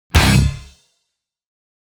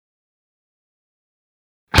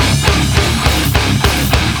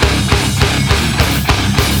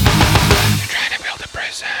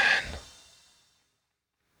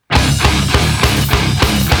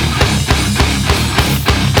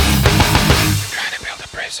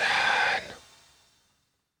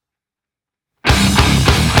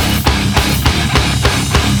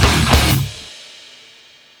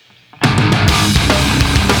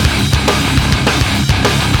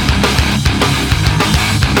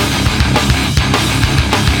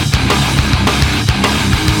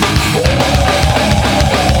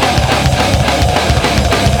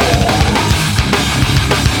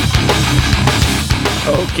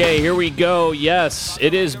Okay, here we go. Yes,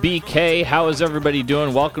 it is BK. How is everybody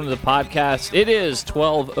doing? Welcome to the podcast. It is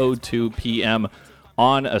 12:02 p.m.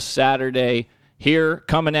 on a Saturday here,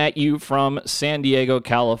 coming at you from San Diego,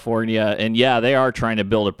 California. And yeah, they are trying to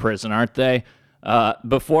build a prison, aren't they?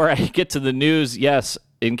 Before I get to the news, yes,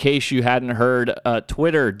 in case you hadn't heard,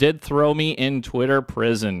 Twitter did throw me in Twitter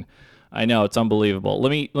prison. I know, it's unbelievable. Let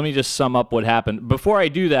me just sum up what happened. Before I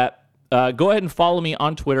do that, go ahead and follow me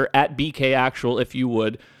on Twitter at BKActual if you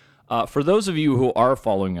would. For those of you who are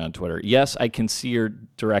following me on Twitter, yes, I can see your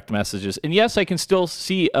direct messages. And yes, I can still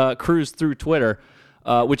see cruise through Twitter,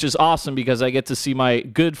 which is awesome because I get to see my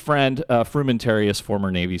good friend, Frumentarius, former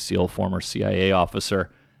Navy SEAL, former CIA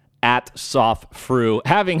officer, at SoftFru,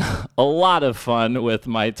 having a lot of fun with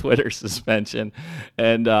my Twitter suspension.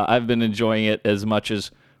 And I've been enjoying it as much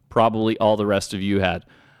as probably all the rest of you had.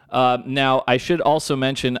 Now, I should also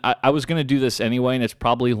mention, I was going to do this anyway, and it's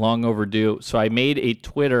probably long overdue. So I made a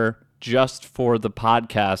Twitter just for the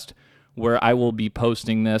podcast where I will be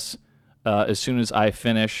posting this as soon as I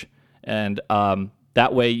finish. And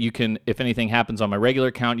that way you can, if anything happens on my regular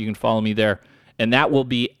account, you can follow me there. And that will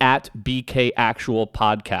be at BK Actual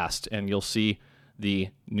Podcast. And you'll see the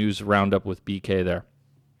news roundup with BK there.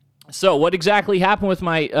 So what exactly happened with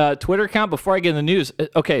my Twitter account before I get in the news?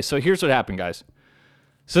 Okay, so here's what happened, guys.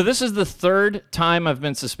 So this is the third time I've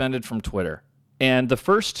been suspended from Twitter. And the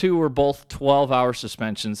first two were both 12-hour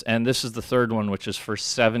suspensions, and this is the third one, which is for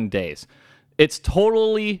 7 days. It's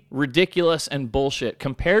totally ridiculous and bullshit.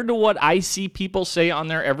 Compared to what I see people say on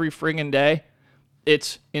there every friggin' day,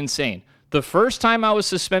 it's insane. The first time I was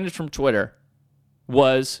suspended from Twitter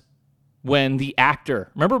was when the actor,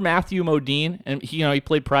 remember Matthew Modine? And he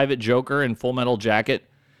played Private Joker in Full Metal Jacket.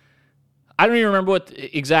 I don't even remember what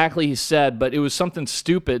exactly he said, but it was something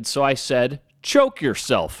stupid, so I said, choke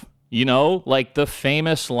yourself. Like the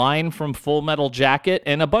famous line from Full Metal Jacket,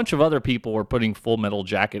 and a bunch of other people were putting Full Metal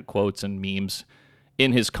Jacket quotes and memes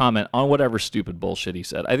in his comment on whatever stupid bullshit he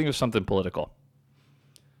said. I think it was something political.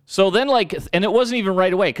 So then, and it wasn't even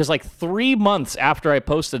right away, because 3 months after I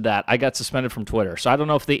posted that, I got suspended from Twitter. So I don't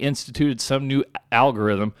know if they instituted some new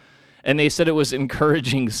algorithm, and they said it was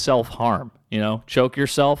encouraging self-harm, choke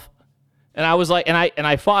yourself. And I was like,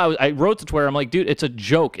 I wrote to Twitter, I'm like, dude, it's a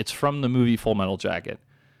joke. It's from the movie Full Metal Jacket.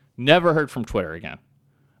 Never heard from Twitter again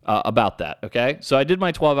about that, okay? So I did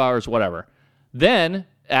my 12 hours, whatever. Then,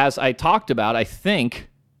 as I talked about, I think,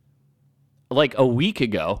 a week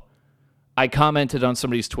ago, I commented on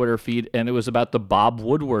somebody's Twitter feed, and it was about the Bob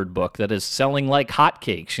Woodward book that is selling like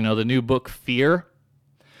hotcakes, the new book, Fear.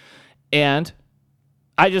 And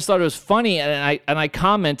I just thought it was funny, and I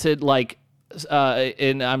commented,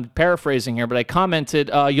 and I'm paraphrasing here, but I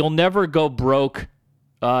commented, you'll never go broke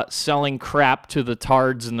selling crap to the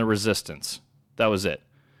tards and the resistance. That was it.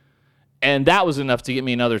 And that was enough to get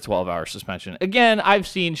me another 12-hour suspension. Again, I've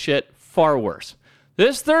seen shit far worse.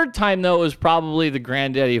 This third time, though, is probably the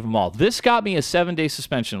granddaddy of them all. This got me a 7-day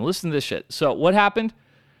suspension. Listen to this shit. So what happened?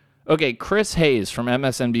 Okay, Chris Hayes from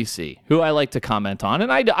MSNBC, who I like to comment on,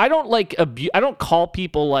 and I don't I don't call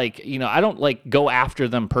people I don't go after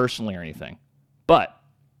them personally or anything. But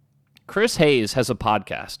Chris Hayes has a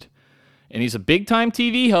podcast, and he's a big-time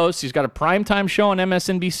TV host. He's got a primetime show on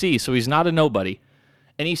MSNBC, so he's not a nobody.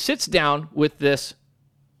 And he sits down with this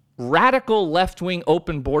radical left-wing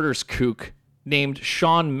open borders kook named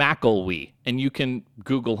Sean McElwee, and you can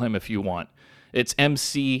Google him if you want. It's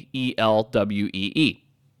MCELWEE.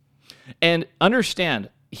 And understand,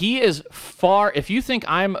 he is far, if you think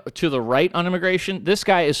I'm to the right on immigration, this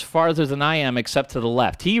guy is farther than I am except to the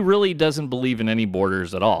left. He really doesn't believe in any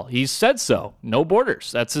borders at all. He's said so. No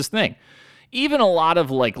borders. That's his thing. Even a lot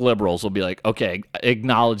of liberals will be like, okay,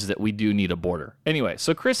 acknowledge that we do need a border. Anyway,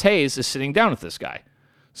 so Chris Hayes is sitting down with this guy.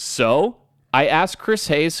 So I asked Chris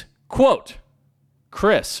Hayes, quote,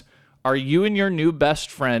 Chris, are you and your new best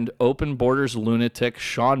friend, open borders lunatic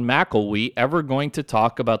Sean McElwee, ever going to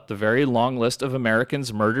talk about the very long list of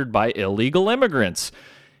Americans murdered by illegal immigrants?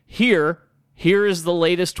 Here is the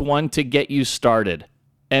latest one to get you started,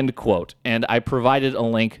 end quote. And I provided a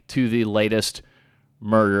link to the latest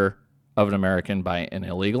murder of an American by an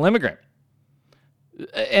illegal immigrant.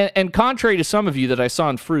 And contrary to some of you that I saw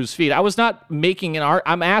on Fru's feed, I was not making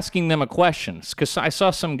I'm asking them a question, because I saw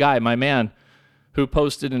some guy, my man, who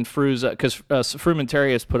posted in Fru's, because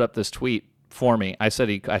Frumentarius put up this tweet for me. I said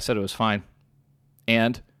it was fine.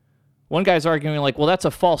 And one guy's arguing well, that's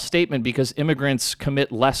a false statement because immigrants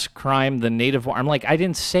commit less crime than native. I'm like, I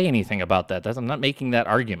didn't say anything about that. I'm not making that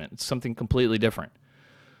argument. It's something completely different.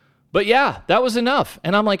 But yeah, that was enough.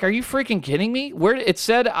 And I'm like, are you freaking kidding me? Where it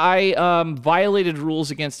said I violated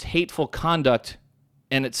rules against hateful conduct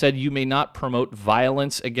and it said you may not promote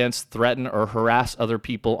violence against, threaten, or harass other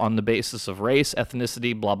people on the basis of race,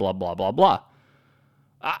 ethnicity, blah, blah, blah, blah, blah.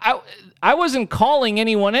 I wasn't calling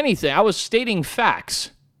anyone anything. I was stating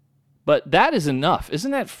facts. But that is enough.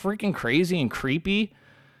 Isn't that freaking crazy and creepy?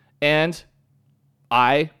 And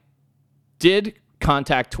I did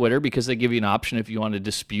contact Twitter because they give you an option if you want to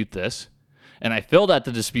dispute this. And I filled out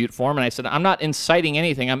the dispute form and I said, I'm not inciting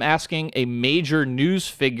anything. I'm asking a major news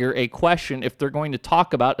figure a question if they're going to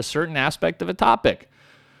talk about a certain aspect of a topic,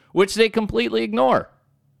 which they completely ignore.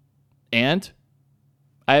 And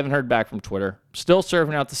I haven't heard back from Twitter. Still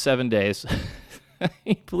serving out the 7 days.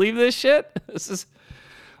 You believe this shit?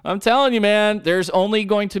 I'm telling you, man, there's only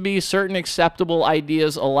going to be certain acceptable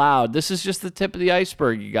ideas allowed. This is just the tip of the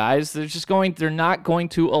iceberg, you guys. They're not going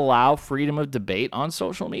to allow freedom of debate on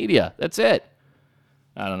social media. That's it.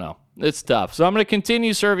 I don't know. It's tough. So I'm going to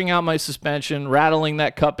continue serving out my suspension, rattling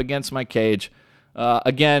that cup against my cage.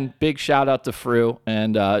 Again, big shout out to Frew.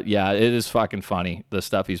 And yeah, it is fucking funny, the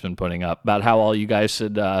stuff he's been putting up about how all you guys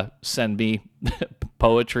should send me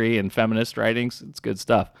poetry and feminist writings. It's good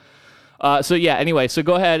stuff. So yeah, anyway, so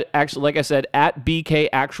go ahead. Actually, like I said, at BK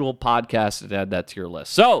Actual Podcast, and add that to your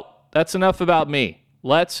list. So that's enough about me.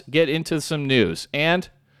 Let's get into some news. And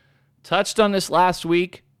touched on this last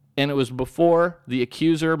week, and it was before the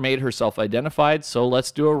accuser made herself identified. So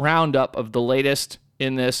let's do a roundup of the latest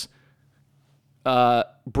in this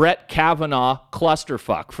Brett Kavanaugh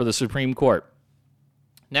clusterfuck for the Supreme Court.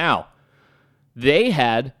 Now, they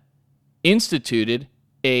had instituted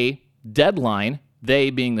a deadline, they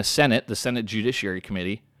being the Senate Judiciary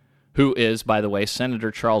Committee, who is, by the way,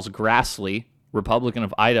 Senator Charles Grassley, Republican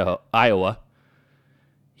of Iowa.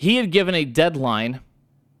 He had given a deadline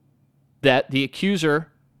that the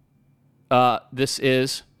accuser, this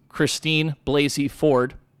is Christine Blasey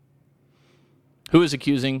Ford, who is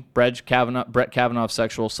accusing Brett Kavanaugh of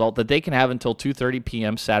sexual assault, that they can have until 2:30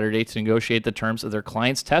 p.m. Saturday to negotiate the terms of their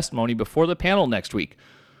client's testimony before the panel next week.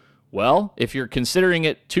 Well, if you're considering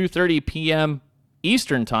it 2:30 p.m.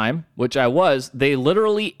 Eastern time, which I was, they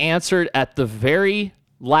literally answered at the very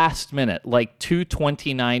last minute, like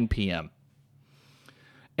 2:29 p.m.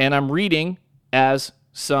 And I'm reading, as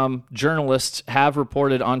some journalists have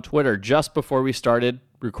reported on Twitter just before we started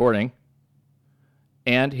recording.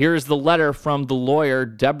 And here's the letter from the lawyer,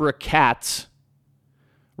 Deborah Katz,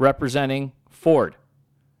 representing Ford.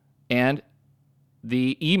 And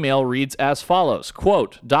the email reads as follows,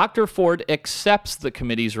 quote, Dr. Ford accepts the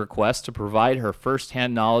committee's request to provide her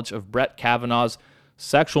firsthand knowledge of Brett Kavanaugh's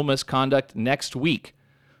sexual misconduct next week.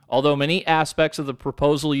 Although many aspects of the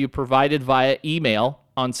proposal you provided via email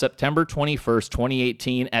on September 21st,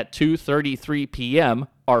 2018 at 2:33 p.m.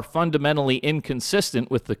 are fundamentally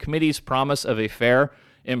inconsistent with the committee's promise of a fair,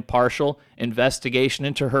 impartial investigation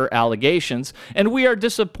into her allegations, and we are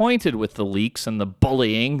disappointed with the leaks and the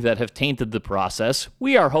bullying that have tainted the process.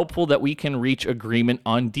 We are hopeful that we can reach agreement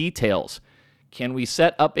on details. Can we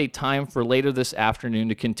set up a time for later this afternoon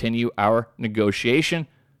to continue our negotiation?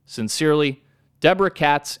 Sincerely, Deborah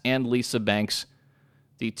Katz and Lisa Banks,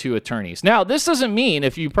 the two attorneys. Now, this doesn't mean,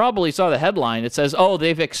 if you probably saw the headline, it says, oh,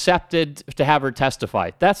 they've accepted to have her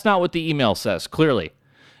testify. That's not what the email says, clearly.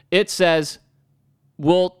 It says,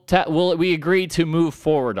 we agree to move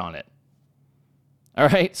forward on it. All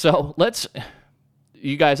right, so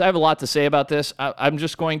you guys, I have a lot to say about this. I'm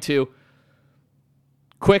just going to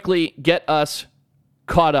quickly get us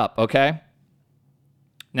caught up, okay?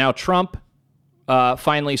 Now, Trump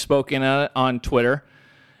finally spoke in on Twitter,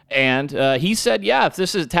 and he said, yeah, if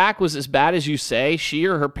this attack was as bad as you say, she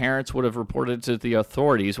or her parents would have reported it to the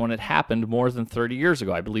authorities when it happened more than 30 years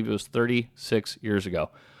ago. I believe it was 36 years ago.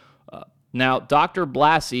 Now, Dr.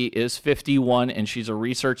 Blasey is 51, and she's a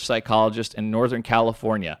research psychologist in Northern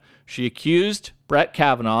California. She accused Brett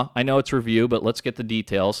Kavanaugh, I know it's review, but let's get the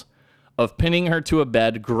details, of pinning her to a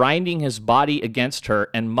bed, grinding his body against her,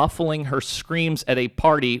 and muffling her screams at a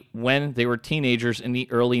party when they were teenagers in the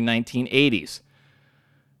early 1980s.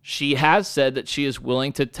 She has said that she is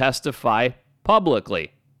willing to testify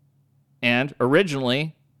publicly. And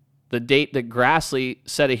originally, the date that Grassley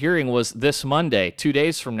set a hearing was this Monday, 2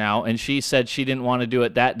 days from now, and she said she didn't want to do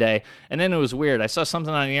it that day. And then it was weird. I saw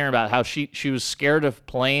something on the air about how she was scared of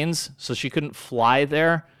planes, so she couldn't fly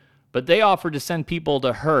there. But they offered to send people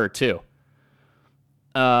to her, too.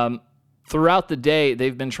 Throughout the day,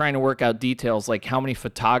 they've been trying to work out details like how many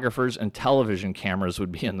photographers and television cameras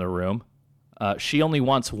would be in the room. She only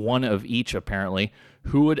wants one of each, apparently.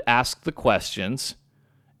 Who would ask the questions,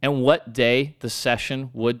 and what day the session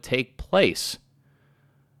would take place.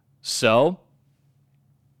 So,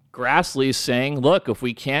 Grassley is saying, look, if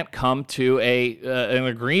we can't come to an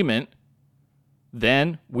agreement,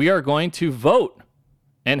 then we are going to vote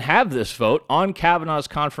and have this vote on Kavanaugh's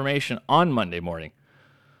confirmation on Monday morning.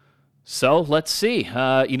 So let's see.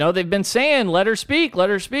 They've been saying, let her speak.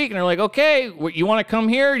 And they're like, okay, you want to come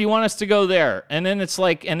here? Or do you want us to go there? And then it's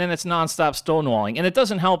nonstop stonewalling. And it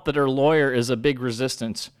doesn't help that her lawyer is a big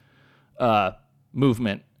resistance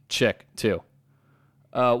movement chick, too.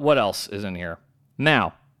 What else is in here?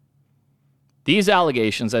 Now, these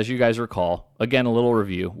allegations, as you guys recall, again, a little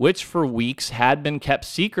review, which for weeks had been kept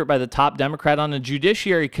secret by the top Democrat on the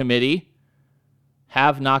Judiciary Committee,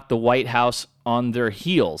 have knocked the White House on their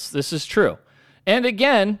heels. This is true. And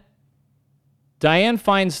again, Dianne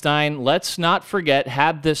Feinstein, let's not forget,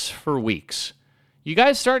 had this for weeks. You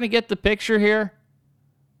guys starting to get the picture here?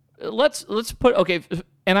 Let's put, okay,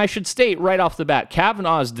 and I should state right off the bat,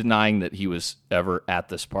 Kavanaugh is denying that he was ever at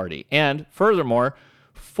this party. And furthermore,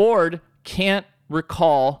 Ford can't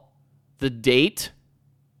recall the date,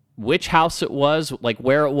 which house it was, like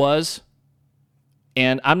where it was.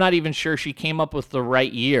 And I'm not even sure she came up with the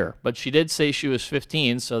right year, but she did say she was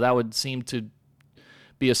 15, so that would seem to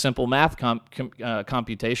be a simple math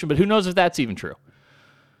computation, but who knows if that's even true.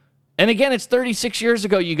 And again, it's 36 years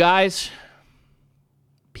ago, you guys.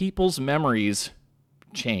 People's memories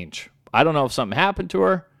change. I don't know if something happened to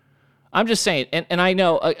her. I'm just saying, and I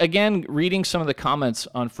know, again, reading some of the comments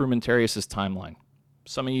on Frumentarius' timeline,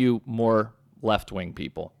 some of you more left-wing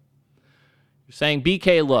people, you're saying,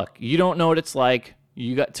 BK, look, you don't know what it's like.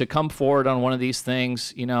 You got to come forward on one of these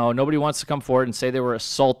things. You know, nobody wants to come forward and say they were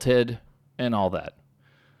assaulted and all that.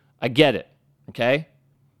 I get it, okay?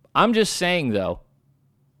 I'm just saying, though,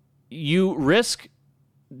 you risk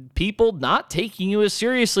people not taking you as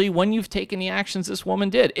seriously when you've taken the actions this woman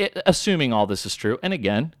did, assuming all this is true. And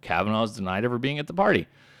again, Kavanaugh is denied ever being at the party.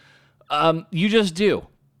 You just do.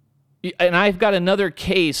 And I've got another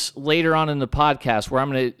case later on in the podcast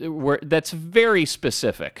where that's very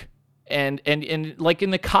specific. And like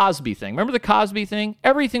in the Cosby thing. Remember the Cosby thing?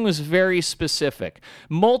 Everything was very specific.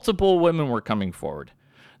 Multiple women were coming forward.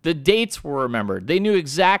 The dates were remembered. They knew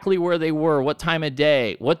exactly where they were, what time of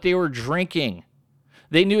day, what they were drinking.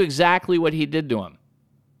 They knew exactly what he did to them.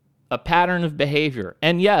 A pattern of behavior.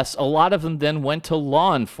 And yes, a lot of them then went to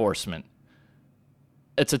law enforcement.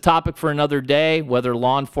 It's a topic for another day, whether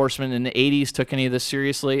law enforcement in the 80s took any of this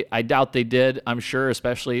seriously. I doubt they did, I'm sure,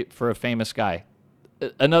 especially for a famous guy.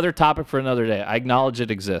 Another topic for another day. I acknowledge it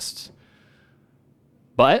exists.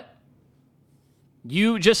 But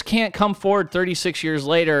you just can't come forward 36 years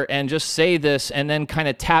later and just say this and then kind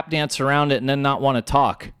of tap dance around it and then not want to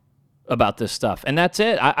talk about this stuff. And that's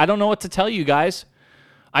it. I don't know what to tell you guys.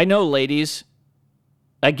 I know, ladies,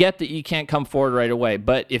 I get that you can't come forward right away,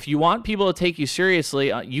 but if you want people to take you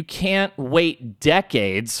seriously, you can't wait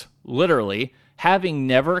decades, literally, having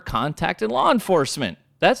never contacted law enforcement.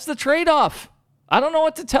 That's the trade-off. I don't know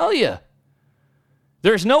what to tell you.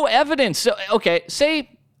 There's no evidence. So, okay,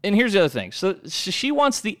 say, and here's the other thing. So she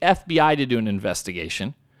wants the FBI to do an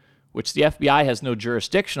investigation, which the FBI has no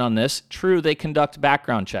jurisdiction on this. True, they conduct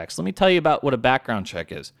background checks. Let me tell you about what a background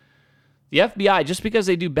check is. The FBI, just because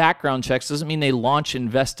they do background checks doesn't mean they launch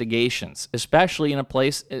investigations, especially in a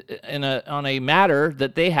place, on a matter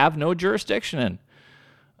that they have no jurisdiction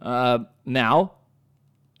in. Now,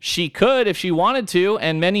 she could, if she wanted to,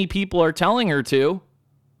 and many people are telling her to,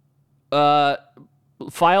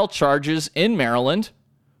 file charges in Maryland.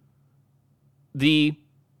 There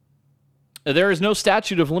is no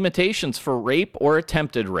statute of limitations for rape or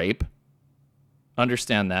attempted rape.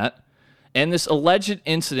 Understand that. And this alleged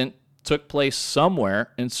incident took place somewhere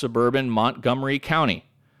in suburban Montgomery County.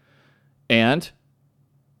 And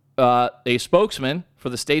a spokesman for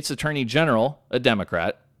the state's attorney general, a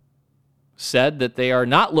Democrat, said that they are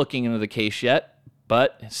not looking into the case yet,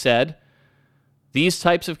 but said these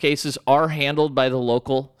types of cases are handled by the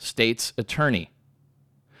local state's attorney.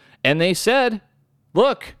 And they said,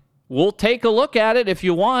 look, we'll take a look at it if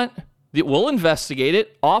you want. We'll investigate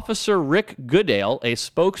it. Officer Rick Goodale, a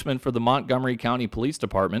spokesman for the Montgomery County Police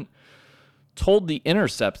Department, told the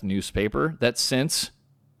Intercept newspaper that since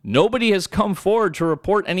nobody has come forward to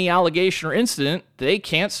report any allegation or incident, they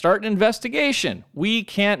can't start an investigation. We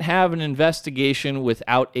can't have an investigation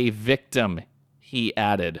without a victim, he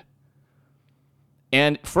added.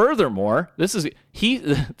 And furthermore,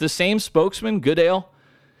 the same spokesman, Goodale,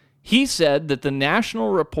 he said that the national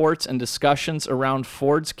reports and discussions around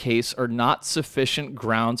Ford's case are not sufficient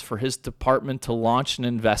grounds for his department to launch an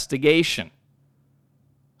investigation.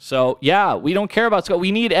 So, yeah, we don't care about Scott.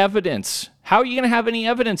 We need evidence. How are you going to have any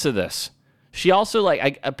evidence of this? She also,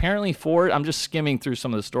 apparently Ford, I'm just skimming through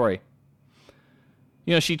some of the story.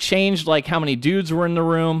 You know, she changed, how many dudes were in the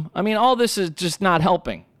room. I mean, all this is just not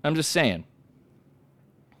helping. I'm just saying.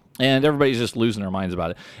 And everybody's just losing their minds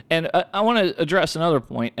about it. And I want to address another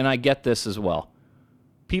point, and I get this as well.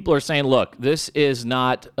 People are saying, look, this is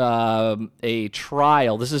not a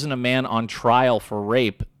trial. This isn't a man on trial for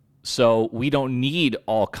rape, so we don't need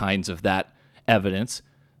all kinds of that evidence.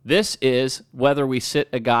 This is whether we sit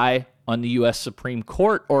a guy on the U.S. Supreme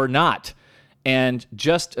Court or not. And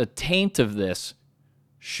just a taint of this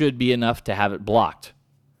should be enough to have it blocked.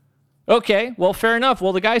 Okay, well, fair enough.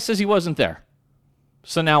 Well, the guy says he wasn't there.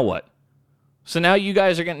 So now what? So now you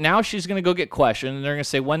guys are now she's going to go get questioned, and they're going to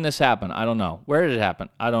say, when this happened? I don't know. Where did it happen?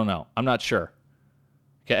 I don't know. I'm not sure.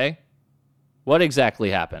 Okay? What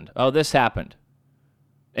exactly happened? Oh, this happened.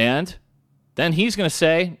 And then he's going to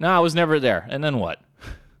say, no, I was never there. And then what?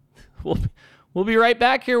 We'll be right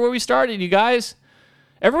back here where we started, you guys.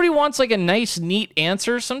 Everybody wants like a nice, neat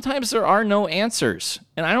answer. Sometimes there are no answers.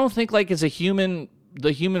 And I don't think like as a human,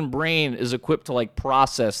 the human brain is equipped to like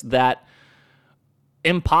process that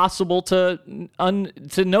impossible to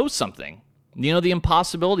know something. You know, the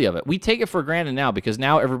impossibility of it. We take it for granted now because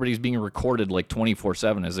now everybody's being recorded like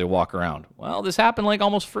 24/7 as they walk around. Well, this happened like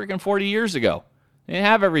almost freaking 40 years ago. They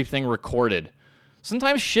have everything recorded.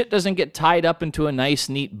 Sometimes shit doesn't get tied up into a nice,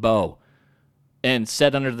 neat bow and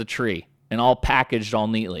set under the tree and all packaged all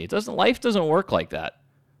neatly. Life doesn't work like that.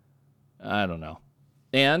 I don't know.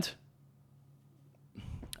 And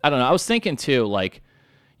I don't know. I was thinking too, like,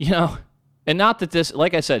 you know, and not that this,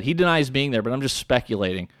 like I said, he denies being there, but I'm just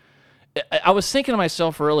speculating. I was thinking to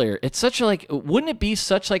myself earlier, it's such a, like, wouldn't it be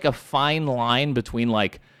such like a fine line between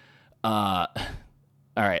like, all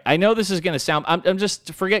right, I know this is going to sound, I'm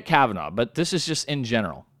just, forget Kavanaugh, but this is just in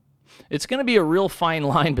general. It's going to be a real fine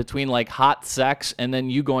line between like hot sex and then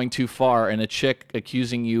you going too far and a chick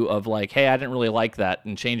accusing you of like, hey, I didn't really like that,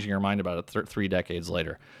 and changing your mind about it 3 decades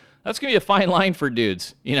later. That's going to be a fine line for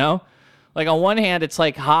dudes, you know? Like on one hand, it's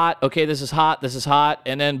like hot, okay, this is hot,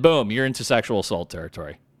 and then boom, you're into sexual assault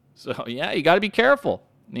territory. So yeah, you got to be careful.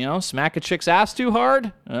 You know, smack a chick's ass too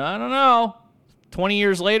hard? I don't know. 20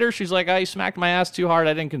 years later, she's like, you smacked my ass too hard.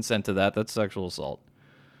 I didn't consent to that. That's sexual assault.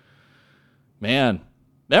 Man,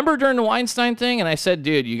 remember during the Weinstein thing? And I said,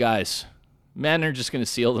 dude, you guys, men are just going to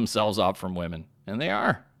seal themselves off from women. And they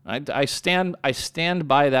are. I stand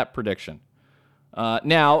by that prediction.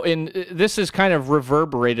 Now, this is kind of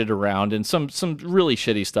reverberated around in some really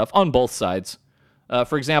shitty stuff on both sides.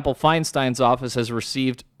 For example, Feinstein's office has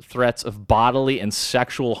received threats of bodily and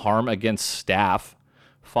sexual harm against staff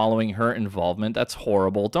following her involvement. That's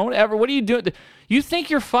horrible. Don't ever, what are you doing? You think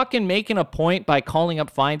you're fucking making a point by calling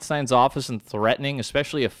up Feinstein's office and threatening,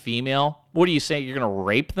 especially a female? What do you say? You're going to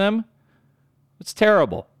rape them? It's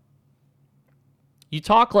terrible. You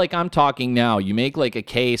talk like I'm talking now. You make like a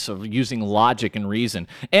case of using logic and reason.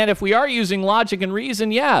 And if we are using logic and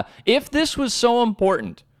reason, yeah, if this was so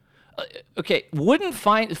important, okay, wouldn't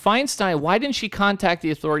Feinstein, why didn't she contact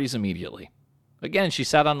the authorities immediately? Again, she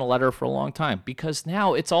sat on the letter for a long time because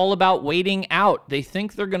now it's all about waiting out. They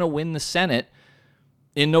think they're going to win the Senate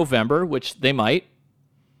in November, which they might.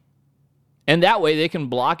 And that way they can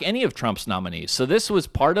block any of Trump's nominees. So this was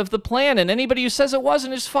part of the plan. And anybody who says it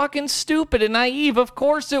wasn't is fucking stupid and naive. Of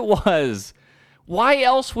course it was. Why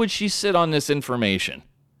else would she sit on this information?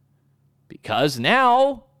 Because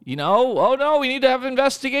now, you know, oh no, we need to have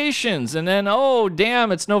investigations. And then, oh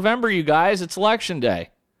damn, it's November, you guys. It's election day.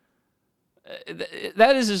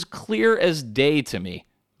 That is as clear as day to me.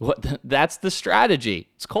 That's the strategy.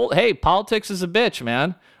 It's cold. Hey, politics is a bitch,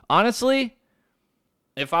 man. Honestly,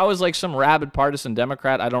 if I was like some rabid partisan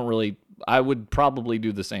Democrat, I would probably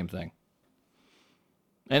do the same thing.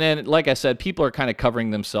 And then, like I said, people are kind of covering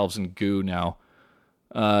themselves in goo now.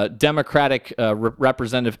 Democratic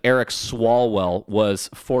Representative Eric Swalwell was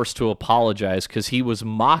forced to apologize because he was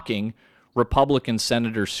mocking Republican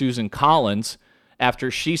Senator Susan Collins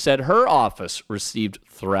after she said her office received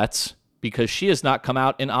threats because she has not come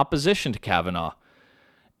out in opposition to Kavanaugh.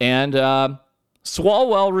 And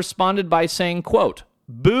Swalwell responded by saying, quote,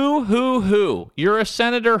 "Boo-hoo-hoo. You're a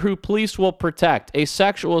senator who police will protect. A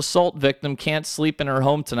sexual assault victim can't sleep in her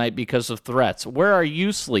home tonight because of threats. Where are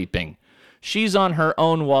you sleeping? She's on her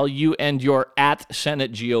own while you and your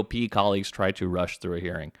 @Senate GOP colleagues try to rush through a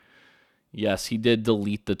hearing." Yes, he did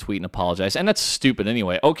delete the tweet and apologize. And that's stupid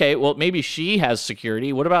anyway. Okay, well, maybe she has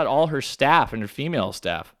security. What about all her staff and her female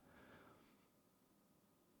staff?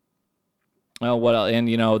 Well, what else? And,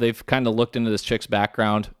 you know, they've kind of looked into this chick's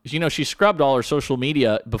background. You know, she scrubbed all her social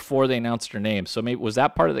media before they announced her name. So maybe was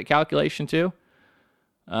that part of the calculation too?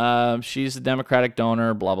 She's a Democratic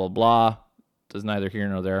donor, blah, blah, blah. Does neither here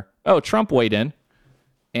nor there. Oh, Trump weighed in.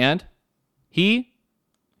 And he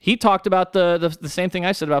talked about the same thing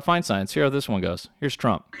I said about Feinstein. Let's hear how this one goes. Here's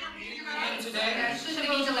Trump. Should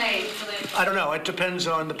be delayed. I don't know. It depends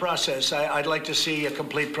on the process. I'd like to see a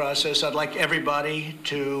complete process. I'd like everybody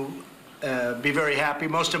to be very happy.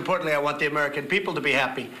 Most importantly, I want the American people to be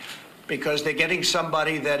happy because they're getting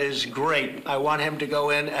somebody that is great. I want him to go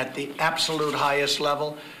in at the absolute highest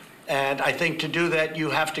level. And I think to do that, you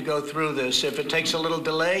have to go through this. If it takes a little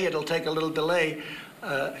delay, it'll take a little delay.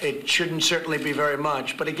 It shouldn't certainly be very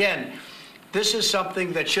much. But again, this is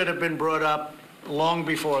something that should have been brought up long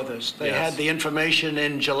before this. They had the information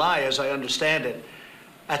in July, as I understand it.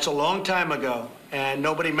 That's a long time ago, and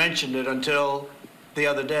nobody mentioned it until the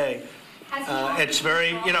other day. It's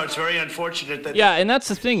very unfortunate that... Yeah, and that's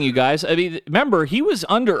the thing, you guys. I mean, remember, he was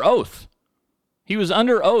under oath. He was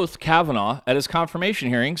under oath, Kavanaugh, at his confirmation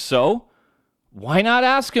hearing, so why not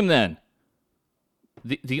ask him then?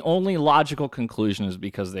 The only logical conclusion is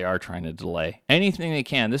because they are trying to delay anything they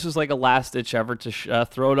can. This is like a last-ditch effort to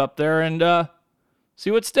throw it up there and see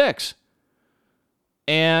what sticks.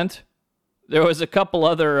 And there was a couple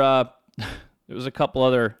other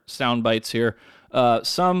sound bites here.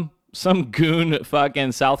 Some goon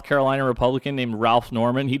fucking South Carolina Republican named Ralph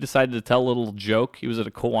Norman, he decided to tell a little joke. He was at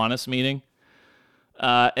a Kiwanis meeting.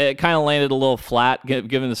 It kind of landed a little flat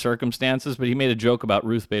given the circumstances, but he made a joke about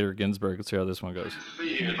Ruth Bader Ginsburg. Let's hear how this one goes.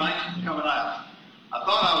 Be here. Thank you for coming out. I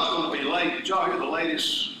thought I was going to be late. Did y'all hear the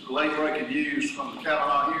latest late-breaking news from the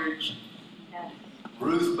Kavanaugh hearings? Yes.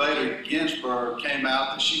 Ruth Bader Ginsburg came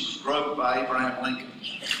out that she was groped by Abraham Lincoln.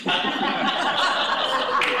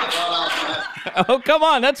 Oh, come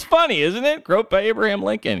on. That's funny, isn't it? Groped by Abraham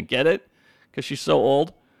Lincoln. Get it? Because she's so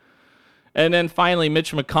old. And then finally,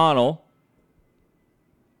 Mitch McConnell,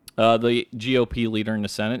 the GOP leader in the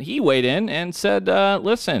Senate, he weighed in and said,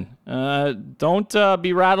 listen, don't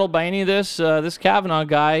be rattled by any of this. This Kavanaugh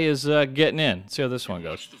guy is getting in. See how this one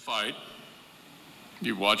goes. You've watched the fight.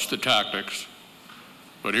 You've watched the tactics.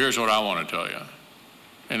 But here's what I want to tell you.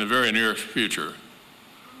 In the very near future,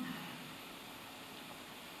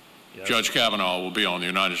 Judge Kavanaugh will be on the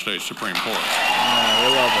United States Supreme Court. We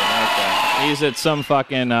love him. Okay. He's at some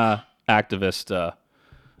fucking activist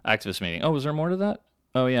meeting. Oh, was there more to that?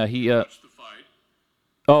 Oh, yeah,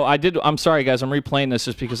 I did. I'm sorry, guys. I'm replaying this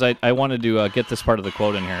just because I wanted to get this part of the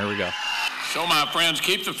quote in here. Here we go. So, my friends,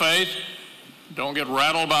 keep the faith. Don't get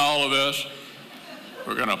rattled by all of this.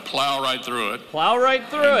 We're going to plow right through it. Plow right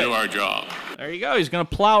through it. Do our job. There you go. He's going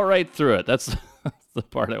to plow right through it. That's the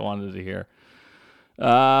part I wanted to hear.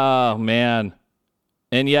 Oh, man.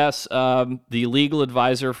 And yes, the legal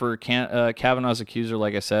advisor for Kavanaugh's accuser,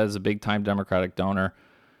 like I said, is a big-time Democratic donor.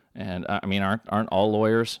 And I mean, aren't all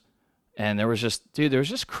lawyers? And there was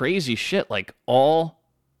just crazy shit like all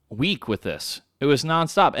week with this. It was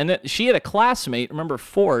nonstop. And she had a classmate, remember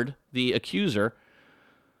Ford, the accuser.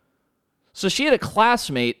 So she had a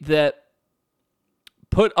classmate that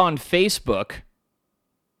put on Facebook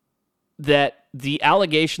that the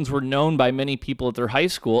allegations were known by many people at their high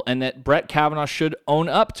school and that Brett Kavanaugh should own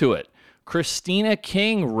up to it. Christina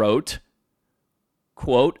King wrote,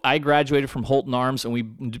 quote, I graduated from Holton Arms and we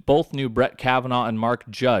both knew Brett Kavanaugh and Mark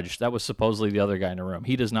Judge. That was supposedly the other guy in the room.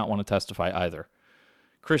 He does not want to testify either.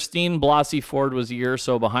 Christine Blasey Ford was a year or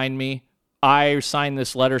so behind me. I signed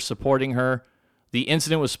this letter supporting her. The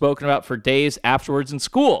incident was spoken about for days afterwards in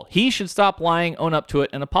school. He should stop lying, own up to it,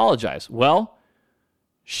 and apologize. Well,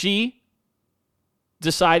 she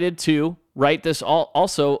decided to write this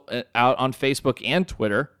also out on Facebook and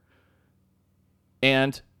Twitter.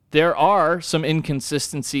 And there are some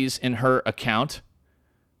inconsistencies in her account.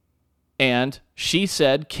 And she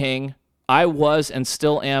said, King, I was and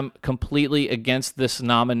still am completely against this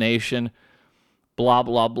nomination, blah,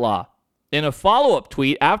 blah, blah. In a follow-up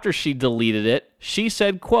tweet after she deleted it, she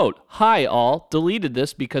said, quote, hi all, deleted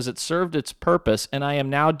this because it served its purpose and I am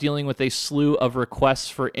now dealing with a slew of requests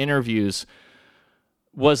for interviews.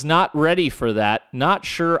 Was not ready for that. Not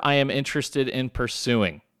sure I am interested in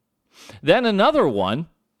pursuing. Then another one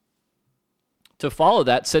to follow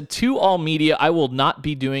that said, to all media, I will not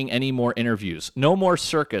be doing any more interviews. No more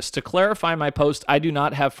circus. To clarify my post, I do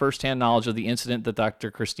not have firsthand knowledge of the incident that Dr.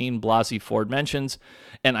 Christine Blasey Ford mentions,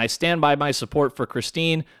 and I stand by my support for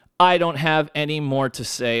Christine. I don't have any more to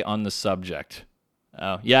say on the subject.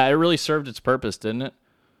 Oh, yeah, it really served its purpose, didn't it?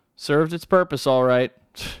 Served its purpose, all right.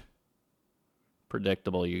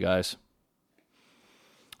 Predictable, you guys.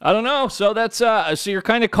 I don't know. So that's so you're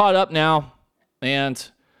kind of caught up now,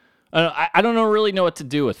 and I don't really know what to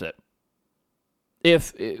do with it.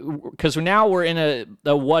 Because now we're in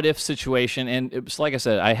a what-if situation, and it's like I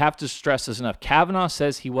said, I have to stress this enough. Kavanaugh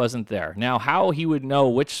says he wasn't there. Now, how he would know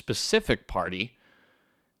which specific party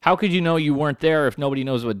How could you know you weren't there if nobody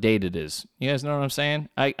knows what date it is? You guys know what I'm saying?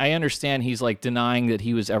 I understand he's like denying that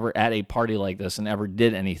he was ever at a party like this and ever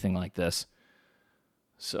did anything like this.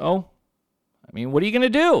 So, I mean, what are you going to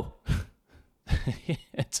do?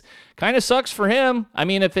 It kind of sucks for him. I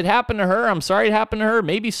mean, if it happened to her, I'm sorry it happened to her.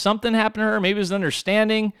 Maybe something happened to her. Maybe it was an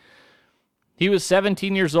understanding. He was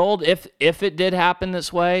 17 years old. If it did happen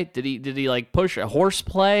this way, did he like push a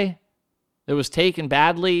horseplay that was taken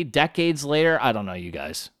badly decades later? I don't know, you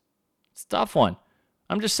guys. It's a tough one.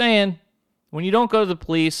 I'm just saying, when you don't go to the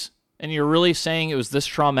police and you're really saying it was this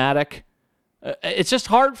traumatic, it's just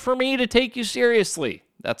hard for me to take you seriously.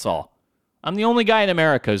 That's all. I'm the only guy in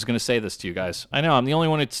America who's going to say this to you guys. I know, I'm the only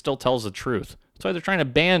one who still tells the truth. That's why they're trying to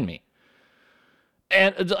ban me.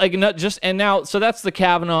 And like not just and now, so that's the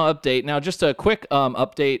Kavanaugh update. Now, just a quick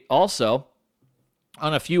update also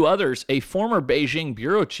on a few others. A former Beijing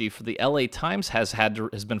bureau chief for the LA Times has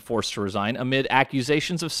been forced to resign amid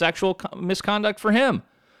accusations of sexual misconduct for him.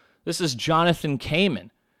 This is Jonathan Kamen,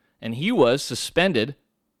 and he was suspended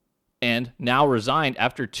and now resigned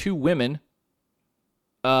after two women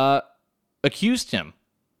accused him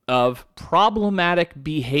of problematic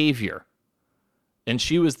behavior, and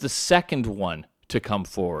she was the second one to come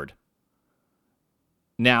forward.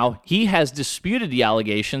 Now, he has disputed the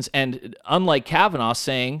allegations, and unlike Kavanaugh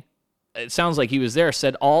saying, it sounds like he was there,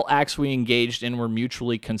 said all acts we engaged in were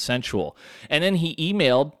mutually consensual. And then he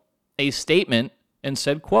emailed a statement and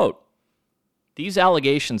said, quote, "These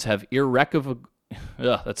allegations have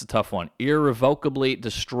that's a tough one, irrevocably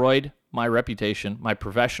destroyed my reputation, my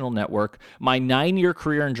professional network, my 9-year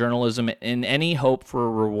career in journalism, and any hope for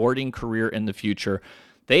a rewarding career in the future.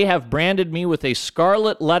 They have branded me with a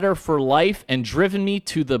scarlet letter for life and driven me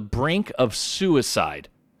to the brink of suicide."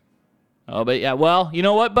 Oh, but yeah, well, you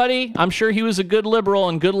know what, buddy? I'm sure he was a good liberal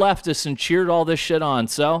and good leftist and cheered all this shit on.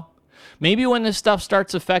 So maybe when this stuff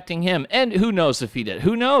starts affecting him, and who knows if he did?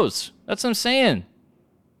 Who knows? That's what I'm saying.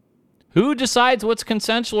 Who decides what's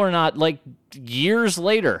consensual or not, like, years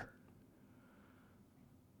later?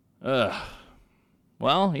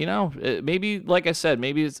 Well, you know, maybe, like I said,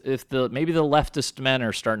 maybe maybe the leftist men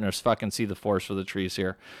are starting to fucking see the forest for the trees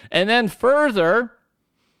here. And then further,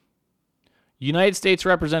 United States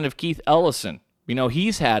Representative Keith Ellison, you know,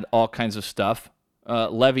 he's had all kinds of stuff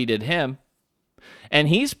levied at him, and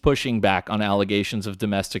he's pushing back on allegations of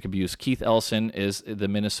domestic abuse. Keith Ellison is the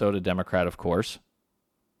Minnesota Democrat, of course.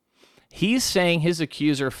 He's saying his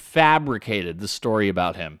accuser fabricated the story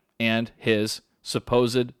about him and his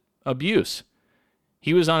supposed abuse.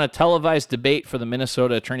 He was on a televised debate for the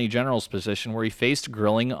Minnesota Attorney General's position where he faced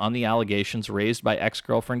grilling on the allegations raised by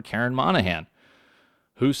ex-girlfriend Karen Monahan,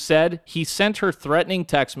 who said he sent her threatening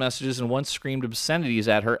text messages and once screamed obscenities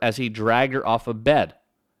at her as he dragged her off a bed.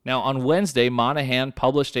 Now, on Wednesday, Monahan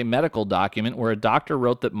published a medical document where a doctor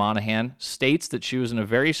wrote that Monahan states that she was in a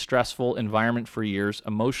very stressful environment for years,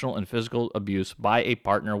 emotional and physical abuse by a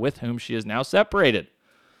partner with whom she is now separated.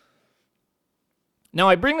 Now,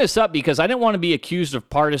 I bring this up because I didn't want to be accused of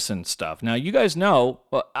partisan stuff. Now, you guys know,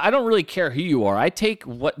 I don't really care who you are. I take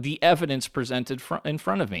what the evidence presented in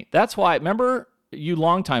front of me. That's why, remember, you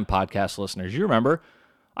longtime podcast listeners, you remember,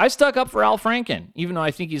 I stuck up for Al Franken, even though I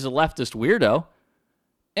think he's a leftist weirdo.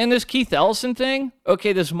 And this Keith Ellison thing,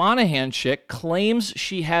 okay, this Monahan chick claims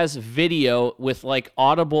she has video with like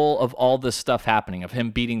audible of all this stuff happening, of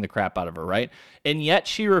him beating the crap out of her, right? And yet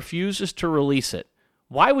she refuses to release it.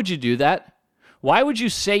 Why would you do that? Why would you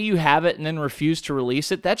say you have it and then refuse to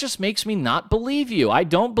release it? That just makes me not believe you. I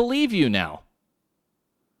don't believe you now.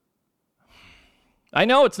 I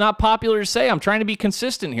know it's not popular to say. I'm trying to be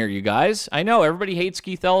consistent here, you guys. I know everybody hates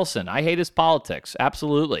Keith Ellison. I hate his politics.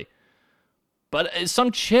 Absolutely. But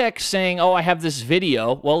some chick saying, oh, I have this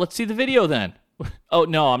video. Well, let's see the video then. Oh,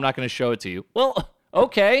 no, I'm not going to show it to you. Well,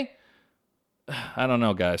 okay. I don't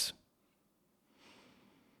know, guys.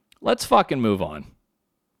 Let's fucking move on.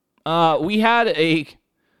 We had a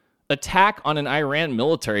attack on an Iran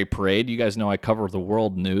military parade. You guys know I cover the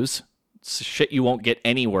world news. It's shit you won't get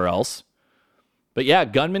anywhere else. But yeah,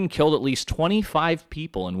 gunmen killed at least 25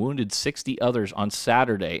 people and wounded 60 others on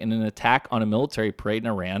Saturday in an attack on a military parade in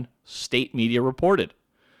Iran, state media reported.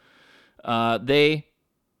 They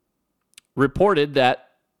reported that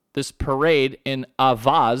this parade in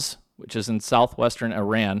Ahvaz, which is in southwestern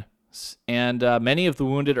Iran, and many of the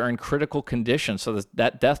wounded are in critical condition, so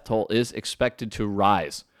that death toll is expected to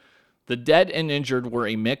rise. The dead and injured were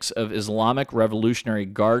a mix of Islamic Revolutionary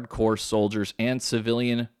Guard Corps soldiers and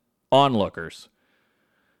civilian onlookers.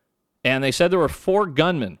 And they said there were 4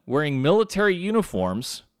 gunmen wearing military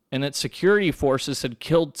uniforms and that security forces had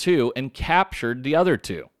killed 2 and captured the other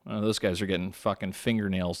 2. Those guys are getting fucking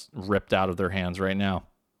fingernails ripped out of their hands right now.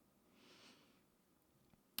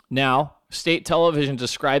 Now, state television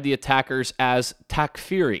described the attackers as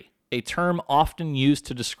takfiri, a term often used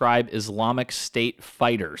to describe Islamic State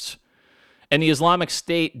fighters. And the Islamic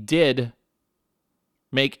State did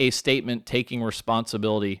make a statement taking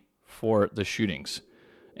responsibility for the shootings.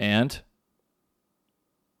 And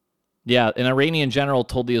yeah, an Iranian general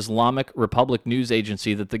told the Islamic Republic news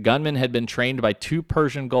agency that the gunman had been trained by 2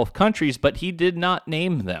 Persian Gulf countries, but he did not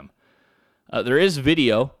name them. There is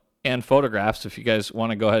video and photographs if you guys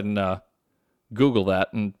want to go ahead and Google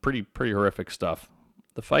that, and pretty horrific stuff.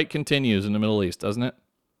 The fight continues in the Middle East, doesn't it?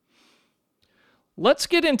 Let's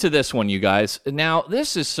get into this one, you guys. Now,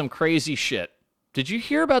 this is some crazy shit. Did you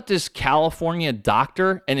hear about this California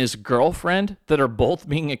doctor and his girlfriend that are both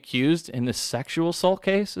being accused in this sexual assault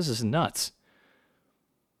case? This is nuts.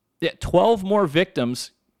 Yeah, 12 more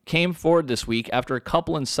victims came forward this week after a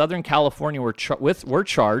couple in Southern California were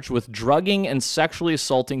charged with drugging and sexually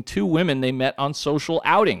assaulting 2 women they met on social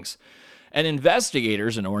outings. And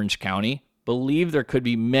investigators in Orange County believe there could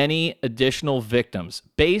be many additional victims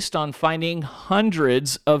based on finding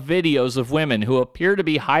hundreds of videos of women who appear to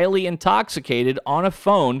be highly intoxicated on a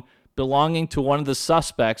phone belonging to one of the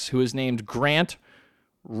suspects, who is named Grant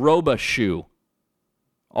Robichaux.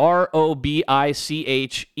 Robicheaux,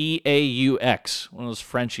 one of those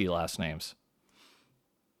Frenchy last names.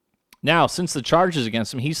 Now, since the charges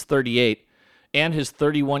against him, he's 38, and his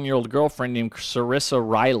 31-year-old girlfriend named Sarissa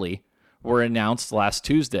Riley were announced last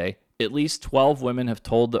Tuesday. At least 12 women have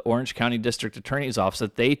told the Orange County District Attorney's Office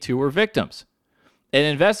that they too were victims. And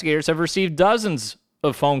investigators have received dozens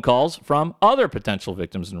of phone calls from other potential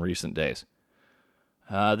victims in recent days.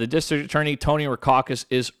 The District Attorney, Tony Rackauckus,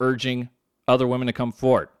 is urging other women to come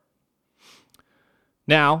forward.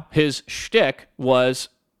 Now, his shtick was,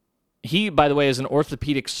 he, by the way, is an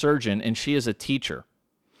orthopedic surgeon, and she is a teacher.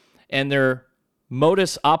 And their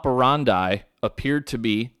modus operandi appeared to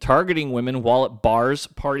be targeting women while at bars,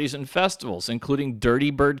 parties, and festivals, including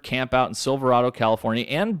Dirty Bird Campout in Silverado, California,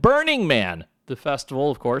 and Burning Man, the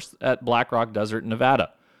festival, of course, at Black Rock Desert,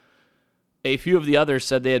 Nevada. A few of the others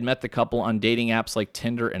said they had met the couple on dating apps like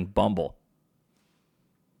Tinder and Bumble.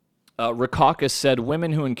 Rackauckus said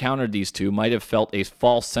women who encountered these two might have felt a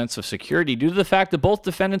false sense of security due to the fact that both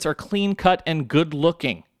defendants are clean-cut and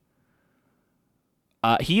good-looking.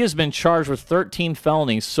 He has been charged with 13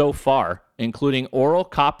 felonies so far, including oral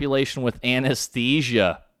copulation with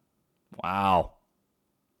anesthesia. Wow.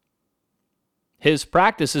 His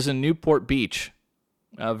practice is in Newport Beach,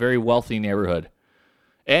 a very wealthy neighborhood.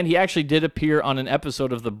 And he actually did appear on an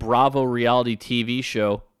episode of the Bravo reality TV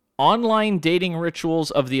show Online Dating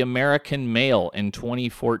Rituals of the American Male in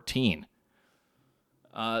 2014.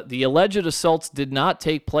 The alleged assaults did not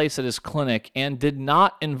take place at his clinic and did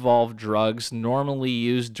not involve drugs normally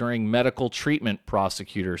used during medical treatment,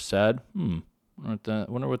 prosecutors said.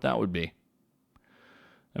 Wonder what that would be.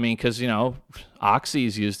 I mean, because, you know, Oxy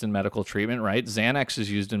is used in medical treatment, right? Xanax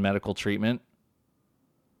is used in medical treatment.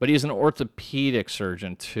 But he's an orthopedic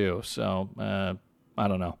surgeon, too, so I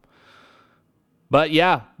don't know. But,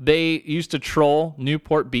 yeah, they used to troll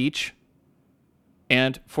Newport Beach.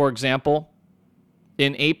 And, for example,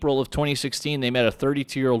 in April of 2016, they met a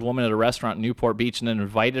 32-year-old woman at a restaurant in Newport Beach and then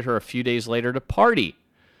invited her a few days later to party.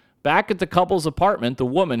 Back at the couple's apartment, the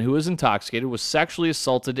woman, who was intoxicated, was sexually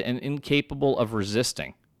assaulted and incapable of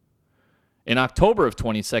resisting. In October of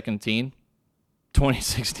 2016,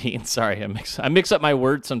 sorry, I mix up my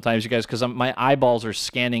words sometimes, you guys, because my eyeballs are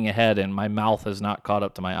scanning ahead and my mouth has not caught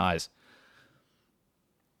up to my eyes.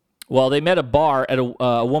 Well, they met a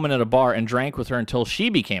woman at a bar and drank with her until she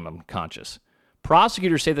became unconscious.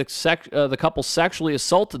 Prosecutors say the couple sexually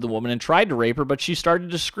assaulted the woman and tried to rape her, but she started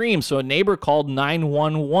to scream, so a neighbor called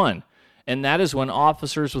 911, and that is when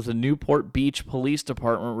officers with the Newport Beach Police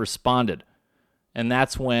Department responded. And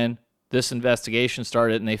that's when this investigation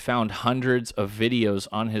started, and they found hundreds of videos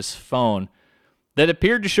on his phone that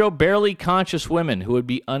appeared to show barely conscious women who would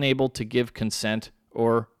be unable to give consent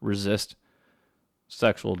or resist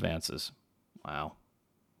sexual advances. Wow.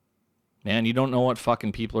 Man, you don't know what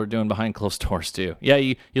fucking people are doing behind closed doors, too. Yeah,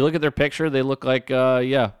 you look at their picture, they look like,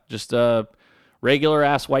 just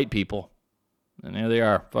regular-ass white people. And there they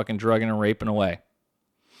are, fucking drugging and raping away.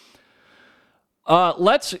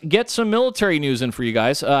 Let's get some military news in for you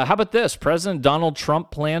guys. How about this? President Donald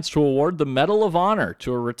Trump plans to award the Medal of Honor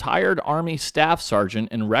to a retired Army staff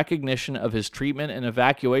sergeant in recognition of his treatment and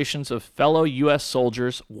evacuations of fellow U.S.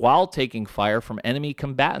 soldiers while taking fire from enemy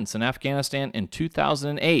combatants in Afghanistan in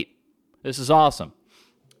 2008. This is awesome.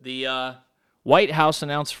 The White House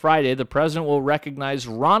announced Friday the president will recognize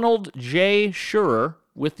Ronald J. Schurer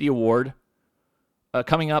with the award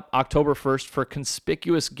coming up October 1st for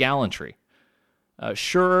conspicuous gallantry.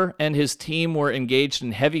 Schur and his team were engaged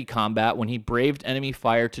in heavy combat when he braved enemy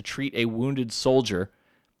fire to treat a wounded soldier.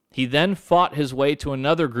 He then fought his way to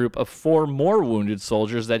another group of 4 more wounded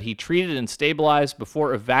soldiers that he treated and stabilized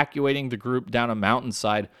before evacuating the group down a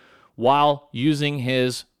mountainside while using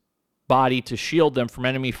his body to shield them from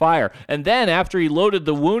enemy fire. And then after he loaded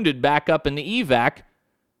the wounded back up in the evac,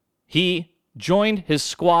 he joined his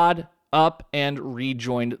squad up and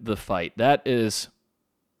rejoined the fight. That is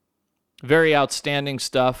very outstanding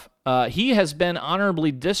stuff. He has been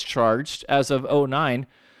honorably discharged as of 2009,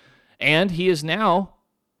 and he is now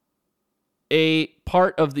a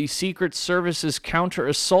part of the Secret Service's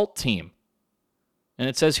counter-assault team. And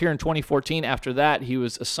it says here in 2014, after that, he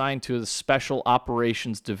was assigned to the Special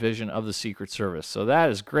Operations Division of the Secret Service. So that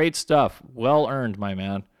is great stuff. Well earned, my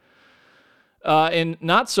man. In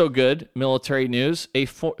not so good military news, a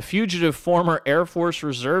fugitive former Air Force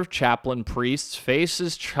Reserve chaplain priest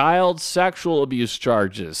faces child sexual abuse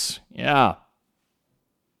charges. Yeah.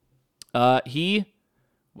 He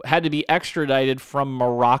had to be extradited from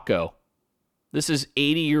Morocco. This is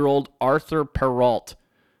 80-year-old Arthur Perrault.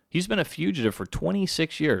 He's been a fugitive for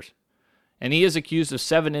 26 years, and he is accused of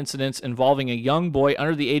 7 incidents involving a young boy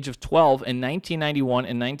under the age of 12 in 1991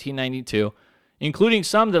 and 1992, including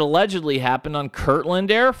some that allegedly happened on Kirtland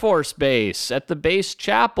Air Force Base at the base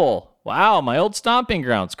chapel. Wow, my old stomping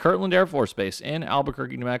grounds, Kirtland Air Force Base in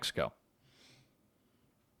Albuquerque, New Mexico.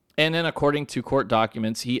 And then, according to court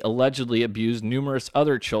documents, he allegedly abused numerous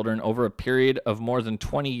other children over a period of more than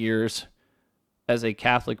 20 years as a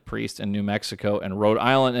Catholic priest in New Mexico and Rhode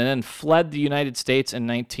Island, and then fled the United States in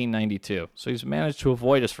 1992. So he's managed to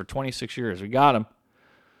avoid us for 26 years. We got him.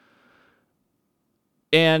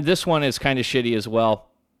 And this one is kind of shitty as well.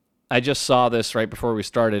 I just saw this right before we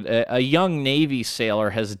started. A young Navy sailor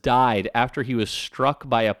has died after he was struck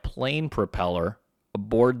by a plane propeller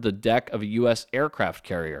aboard the deck of a U.S. aircraft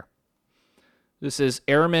carrier. This is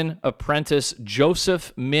Airman Apprentice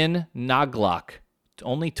Joseph Min Naglak,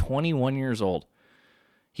 only 21 years old.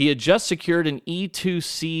 He had just secured an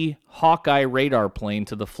E-2C Hawkeye radar plane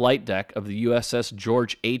to the flight deck of the USS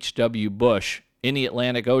George H.W. Bush in the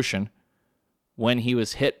Atlantic Ocean when he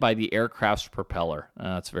was hit by the aircraft's propeller.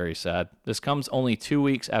 That's very sad. This comes only 2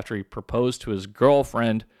 weeks after he proposed to his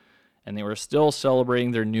girlfriend, and they were still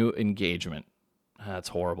celebrating their new engagement. That's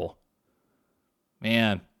horrible.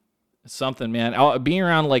 Man, it's something, man. Being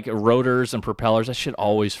around like rotors and propellers, that shit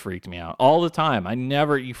always freaked me out. All the time.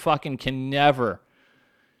 You fucking can never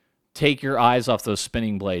take your eyes off those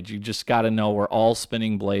spinning blades. You just got to know where all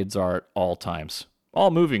spinning blades are at all times.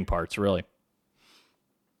 All moving parts, really.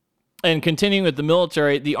 And continuing with the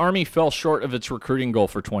military, the Army fell short of its recruiting goal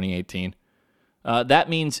for 2018. That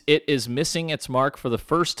means it is missing its mark for the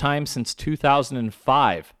first time since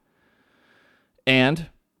 2005. And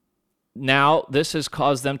now this has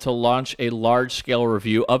caused them to launch a large-scale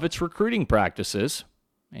review of its recruiting practices,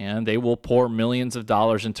 and they will pour millions of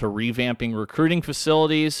dollars into revamping recruiting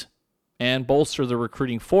facilities and bolster the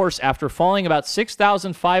recruiting force after falling about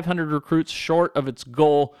 6,500 recruits short of its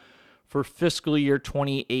goal for fiscal year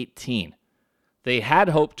 2018. They had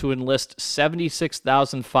hoped to enlist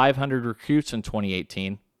 76,500 recruits in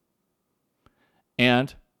 2018,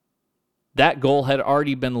 and that goal had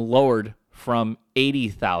already been lowered from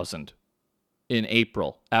 80,000 in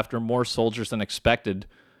April after more soldiers than expected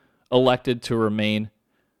elected to remain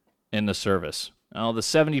in the service. Now, the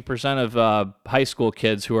 70% of high school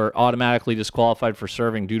kids who are automatically disqualified for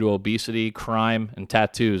serving due to obesity, crime, and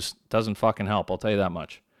tattoos doesn't fucking help, I'll tell you that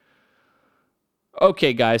much.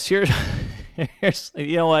 Okay, guys, here's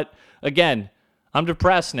you know what? Again, I'm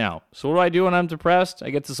depressed now. So what do I do when I'm depressed? I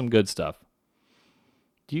get to some good stuff.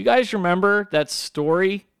 Do you guys remember that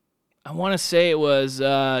story? I want to say it was,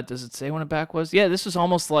 does it say when it back was? Yeah, this was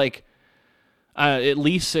almost like at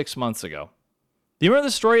least 6 months ago. Do you remember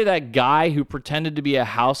the story of that guy who pretended to be a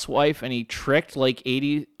housewife and he tricked like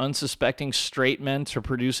 80 unsuspecting straight men to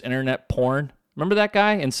produce internet porn? Remember that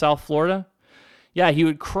guy in South Florida? Yeah, he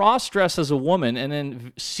would cross-dress as a woman and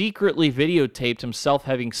then secretly videotaped himself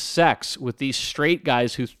having sex with these straight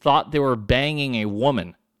guys who thought they were banging a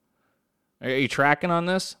woman. Are you tracking on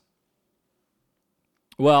this?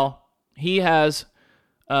 Well, he has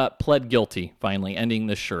pled guilty, finally, ending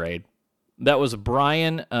this charade. That was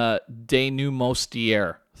Brian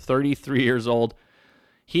Denoumostier, 33 years old.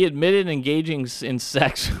 He admitted engaging in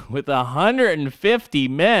sex with 150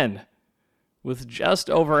 men, with just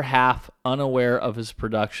over half unaware of his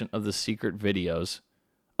production of the secret videos.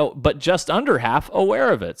 Oh, but just under half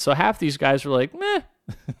aware of it. So half these guys were like, meh.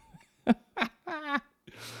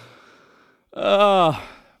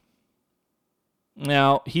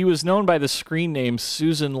 Now, he was known by the screen name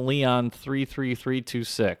Susan Leon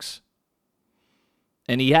 33326.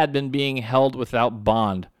 And he had been being held without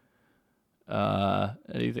bond.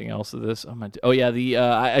 Anything else of this?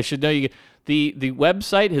 I should know you. The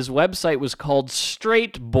website, his website was called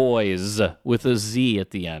Straight Boys with a Z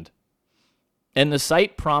at the end. And the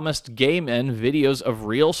site promised gay men videos of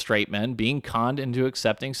real straight men being conned into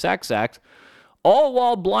accepting sex acts, all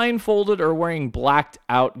while blindfolded or wearing blacked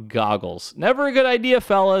out goggles. Never a good idea,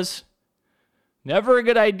 fellas. Never a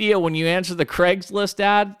good idea when you answer the Craigslist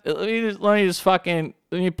ad. Let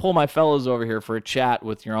me pull my fellows over here for a chat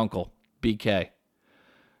with your uncle, BK.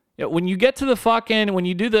 Yeah, when you get to when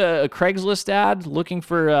you do the Craigslist ad looking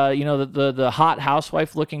for, the hot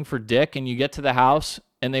housewife looking for dick, and you get to the house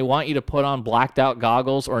and they want you to put on blacked out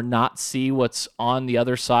goggles or not see what's on the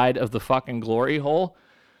other side of the fucking glory hole,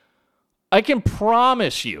 I can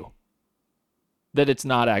promise you that it's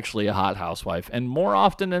not actually a hot housewife. And more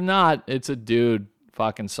often than not, it's a dude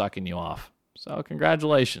fucking sucking you off. So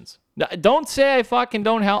congratulations. Don't say I fucking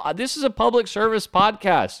don't help. This is a public service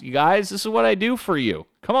podcast, you guys. This is what I do for you.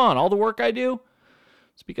 Come on, all the work I do,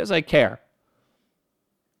 it's because I care.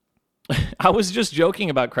 I was just joking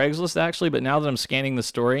about Craigslist, actually, but now that I'm scanning the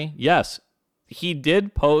story, yes, he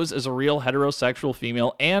did pose as a real heterosexual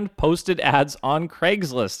female and posted ads on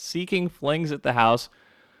Craigslist seeking flings at the house,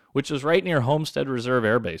 which is right near Homestead Reserve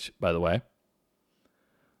Air Base, by the way.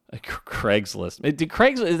 Craigslist.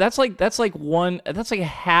 Craigslist. That's like a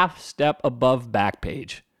half step above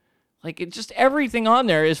Backpage. Like, it just everything on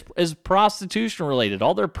there is prostitution related.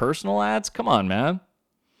 All their personal ads. Come on, man.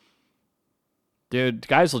 Dude,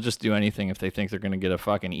 guys will just do anything if they think they're gonna get a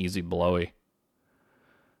fucking easy blowy.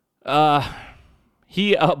 By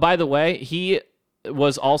the way, he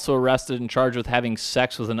was also arrested and charged with having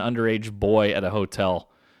sex with an underage boy at a hotel,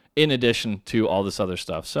 in addition to all this other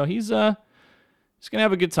stuff. So he's gonna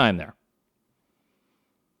have a good time there.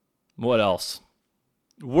 What else?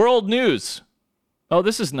 World news. Oh,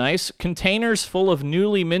 this is nice. Containers full of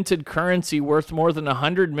newly minted currency worth more than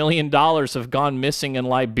 $100 million have gone missing in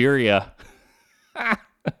Liberia.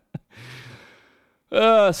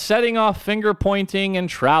 Setting off finger pointing and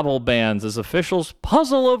travel bans as officials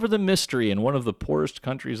puzzle over the mystery in one of the poorest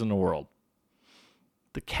countries in the world.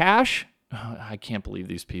 The cash, I can't believe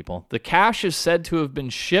these people. The cash is said to have been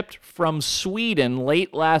shipped from Sweden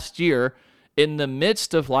late last year in the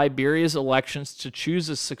midst of Liberia's elections to choose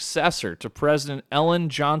a successor to President Ellen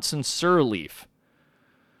Johnson Sirleaf.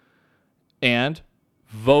 And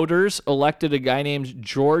voters elected a guy named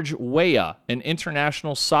George Weah, an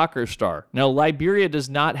international soccer star. Now, Liberia does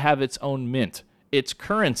not have its own mint. Its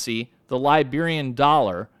currency, the Liberian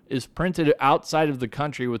dollar, is printed outside of the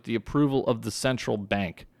country with the approval of the central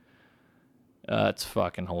bank. It's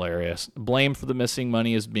fucking hilarious. Blame for the missing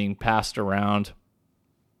money is being passed around,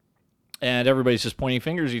 and everybody's just pointing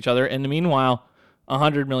fingers at each other. In the meanwhile,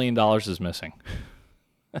 $100 million is missing.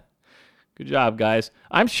 Good job, guys.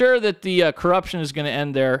 I'm sure that the corruption is going to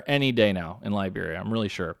end there any day now in Liberia. I'm really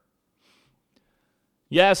sure.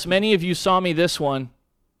 Yes, many of you saw me this one,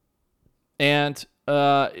 and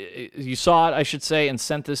you saw it, I should say, and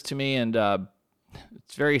sent this to me, and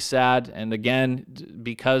it's very sad. And again,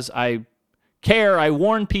 because I care, I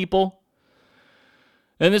warn people.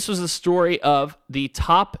 And this was the story of the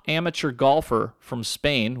top amateur golfer from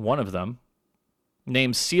Spain, one of them,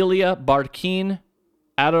 named Celia Barquín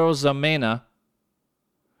Arozamena,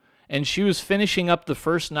 and she was finishing up the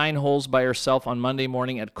first 9 holes by herself on Monday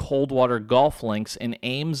morning at Coldwater Golf Links in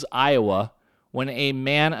Ames, Iowa, when a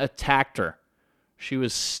man attacked her. She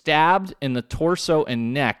was stabbed in the torso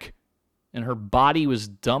and neck, and her body was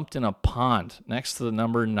dumped in a pond next to the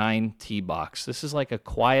number 9 tee box. This is like a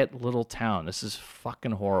quiet little town. This is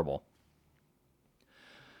fucking horrible.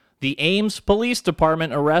 The Ames Police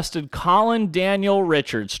Department arrested Colin Daniel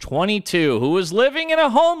Richards, 22, who was living in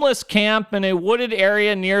a homeless camp in a wooded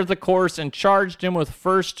area near the course, and charged him with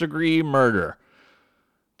first-degree murder.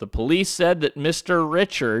 The police said that Mr.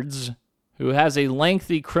 Richards, who has a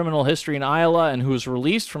lengthy criminal history in Iowa and who was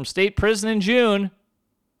released from state prison in June,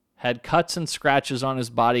 had cuts and scratches on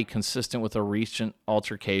his body consistent with a recent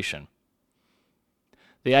altercation.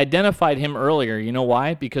 They identified him earlier. You know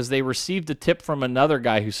why? Because they received a tip from another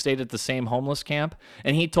guy who stayed at the same homeless camp,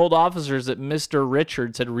 and he told officers that Mr.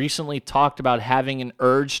 Richards had recently talked about having an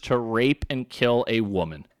urge to rape and kill a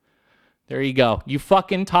woman. There you go. You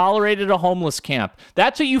fucking tolerated a homeless camp.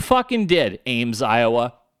 That's what you fucking did, Ames,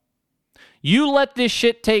 Iowa. You let this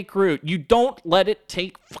shit take root. You don't let it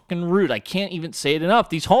take fucking root. I can't even say it enough.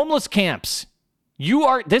 These homeless camps.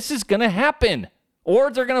 This is going to happen.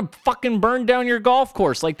 Or they're going to fucking burn down your golf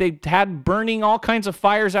course like they had burning all kinds of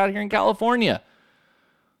fires out here in California.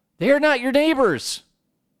 They are not your neighbors.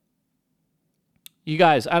 You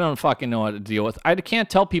guys, I don't fucking know what to deal with. I can't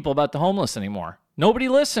tell people about the homeless anymore. Nobody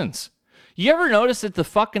listens. You ever notice that the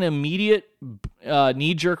fucking immediate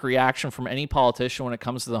knee-jerk reaction from any politician when it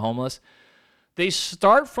comes to the homeless? They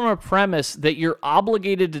start from a premise that you're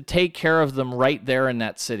obligated to take care of them right there in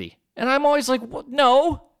that city. And I'm always like, what?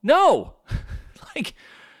 No. like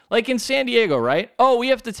in San Diego, right? Oh, we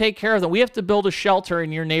have to take care of them. We have to build a shelter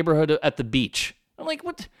in your neighborhood at the beach. I'm like,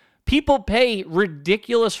 what? People pay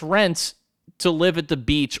ridiculous rents to live at the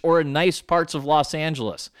beach or in nice parts of Los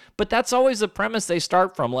Angeles. But that's always the premise they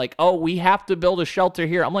start from. Like, oh, we have to build a shelter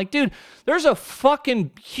here. I'm like, dude, there's a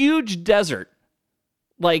fucking huge desert.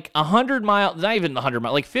 Like 100 miles, not even 100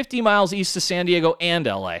 miles, like 50 miles east of San Diego and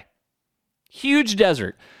LA. Huge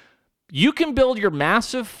desert. You can build your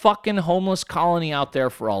massive fucking homeless colony out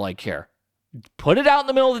there for all I care. Put it out in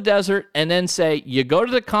the middle of the desert and then say, you go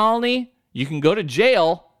to the colony, you can go to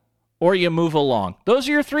jail, or you move along. Those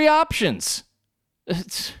are your three options.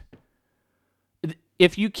 If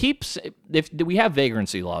we have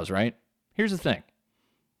vagrancy laws, right? Here's the thing.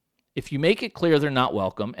 If you make it clear they're not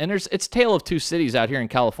welcome, and it's tale of two cities out here in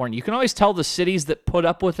California, you can always tell the cities that put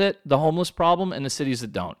up with it, the homeless problem, and the cities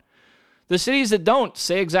that don't. The cities that don't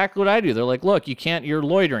say exactly what I do. They're like, look, you're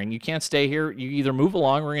loitering. You can't stay here. You either move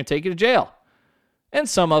along or we're going to take you to jail. And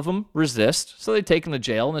some of them resist, so they take them to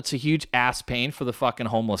jail, and it's a huge ass pain for the fucking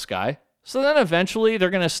homeless guy. So then eventually they're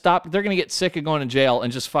going to stop. They're going to get sick of going to jail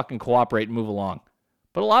and just fucking cooperate and move along.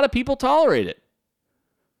 But a lot of people tolerate it.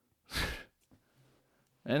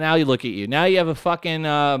 And now you look at you. Now you have a fucking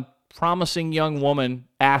promising young woman,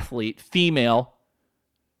 athlete, female.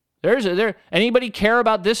 Anybody care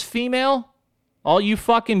about this female? All you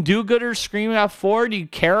fucking do-gooders screaming out for, do you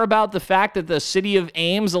care about the fact that the city of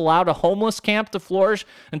Ames allowed a homeless camp to flourish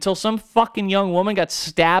until some fucking young woman got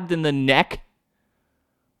stabbed in the neck?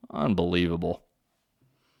 Unbelievable.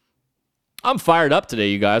 I'm fired up today,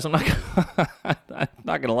 you guys. I'm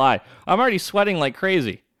not gonna lie. I'm already sweating like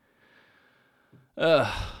crazy.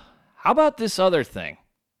 How about this other thing?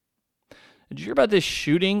 Did you hear about this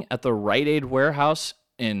shooting at the Rite Aid warehouse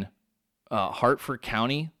in Hartford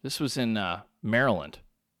County? This was in Maryland.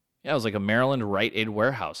 Yeah, it was like a Maryland Rite Aid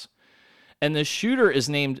warehouse. And the shooter is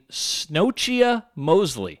named Snochia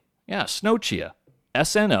Mosley. Yeah, Snochia.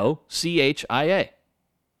 Snochia.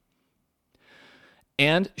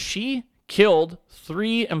 And she killed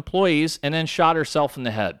 3 employees and then shot herself in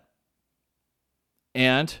the head.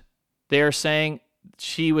 And they are saying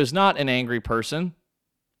she was not an angry person.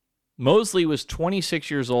 Mosley was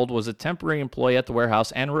 26 years old, was a temporary employee at the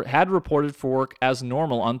warehouse, and had reported for work as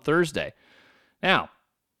normal on Thursday. Now,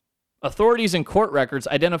 authorities in court records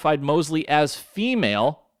identified Mosley as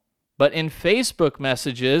female, but in Facebook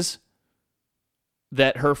messages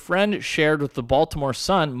that her friend shared with the Baltimore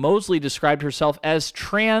Sun, Mosley described herself as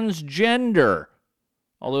transgender,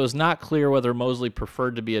 although it's not clear whether Mosley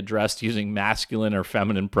preferred to be addressed using masculine or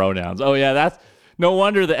feminine pronouns. Oh yeah, that's no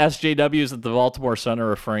wonder the SJWs at the Baltimore Sun are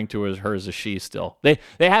referring to her as a she still. They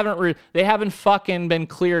haven't fucking been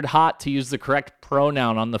cleared hot to use the correct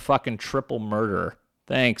pronoun on the fucking triple murderer.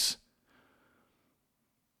 Thanks.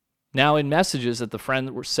 Now, in messages that the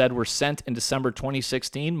friend said were sent in December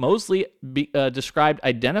 2016, Mosley described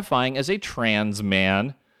identifying as a trans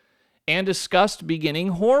man and discussed beginning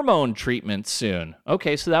hormone treatment soon.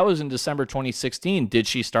 Okay, so that was in December 2016. Did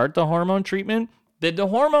she start the hormone treatment? Did the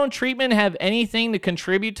hormone treatment have anything to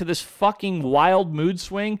contribute to this fucking wild mood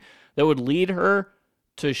swing that would lead her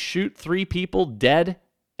to shoot 3 people dead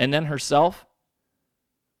and then herself?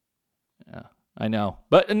 Yeah, I know.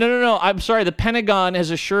 But no. I'm sorry. The Pentagon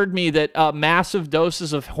has assured me that massive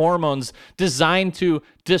doses of hormones designed to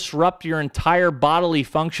disrupt your entire bodily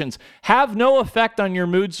functions have no effect on your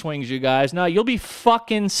mood swings, you guys. No, you'll be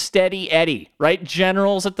fucking steady Eddie, right?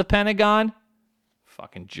 Generals at the Pentagon?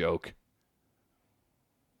 Fucking joke.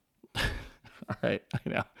 All right, I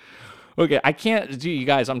know. Okay, I can't, you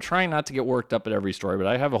guys, I'm trying not to get worked up at every story, but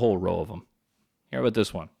I have a whole row of them. Here about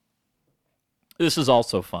this one. This is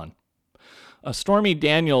also fun. Stormy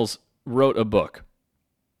Daniels wrote a book,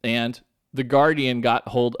 and The Guardian got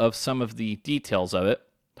hold of some of the details of it.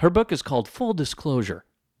 Her book is called Full Disclosure.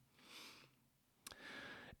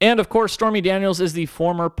 And, of course, Stormy Daniels is the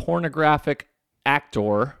former pornographic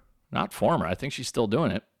actor, not former, I think she's still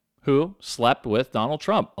doing it, who slept with Donald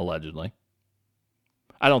Trump, allegedly.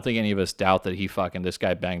 I don't think any of us doubt that this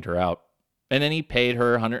guy banged her out. And then he paid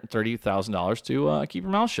her $130,000 to keep her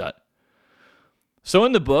mouth shut. So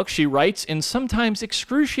in the book, she writes in sometimes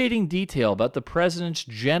excruciating detail about the president's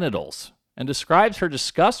genitals and describes her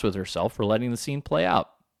disgust with herself for letting the scene play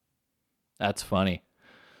out. That's funny.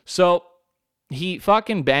 So he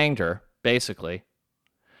fucking banged her, basically.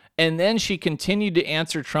 And then she continued to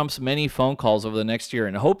answer Trump's many phone calls over the next year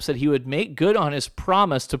in hopes that he would make good on his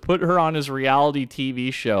promise to put her on his reality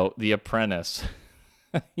TV show, The Apprentice.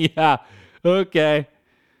 Yeah, okay.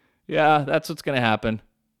 Yeah, that's what's going to happen.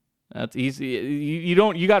 That's easy.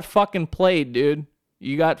 You got fucking played, dude.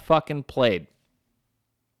 You got fucking played.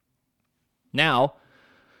 Now,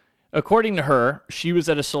 according to her, she was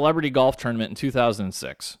at a celebrity golf tournament in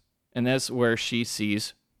 2006, and that's where she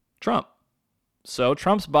sees Trump. So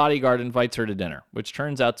Trump's bodyguard invites her to dinner, which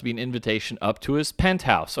turns out to be an invitation up to his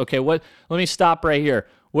penthouse. Okay, let me stop right here.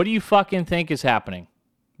 What do you fucking think is happening?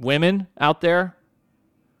 Women out there?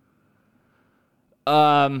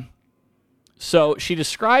 So she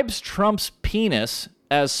describes Trump's penis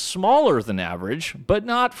as smaller than average, but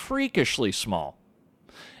not freakishly small.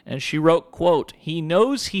 And she wrote, quote, "He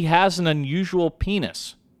knows he has an unusual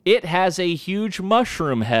penis. It has a huge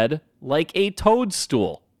mushroom head like a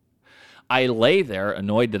toadstool. I lay there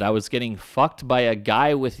annoyed that I was getting fucked by a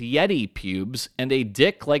guy with Yeti pubes and a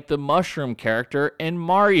dick like the mushroom character in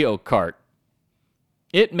Mario Kart.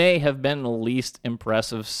 It may have been the least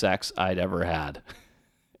impressive sex I'd ever had."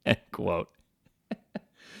 End quote.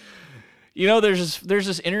 You know, there's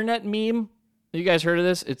this internet meme. You guys heard of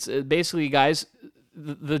this? It's basically, guys,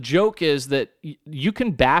 the joke is that you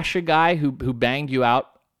can bash a guy who banged you out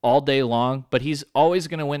all day long, but he's always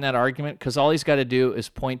going to win that argument because all he's got to do is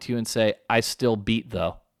point to you and say, "I still beat,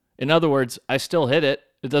 though." In other words, I still hit it.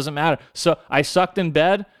 It doesn't matter. So I sucked in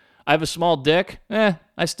bed. I have a small dick.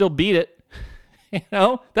 I still beat it. You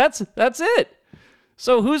know, that's it.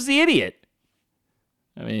 So who's the idiot?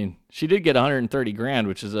 I mean, she did get 130 grand,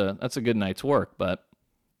 which is that's a good night's work, but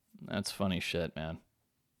that's funny shit, man.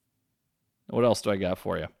 What else do I got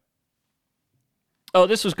for you? Oh,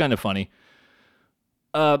 this was kind of funny.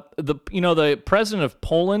 The president of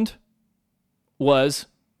Poland was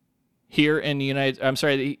here in the United. I'm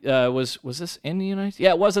sorry, was this in the United? Yeah,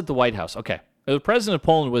 it was at the White House. Okay, the president of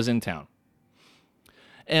Poland was in town,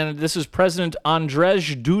 and this is President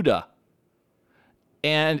Andrzej Duda,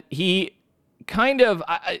 and he kind of.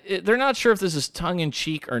 They're not sure if this is tongue in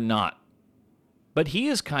cheek or not, but he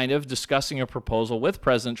is kind of discussing a proposal with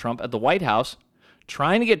President Trump at the White House,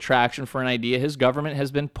 trying to get traction for an idea his government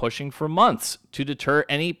has been pushing for months to deter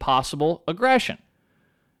any possible aggression,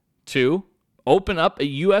 to open up a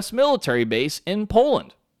U.S. military base in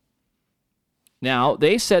Poland. Now,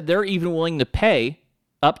 they said they're even willing to pay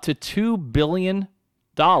up to $2 billion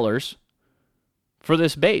for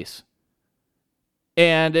this base.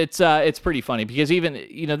 And it's pretty funny because even,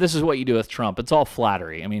 this is what you do with Trump. It's all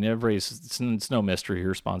flattery. I mean, it's no mystery he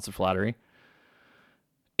responds to flattery.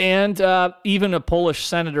 And even a Polish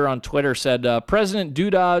senator on Twitter said, President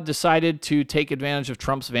Duda decided to take advantage of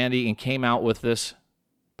Trump's vanity and came out with this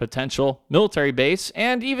potential military base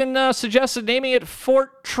and even suggested naming it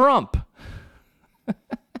Fort Trump.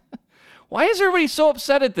 Why is everybody so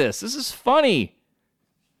upset at this? This is funny.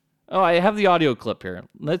 Oh, I have the audio clip here.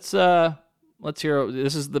 Let's hear.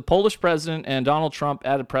 This is the Polish president and Donald Trump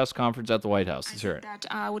at a press conference at the White House. Let's hear it. That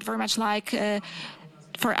I would very much like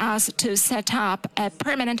for us to set up a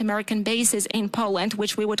permanent American bases in Poland,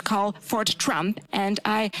 which we would call Fort Trump. And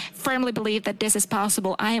I firmly believe that this is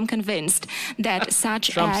possible. I am convinced that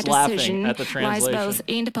such a decision lies both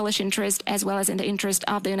in the Polish interest as well as in the interest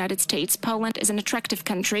of the United States. Poland is an attractive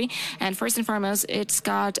country, and first and foremost, it's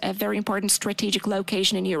got a very important strategic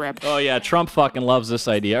location in Europe. Oh yeah, Trump fucking loves this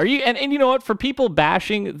idea. Are you? And you know what? For people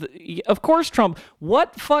bashing, of course, Trump.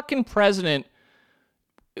 What fucking president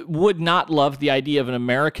would not love the idea of an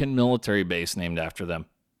American military base named after them?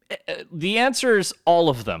 The answer is all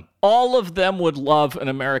of them. All of them would love an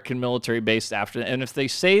American military base after them. And if they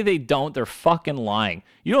say they don't, they're fucking lying.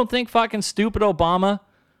 You don't think fucking stupid Obama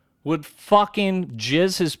would fucking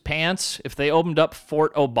jizz his pants if they opened up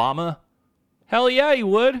Fort Obama? Hell yeah, he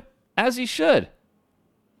would. As he should.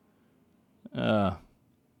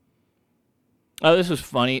 Oh, this was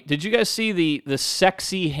funny. Did you guys see the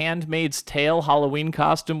sexy Handmaid's Tale Halloween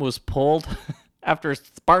costume was pulled after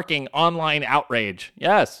sparking online outrage?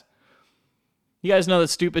 Yes. You guys know the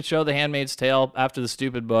stupid show, The Handmaid's Tale, after the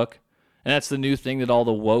stupid book? And that's the new thing that all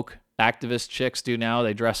the woke activist chicks do now.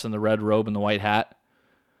 They dress in the red robe and the white hat.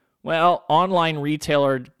 Well, online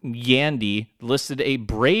retailer Yandy listed a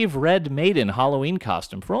brave red maiden Halloween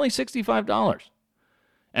costume for only $65.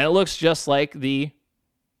 And it looks just like the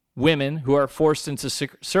women who are forced into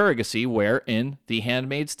surrogacy wear in The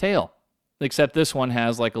Handmaid's Tale. Except this one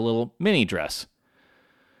has like a little mini dress.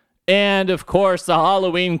 And of course, the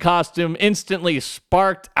Halloween costume instantly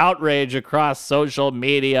sparked outrage across social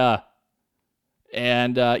media.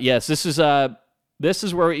 And yes, this is This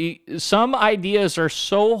is where some ideas are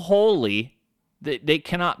so holy that they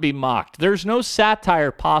cannot be mocked. There's no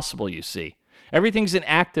satire possible, you see. Everything's an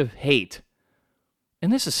act of hate.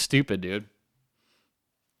 And this is stupid, dude.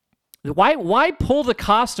 Why pull the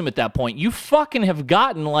costume at that point? You fucking have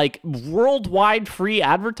gotten like worldwide free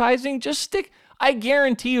advertising. Just stick. I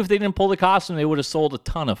guarantee you if they didn't pull the costume, they would have sold a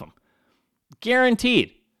ton of them.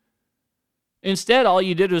 Guaranteed. Instead, all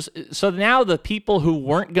you did was, so now the people who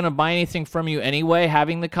weren't going to buy anything from you anyway,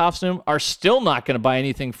 having the costume, are still not going to buy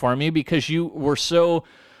anything from you because you were so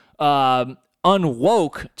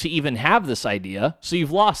unwoke to even have this idea. So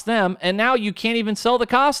you've lost them, and now you can't even sell the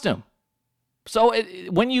costume. So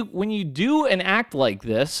when you do an act like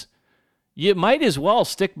this, you might as well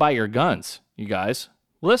stick by your guns, you guys.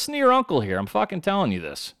 Listen to your uncle here. I'm fucking telling you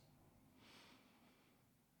this.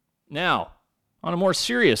 Now, on a more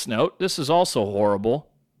serious note, this is also horrible,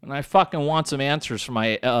 and I fucking want some answers from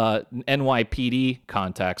my NYPD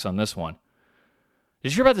contacts on this one.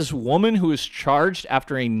 Did you hear about this woman who was charged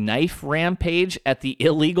after a knife rampage at the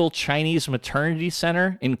illegal Chinese maternity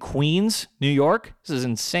center in Queens, New York? This is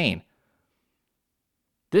insane.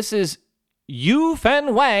 This is Yu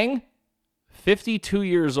Fen Wang, 52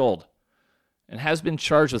 years old, and has been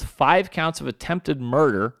charged with 5 counts of attempted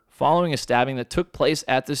murder following a stabbing that took place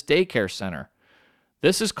at this daycare center.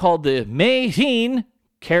 This is called the Mei Hin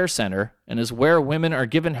Care Center and is where women are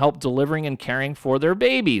given help delivering and caring for their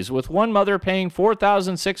babies, with one mother paying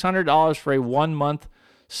 $4,600 for a 1-month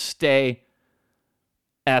stay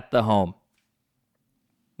at the home.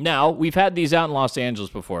 Now, we've had these out in Los Angeles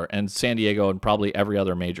before and San Diego and probably every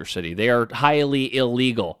other major city. They are highly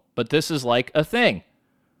illegal, but this is like a thing.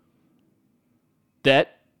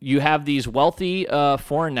 That you have these wealthy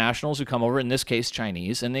foreign nationals who come over, in this case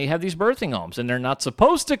Chinese, and they have these birthing homes, and they're not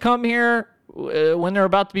supposed to come here when they're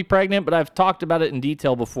about to be pregnant, but I've talked about it in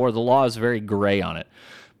detail before. The law is very gray on it.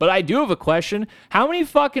 But I do have a question. How many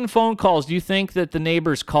fucking phone calls do you think that the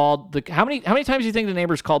neighbors called? How many times do you think the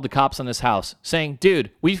neighbors called the cops on this house saying, dude,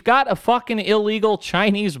 we've got a fucking illegal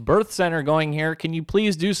Chinese birth center going here. Can you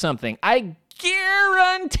please do something? I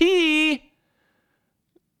guarantee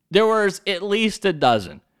there was at least a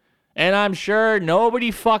dozen. And I'm sure nobody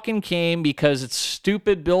fucking came because it's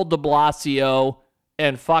stupid Bill de Blasio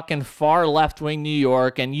and fucking far left-wing New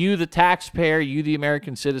York, and you, the taxpayer, you, the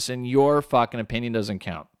American citizen, your fucking opinion doesn't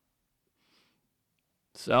count.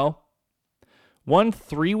 So, one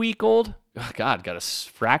 3-week-old, oh God, got a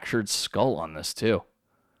fractured skull on this too.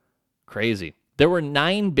 Crazy. There were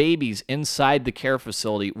 9 babies inside the care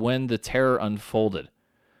facility when the terror unfolded.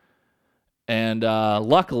 And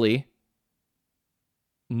luckily,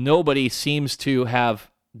 nobody seems to have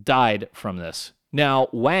died from this. Now,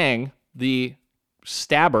 Wang, the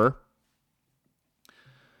stabber,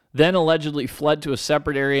 then allegedly fled to a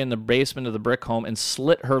separate area in the basement of the brick home and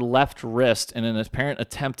slit her left wrist in an apparent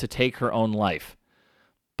attempt to take her own life.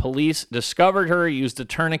 Police discovered her, used a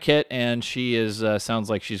tourniquet, and she is sounds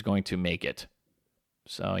like she's going to make it.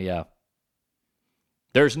 So, yeah.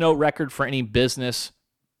 There's no record for any business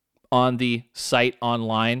on the site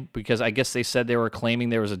online because I guess they said they were claiming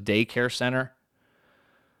there was a daycare center.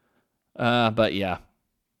 But yeah,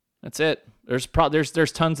 that's it. There's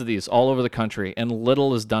tons of these all over the country, and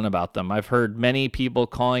little is done about them. I've heard many people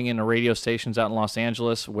calling into radio stations out in Los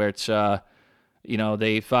Angeles where it's, they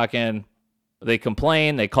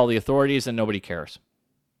complain, they call the authorities, and nobody cares.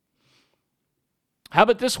 How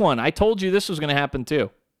about this one? I told you this was going to happen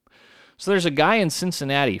too. So there's a guy in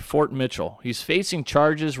Cincinnati, Fort Mitchell. He's facing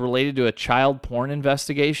charges related to a child porn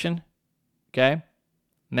investigation. Okay?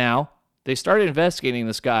 Now, they started investigating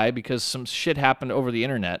this guy because some shit happened over the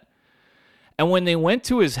internet. And when they went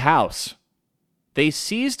to his house, they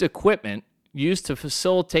seized equipment used to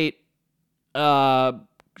facilitate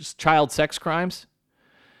child sex crimes.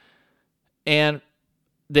 And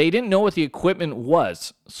they didn't know what the equipment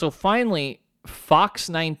was. So finally, Fox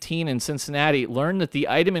 19 in Cincinnati learned that the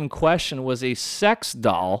item in question was a sex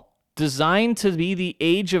doll designed to be the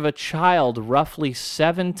age of a child, roughly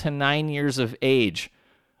 7 to 9 years of age.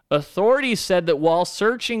 Authorities said that while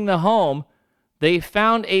searching the home, they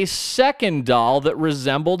found a second doll that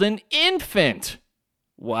resembled an infant.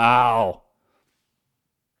 Wow.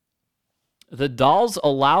 The dolls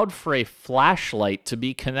allowed for a flashlight to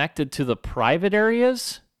be connected to the private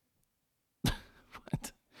areas?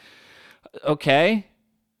 What? Okay.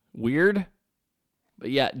 Weird. But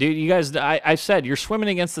yeah, dude, you guys, I said you're swimming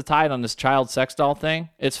against the tide on this child sex doll thing.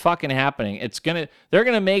 It's fucking happening. They're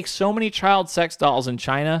gonna make so many child sex dolls in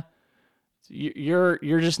China. You're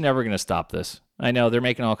just never gonna stop this. I know they're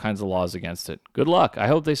making all kinds of laws against it. Good luck. I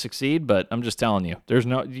hope they succeed, but I'm just telling you,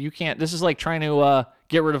 you can't. This is like trying to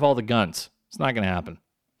get rid of all the guns. It's not going to happen.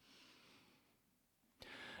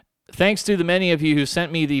 Thanks to the many of you who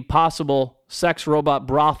sent me the possible sex robot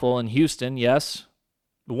brothel in Houston, yes,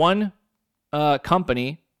 one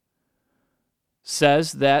company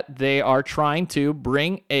says that they are trying to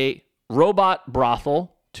bring a robot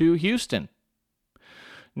brothel to Houston.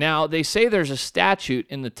 Now, they say there's a statute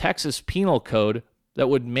in the Texas Penal Code that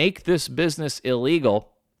would make this business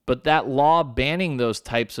illegal, but that law banning those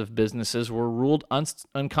types of businesses were ruled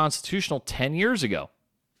unconstitutional 10 years ago.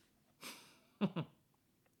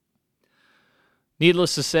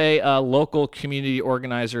 Needless to say, local community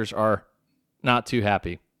organizers are not too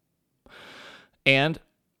happy. And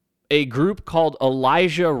a group called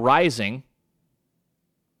Elijah Rising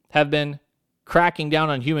have been cracking down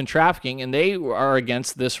on human trafficking, and they are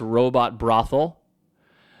against this robot brothel.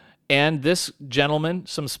 And this gentleman,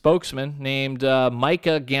 some spokesman named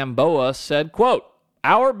Micah Gamboa said, quote,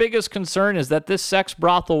 "Our biggest concern is that this sex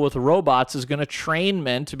brothel with robots is going to train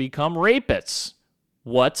men to become rapists.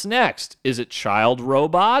 What's next? Is it child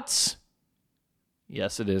robots?"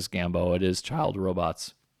 Yes, it is, Gamboa. It is child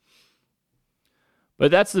robots. But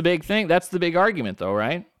that's the big thing. That's the big argument, though,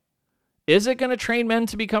 right? Is it going to train men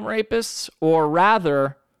to become rapists? Or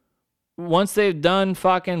rather, once they've done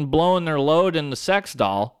fucking blowing their load in the sex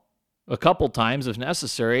doll a couple times, if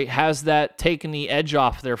necessary, has that taken the edge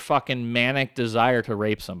off their fucking manic desire to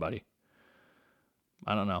rape somebody?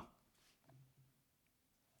 I don't know.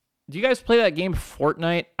 Do you guys play that game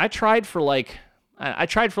Fortnite? I tried for like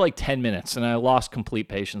 10 minutes and I lost complete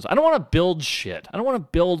patience. I don't want to build shit. I don't want to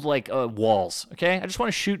build like walls, okay? I just want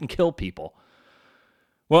to shoot and kill people.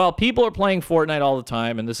 Well, people are playing Fortnite all the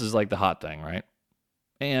time, and this is like the hot thing, right?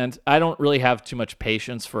 And I don't really have too much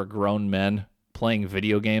patience for grown men playing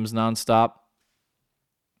video games nonstop.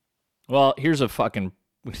 Well, here's a fucking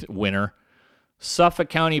winner. Suffolk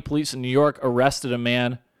County Police in New York arrested a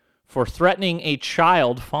man for threatening a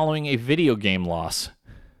child following a video game loss.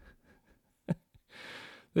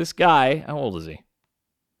 This guy, how old is he?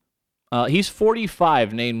 He's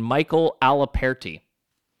 45, named Michael Aliperti.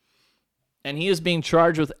 And he is being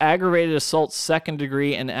charged with aggravated assault second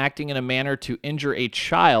degree and acting in a manner to injure a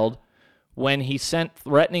child when he sent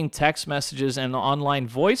threatening text messages and online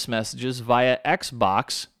voice messages via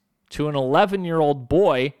Xbox to an 11-year-old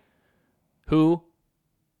boy who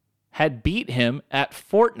had beat him at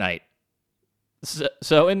Fortnite.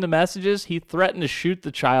 So in the messages, he threatened to shoot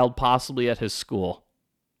the child possibly at his school.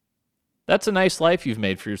 That's a nice life you've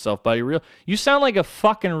made for yourself, buddy. You sound like a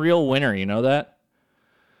fucking real winner, you know that?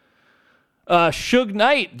 Suge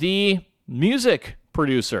Knight, the music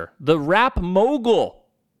producer, the rap mogul,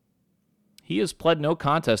 he has pled no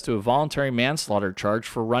contest to a voluntary manslaughter charge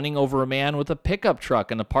for running over a man with a pickup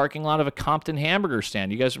truck in the parking lot of a Compton hamburger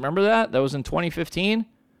stand. You guys remember that? That was in 2015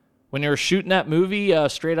 when they were shooting that movie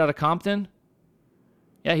Straight Outta Compton.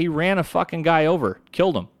 Yeah, he ran a fucking guy over,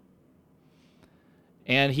 killed him.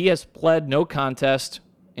 And he has pled no contest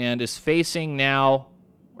and is facing now,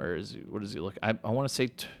 where is he? What does he look? I want to say...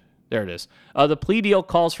 There it is. The plea deal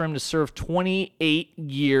calls for him to serve 28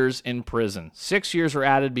 years in prison. 6 years were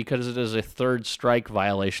added because it is a third strike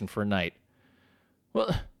violation for Knight.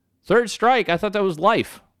 Well, third strike? I thought that was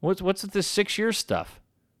life. What's with this 6 year stuff?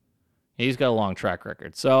 He's got a long track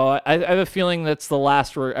record. So I have a feeling that's the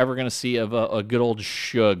last we're ever going to see of a good old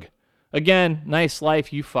Suge. Again, nice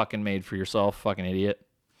life you fucking made for yourself, fucking idiot.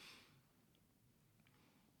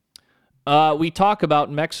 We talk about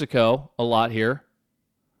Mexico a lot here.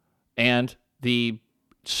 And the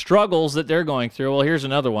struggles that they're going through. Well, here's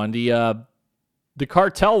another one. The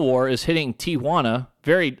cartel war is hitting Tijuana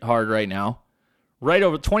very hard right now, right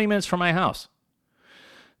over 20 minutes from my house.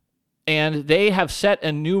 And they have set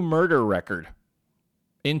a new murder record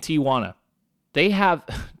in Tijuana. They have,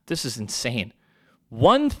 this is insane,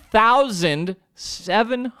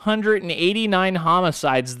 1,789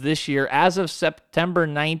 homicides this year as of September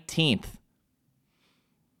 19th.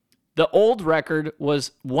 The old record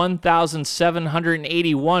was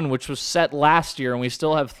 1,781, which was set last year, and we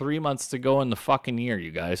still have 3 months to go in the fucking year, you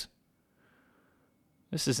guys.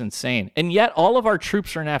 This is insane. And yet, all of our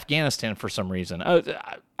troops are in Afghanistan for some reason.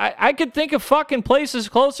 I could think of fucking places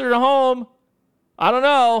closer to home. I don't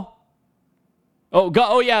know.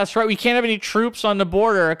 Oh yeah, that's right. We can't have any troops on the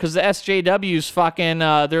border because the SJWs fucking,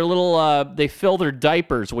 they're little, they fill their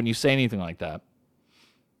diapers when you say anything like that.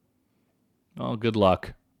 Oh, good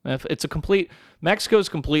luck. It's Mexico's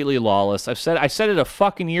completely lawless. I said it a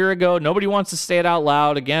fucking year ago. Nobody wants to say it out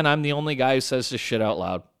loud. Again, I'm the only guy who says this shit out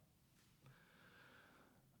loud.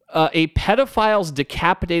 A pedophile's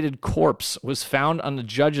decapitated corpse was found on the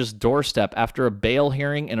judge's doorstep after a bail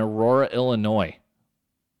hearing in Aurora, Illinois.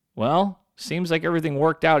 Well, seems like everything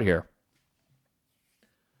worked out here.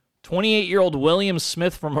 28-year-old William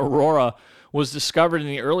Smith from Aurora was discovered in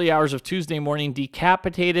the early hours of Tuesday morning,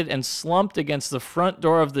 decapitated and slumped against the front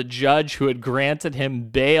door of the judge who had granted him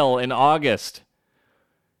bail in August.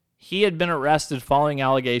 He had been arrested following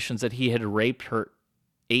allegations that he had raped her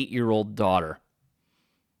 8-year-old daughter.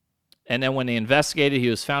 And then when they investigated, he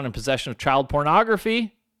was found in possession of child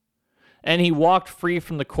pornography, and he walked free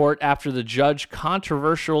from the court after the judge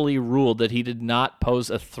controversially ruled that he did not pose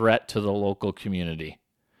a threat to the local community.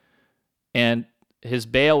 And his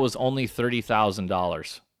bail was only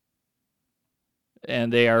 $30,000.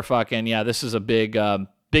 And they are fucking, this is a big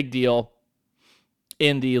deal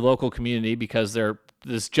in the local community because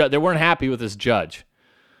they weren't happy with this judge.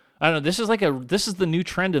 I don't know. This is the new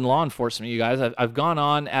trend in law enforcement, you guys. I've gone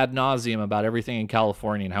on ad nauseum about everything in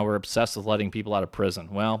California and how we're obsessed with letting people out of prison.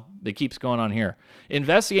 Well, it keeps going on here.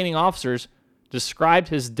 Investigating officers described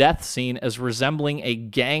his death scene as resembling a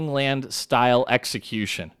gangland-style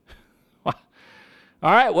execution.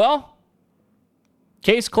 All right, well,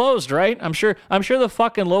 case closed, right? I'm sure the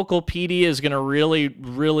fucking local PD is going to really,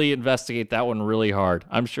 really investigate that one really hard.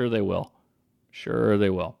 I'm sure they will. Sure they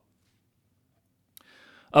will.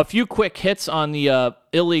 A few quick hits on the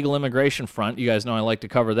illegal immigration front. You guys know I like to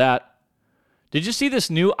cover that. Did you see this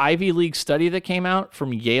new Ivy League study that came out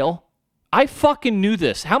from Yale? I fucking knew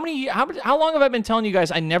this. How long have I been telling you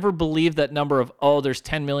guys I never believed that number of, there's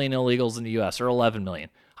 10 million illegals in the U.S. or 11 million?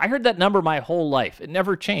 I heard that number my whole life. It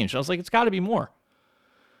never changed. I was like, it's got to be more.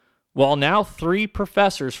 Well, now 3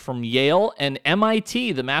 professors from Yale and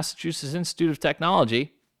MIT, the Massachusetts Institute of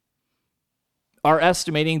Technology, are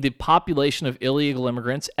estimating the population of illegal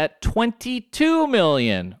immigrants at 22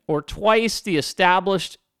 million, or twice the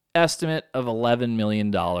established estimate of $11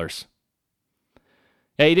 million. Yeah,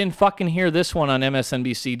 you didn't fucking hear this one on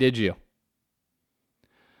MSNBC, did you?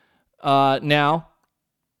 Now,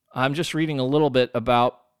 I'm just reading a little bit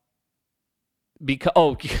about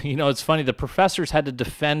it's funny. The professors had to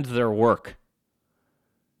defend their work.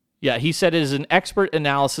 Yeah, he said it is an expert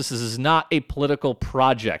analysis. This is not a political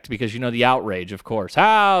project because, the outrage, of course.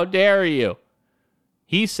 How dare you?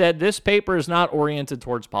 He said this paper is not oriented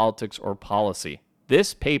towards politics or policy.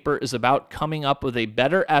 This paper is about coming up with a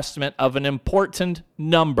better estimate of an important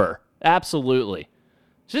number. Absolutely.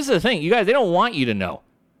 This is the thing. You guys, they don't want you to know.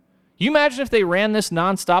 You imagine if they ran this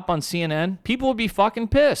nonstop on CNN? People would be fucking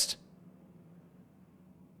pissed.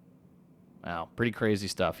 Wow, pretty crazy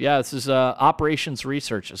stuff. Yeah, this is operations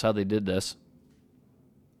research is how they did this.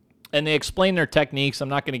 And they explained their techniques. I'm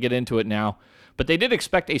not going to get into it now. But they did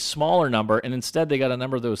expect a smaller number, and instead they got a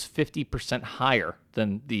number that was 50% higher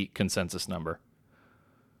than the consensus number.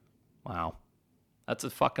 Wow. That's a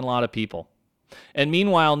fucking lot of people. And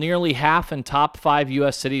meanwhile, nearly half in top 5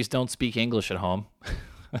 U.S. cities don't speak English at home.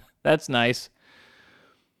 That's nice.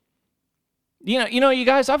 You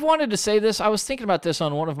guys, I've wanted to say this. I was thinking about this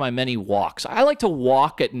on one of my many walks. I like to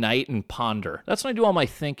walk at night and ponder. That's when I do all my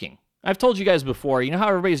thinking. I've told you guys before, how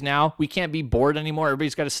everybody's now, we can't be bored anymore.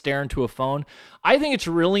 Everybody's got to stare into a phone. I think it's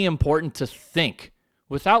really important to think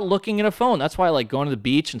without looking at a phone. That's why I like going to the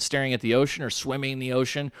beach and staring at the ocean or swimming in the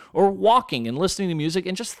ocean or walking and listening to music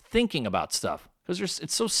and just thinking about stuff. Because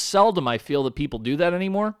it's so seldom I feel that people do that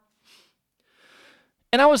anymore.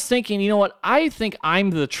 And I was thinking, you know what? I think I'm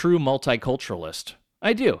the true multiculturalist.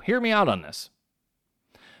 I do. Hear me out on this.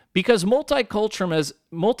 Because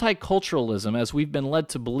multiculturalism, as we've been led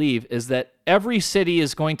to believe, is that every city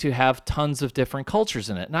is going to have tons of different cultures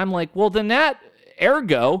in it. And I'm like, well, then that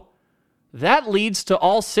leads to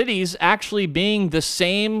all cities actually being the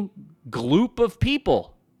same group of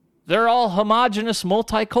people. They're all homogenous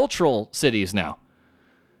multicultural cities now.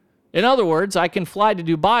 In other words, I can fly to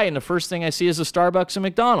Dubai and the first thing I see is a Starbucks and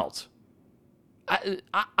McDonald's.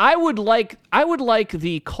 I would like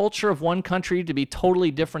the culture of one country to be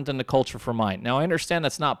totally different than the culture for mine. Now, I understand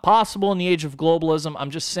that's not possible in the age of globalism.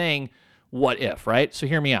 I'm just saying, what if, right? So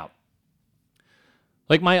hear me out.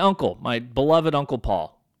 Like my uncle, my beloved Uncle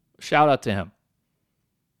Paul. Shout out to him.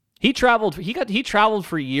 He traveled for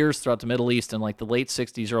years throughout the Middle East in like the late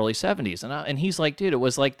 60s, early 70s. And he's like, dude,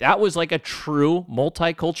 that was like a true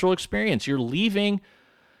multicultural experience. You're leaving,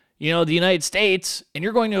 the United States and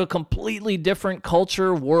you're going to a completely different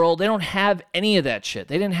culture, world. They don't have any of that shit.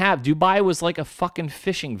 Dubai was like a fucking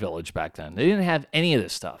fishing village back then. They didn't have any of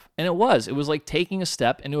this stuff. And it was like taking a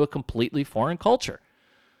step into a completely foreign culture.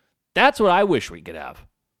 That's what I wish we could have.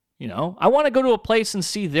 I want to go to a place and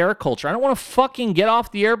see their culture. I don't want to fucking get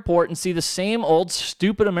off the airport and see the same old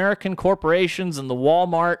stupid American corporations and the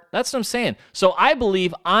Walmart. That's what I'm saying. So I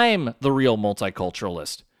believe I'm the real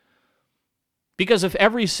multiculturalist. Because if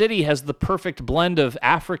every city has the perfect blend of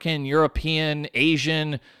African, European,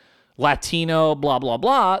 Asian, Latino, blah, blah,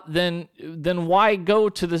 blah, then why go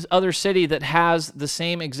to this other city that has the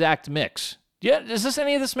same exact mix? Yeah, does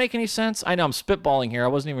any of this make any sense? I know I'm spitballing here. I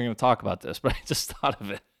wasn't even going to talk about this, but I just thought of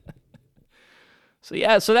it.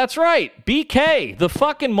 So that's right. BK, the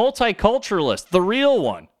fucking multiculturalist, the real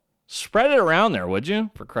one. Spread it around there, would you?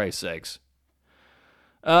 For Christ's sakes.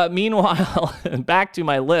 Meanwhile, back to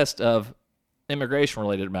my list of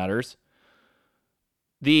immigration-related matters.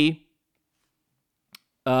 The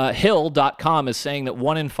Hill.com is saying that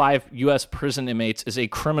 1 in 5 U.S. prison inmates is a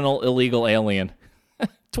criminal illegal alien.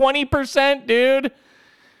 20%, dude.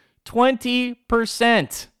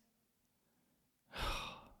 20%.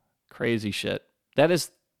 Crazy shit. That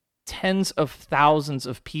is tens of thousands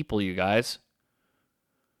of people, you guys.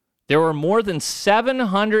 There were more than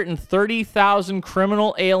 730,000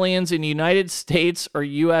 criminal aliens in United States or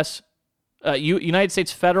U.S. United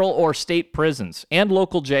States federal or state prisons and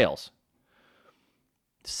local jails.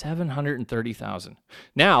 730,000.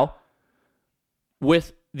 Now,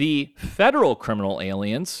 with the federal criminal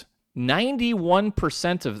aliens,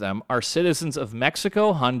 91% of them are citizens of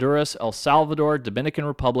Mexico, Honduras, El Salvador, Dominican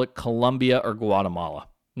Republic, Colombia, or Guatemala.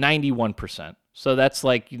 91%. So that's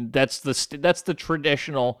the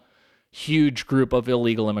traditional huge group of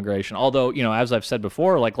illegal immigration. Although, as I've said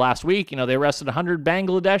before, like last week, they arrested 100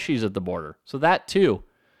 Bangladeshis at the border. So that too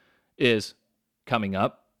is coming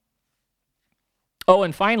up. Oh,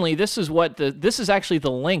 and finally, this is actually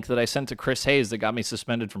the link that I sent to Chris Hayes that got me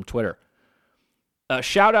suspended from Twitter.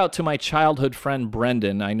 Shout out to my childhood friend,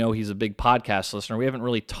 Brendan. I know he's a big podcast listener. We haven't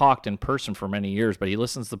really talked in person for many years, but he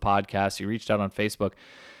listens to the podcast. He reached out on Facebook.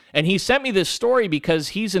 And he sent me this story because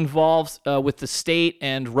he's involved with the state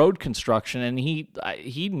and road construction, and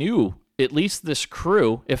he knew at least this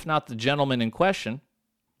crew, if not the gentleman in question.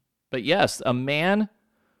 But yes, a man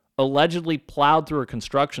allegedly plowed through a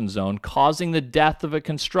construction zone, causing the death of a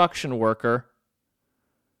construction worker,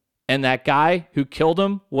 and that guy who killed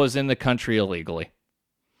him was in the country illegally.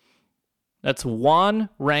 That's Juan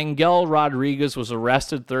Rangel Rodriguez was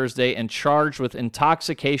arrested Thursday and charged with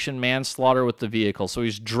intoxication manslaughter with the vehicle. So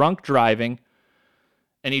he's drunk driving,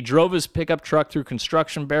 and he drove his pickup truck through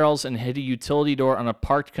construction barrels and hit a utility door on a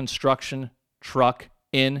parked construction truck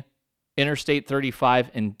in Interstate 35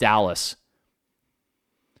 in Dallas.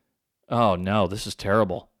 Oh no, this is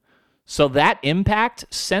terrible. So that impact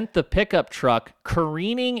sent the pickup truck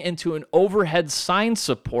careening into an overhead sign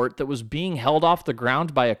support that was being held off the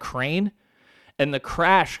ground by a crane, and the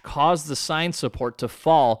crash caused the sign support to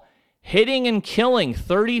fall, hitting and killing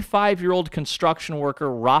 35-year-old construction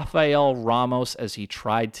worker Rafael Ramos as he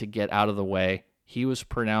tried to get out of the way. He was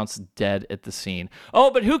pronounced dead at the scene.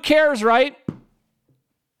 Oh, but who cares, right?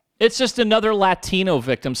 It's just another Latino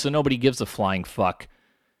victim, so nobody gives a flying fuck.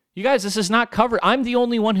 You guys, this is not covered. I'm the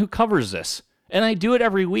only one who covers this, and I do it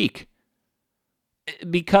every week.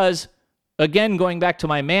 Because, again, going back to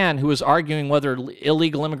my man who was arguing whether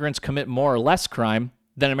illegal immigrants commit more or less crime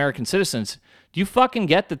than American citizens, do you fucking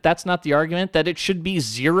get that that's not the argument? That it should be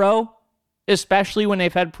zero, especially when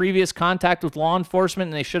they've had previous contact with law enforcement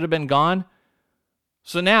and they should have been gone?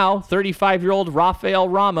 So now, 35-year-old Rafael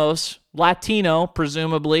Ramos, Latino,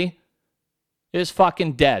 presumably, is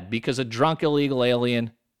fucking dead because a drunk illegal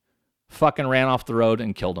alien fucking ran off the road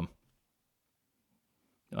and killed him.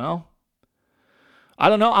 Well, I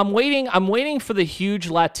don't know. I'm waiting for the huge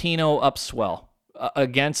Latino upswell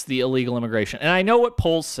against the illegal immigration. And I know what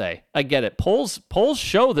polls say. I get it. Polls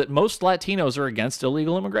show that most Latinos are against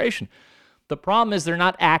illegal immigration. The problem is they're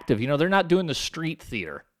not active. They're not doing the street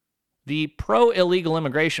theater. The pro-illegal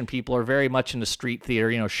immigration people are very much into street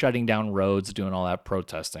theater, shutting down roads, doing all that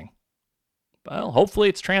protesting. Well, hopefully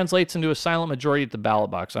it translates into a silent majority at the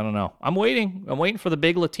ballot box. I don't know. I'm waiting for the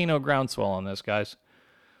big Latino groundswell on this, guys.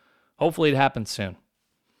 Hopefully it happens soon.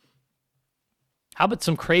 How about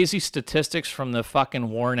some crazy statistics from the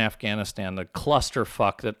fucking war in Afghanistan, the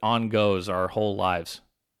clusterfuck that on-goes our whole lives?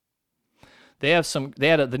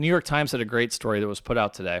 The New York Times had a great story that was put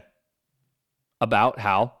out today about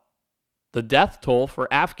how the death toll for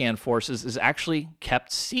Afghan forces is actually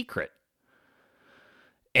kept secret.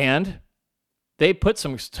 And they put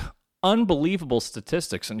some unbelievable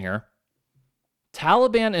statistics in here.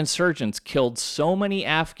 Taliban insurgents killed so many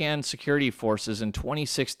Afghan security forces in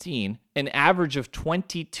 2016, an average of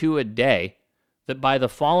 22 a day, that by the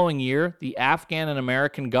following year, the Afghan and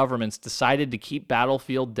American governments decided to keep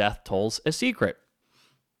battlefield death tolls a secret.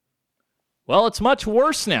 Well, it's much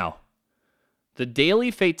worse now. The daily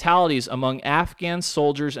fatalities among Afghan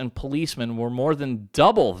soldiers and policemen were more than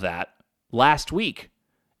double that last week.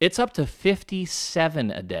 It's up to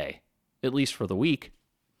 57 a day, at least for the week.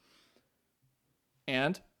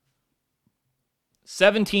 And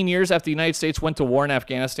 17 years after the United States went to war in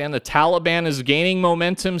Afghanistan, the Taliban is gaining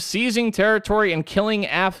momentum, seizing territory, and killing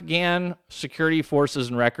Afghan security forces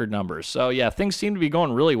in record numbers. So, yeah, things seem to be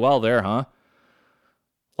going really well there, huh?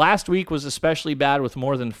 Last week was especially bad with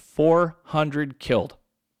more than 400 killed.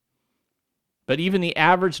 But even the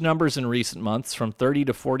average numbers in recent months, from 30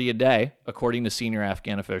 to 40 a day, according to senior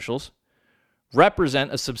Afghan officials,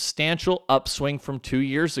 represent a substantial upswing from 2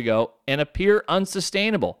 years ago and appear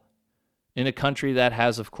unsustainable in a country that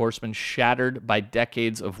has, of course, been shattered by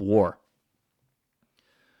decades of war.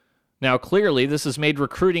 Now, clearly, this has made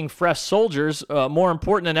recruiting fresh soldiers more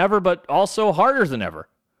important than ever, but also harder than ever.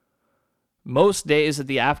 Most days at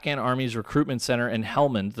the Afghan Army's recruitment center in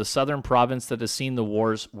Helmand, the southern province that has seen the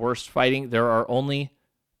war's worst fighting, there are only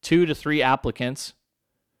 2 to 3 applicants.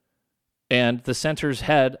 And the center's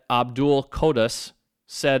head, Abdul Kodas,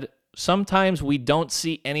 said, "Sometimes we don't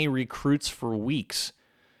see any recruits for weeks.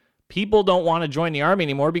 People don't want to join the army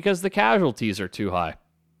anymore because the casualties are too high."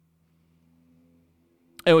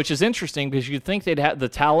 And which is interesting because you'd think the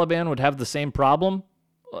Taliban would have the same problem.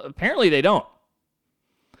 Well, apparently they don't.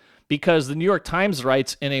 Because the New York Times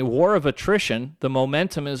writes, in a war of attrition, the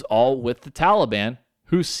momentum is all with the Taliban,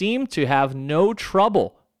 who seem to have no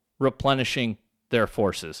trouble replenishing their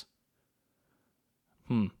forces.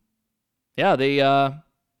 Yeah, the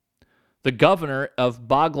governor of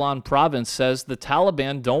Baghlan province says the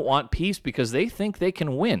Taliban don't want peace because they think they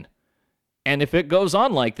can win. And if it goes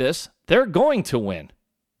on like this, they're going to win.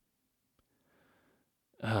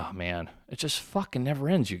 Oh, man. It just fucking never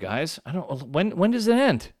ends, you guys. When does it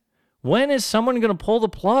end? When is someone going to pull the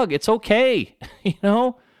plug? It's okay. You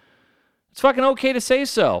know? It's fucking okay to say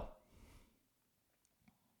so.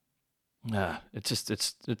 It's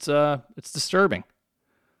disturbing.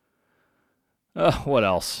 What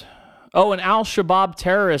else? Oh, an Al-Shabaab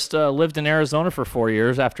terrorist lived in Arizona for 4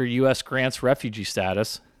 years after U.S. grants refugee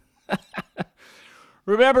status.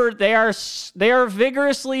 Remember, they are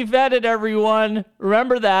vigorously vetted, everyone.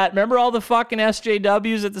 Remember that. Remember all the fucking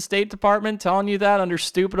SJWs at the State Department telling you that under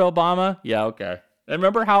stupid Obama? Yeah, okay. And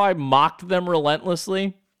remember how I mocked them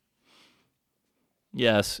relentlessly?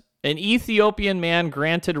 Yes. An Ethiopian man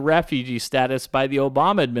granted refugee status by the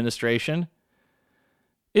Obama administration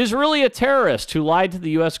is really a terrorist who lied to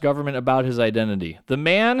the U.S. government about his identity. The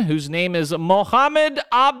man, whose name is Mohammed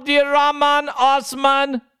Abdirahman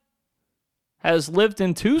Osman, has lived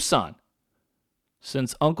in Tucson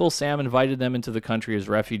since Uncle Sam invited them into the country as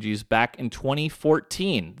refugees back in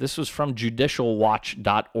 2014. This was from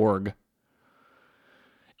judicialwatch.org.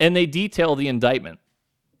 And they detail the indictment.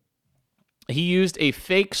 He used a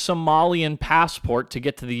fake Somalian passport to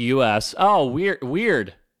get to the U.S. Oh,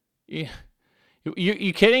 weird.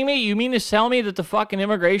 You kidding me? You mean to tell me that the fucking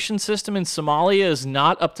immigration system in Somalia is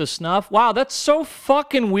not up to snuff? Wow, that's so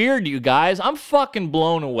fucking weird, you guys. I'm fucking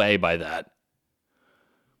blown away by that.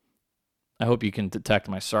 I hope you can detect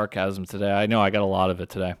my sarcasm today. I know I got a lot of it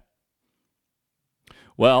today.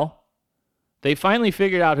 Well, they finally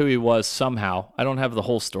figured out who he was somehow. I don't have the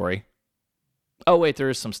whole story. Oh, wait, there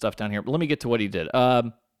is some stuff down here. But let me get to what he did.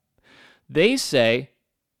 They say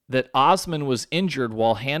that Osman was injured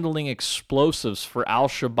while handling explosives for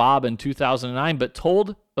Al-Shabaab in 2009, but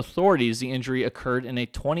told authorities the injury occurred in a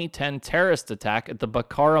 2010 terrorist attack at the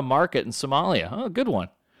Bakara market in Somalia. Oh, good one.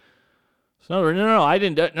 So, no, I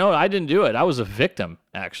didn't do it. I was a victim,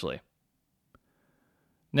 actually.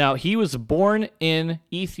 Now, he was born in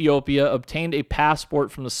Ethiopia, obtained a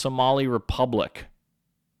passport from the Somali Republic,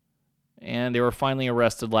 and they were finally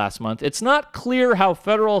arrested last month. It's not clear how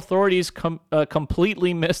federal authorities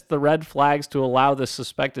completely missed the red flags to allow this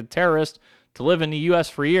suspected terrorist to live in the U.S.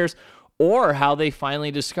 for years, or how they finally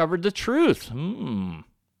discovered the truth. You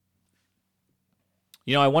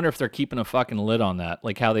know, I wonder if they're keeping a fucking lid on that,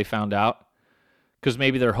 like how they found out. Because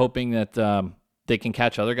maybe they're hoping that they can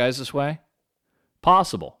catch other guys this way.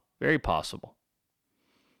 Possible. Very possible.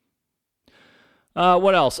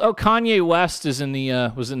 What else? Oh, Kanye West was in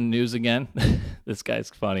the news again. This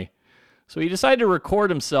guy's funny. So he decided to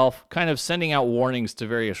record himself kind of sending out warnings to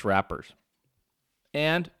various rappers.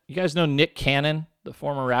 And you guys know Nick Cannon, the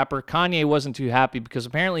former rapper? Kanye wasn't too happy because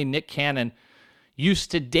apparently Nick Cannon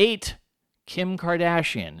used to date Kim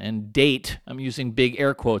Kardashian. And date, I'm using big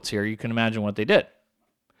air quotes here. You can imagine what they did.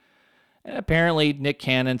 And apparently Nick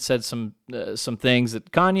Cannon said some things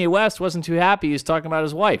that Kanye West wasn't too happy. He's talking about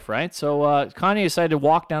his wife, right? So Kanye decided to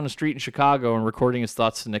walk down the street in Chicago and recording his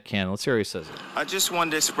thoughts to Nick Cannon. Let's hear what he says. I just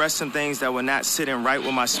wanted to express some things that were not sitting right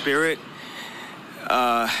with my spirit.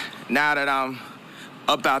 Now that I'm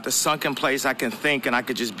about the sunken place, I can think and I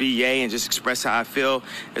could just be Ye and just express how I feel.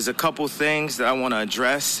 There's a couple things that I want to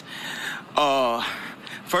address.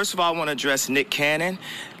 First of all, I want to address Nick Cannon.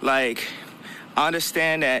 Like, I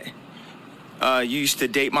understand that you used to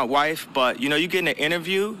date my wife, but, you get in an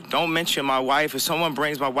interview, don't mention my wife. If someone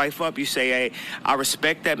brings my wife up, you say, hey, I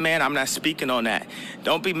respect that man. I'm not speaking on that.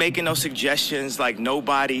 Don't be making no suggestions like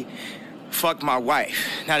nobody fucked my wife.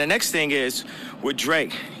 Now, the next thing is with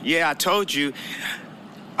Drake. Yeah, I told you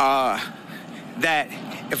that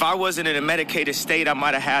if I wasn't in a medicated state, I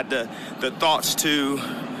might have had the thoughts to...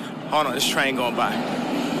 Hold on, this train going by.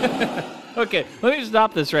 Okay, let me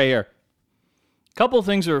stop this right here. A couple of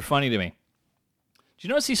things that were funny to me. Did you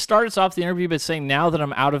notice he starts off the interview by saying, now that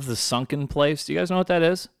I'm out of the sunken place? Do you guys know what that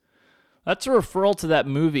is? That's a referral to that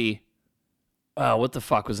movie. What the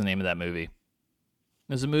fuck was the name of that movie? It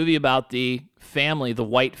was a movie about the family, the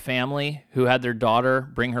white family, who had their daughter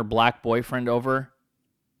bring her black boyfriend over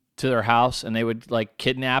to their house, and they would like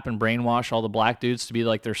kidnap and brainwash all the black dudes to be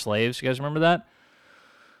like their slaves. You guys remember that?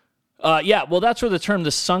 Yeah, well, that's where the term the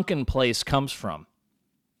sunken place comes from.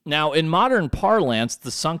 Now, in modern parlance, the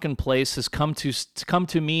sunken place has come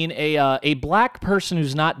to mean a black person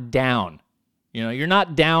who's not down. You're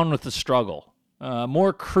not down with the struggle.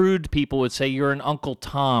 More crude people would say you're an Uncle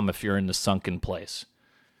Tom if you're in the sunken place.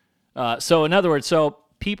 So, in other words,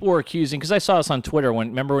 people were accusing, because I saw this on Twitter,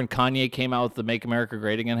 remember when Kanye came out with the Make America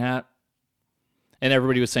Great Again hat? And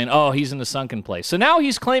everybody was saying, oh, he's in the sunken place. So now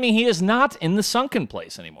he's claiming he is not in the sunken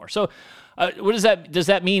place anymore. So what does that does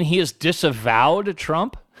that mean he has disavowed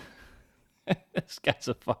Trump? This guy's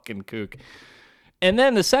a fucking kook. And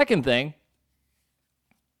then the second thing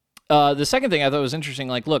I thought was interesting,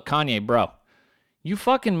 like, look, Kanye, bro, you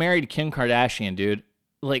fucking married Kim Kardashian, dude.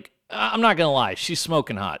 Like, I'm not going to lie, she's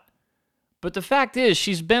smoking hot. But the fact is,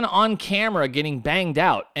 she's been on camera getting banged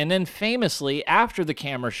out. And then famously, after the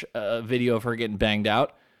camera video of her getting banged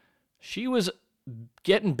out, she was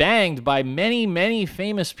getting banged by many, many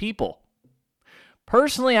famous people.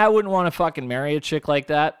 Personally, I wouldn't want to fucking marry a chick like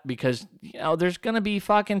that because, there's going to be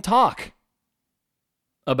fucking talk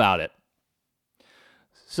about it.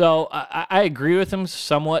 So I agree with him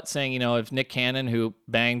somewhat, saying, if Nick Cannon, who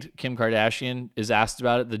banged Kim Kardashian, is asked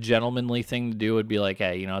about it, the gentlemanly thing to do would be like,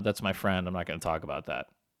 hey, that's my friend. I'm not going to talk about that.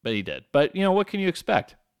 But he did. But, what can you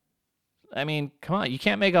expect? I mean, come on. You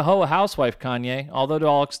can't make a hoe a housewife, Kanye. Although to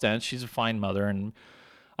all extents, she's a fine mother. And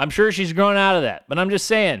I'm sure she's grown out of that. But I'm just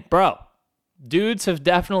saying, bro, dudes have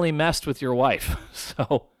definitely messed with your wife.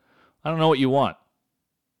 So I don't know what you want.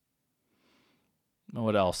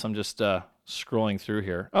 What else? I'm just... scrolling through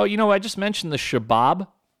here. Oh, I just mentioned the Shabab.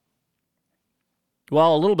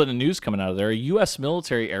 Well, a little bit of news coming out of there. A U.S.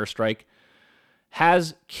 military airstrike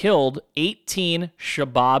has killed 18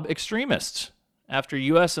 Shabab extremists after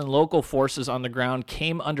U.S. and local forces on the ground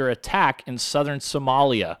came under attack in southern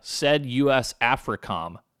Somalia, said U.S.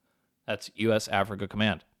 AFRICOM. That's U.S. Africa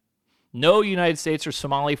Command. No United States or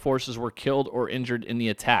Somali forces were killed or injured in the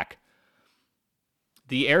attack.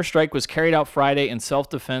 The airstrike was carried out Friday in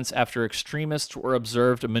self-defense after extremists were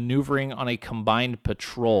observed maneuvering on a combined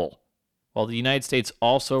patrol, while the United States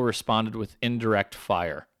also responded with indirect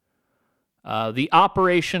fire. The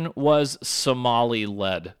operation was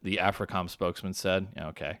Somali-led, the AFRICOM spokesman said. Yeah,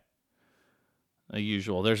 okay. The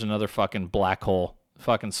usual. There's another fucking black hole.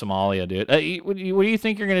 Fucking Somalia, dude. What do you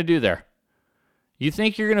think you're going to do there? You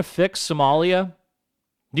think you're going to fix Somalia?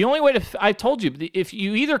 The only way I told you, if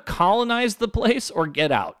you either colonize the place or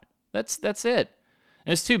get out. That's it.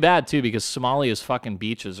 And it's too bad, too, because Somalia's fucking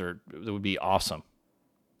beaches it would be awesome.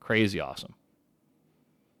 Crazy awesome.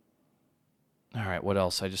 All right, what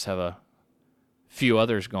else? I just have a few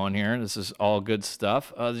others going here. This is all good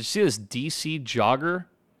stuff. Did you see this DC jogger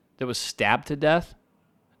that was stabbed to death?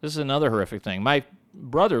 This is another horrific thing. My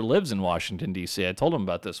brother lives in Washington, D.C. I told him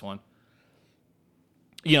about this one.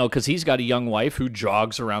 Because he's got a young wife who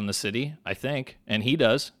jogs around the city, I think, and he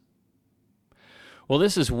does. Well,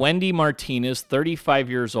 this is Wendy Martinez, 35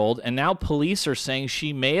 years old, and now police are saying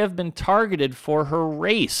she may have been targeted for her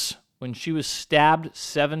race when she was stabbed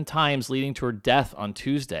 7 times, leading to her death on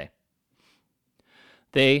Tuesday.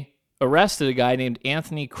 They arrested a guy named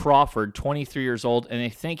Anthony Crawford, 23 years old, and they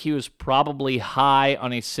think he was probably high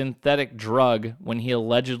on a synthetic drug when he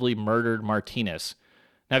allegedly murdered Martinez.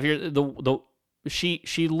 Now, if you're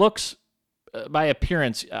She looks, by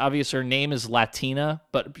appearance, obviously her name is Latina,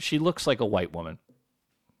 but she looks like a white woman.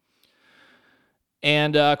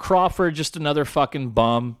 And Crawford, just another fucking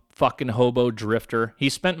bum, fucking hobo drifter. He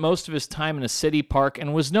spent most of his time in a city park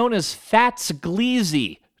and was known as Fats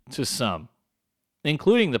Gleazy to some,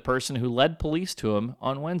 including the person who led police to him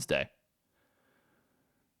on Wednesday.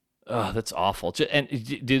 Oh, that's awful. And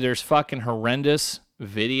dude, there's fucking horrendous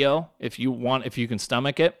video if you can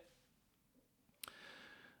stomach it.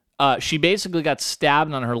 She basically got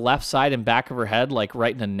stabbed on her left side and back of her head, like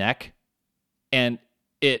right in the neck, and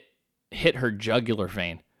it hit her jugular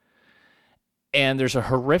vein. And there's a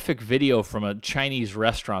horrific video from a Chinese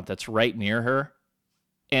restaurant that's right near her.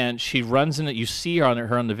 And she runs into, you see her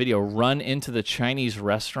on the video, run into the Chinese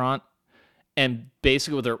restaurant and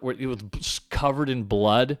basically with covered in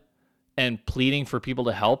blood and pleading for people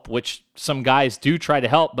to help, which some guys do try to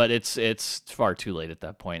help, but it's far too late at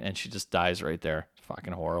that point. And she just dies right there. It's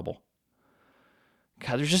fucking horrible.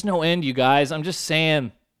 God, there's just no end, you guys. I'm just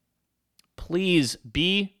saying, please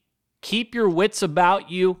keep your wits about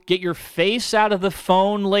you. Get your face out of the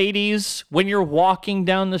phone, ladies, when you're walking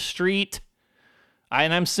down the street.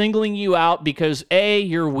 And I'm singling you out because A,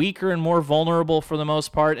 you're weaker and more vulnerable for the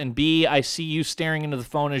most part, and B, I see you staring into the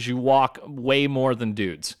phone as you walk way more than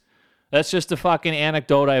dudes. That's just a fucking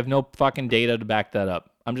anecdote. I have no fucking data to back that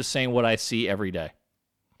up. I'm just saying what I see every day.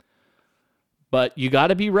 But you got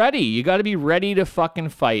to be ready. You got to be ready to fucking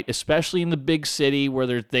fight, especially in the big city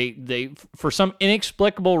where they for some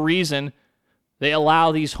inexplicable reason, they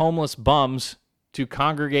allow these homeless bums to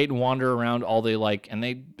congregate and wander around all they like, and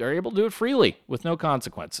they're able to do it freely with no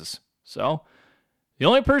consequences. So the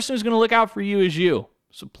only person who's going to look out for you is you.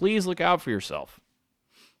 So please look out for yourself.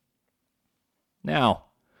 Now,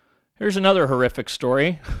 here's another horrific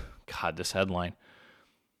story. God, this headline.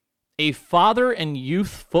 A father and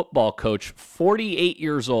youth football coach, 48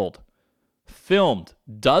 years old, filmed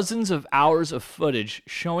dozens of hours of footage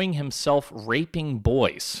showing himself raping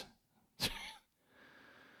boys.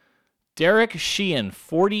 Derek Sheehan,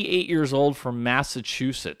 48 years old, from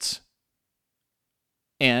Massachusetts.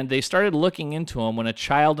 And they started looking into him when a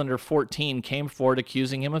child under 14 came forward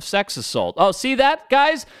accusing him of sex assault. Oh, see that,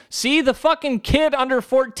 guys? See, the fucking kid under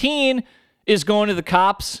 14 is going to the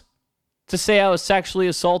cops to say I was sexually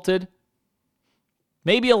assaulted.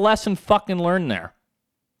 Maybe a lesson fucking learned there.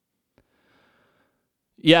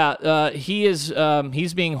 Yeah, he's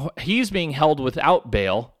being held without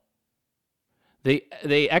bail.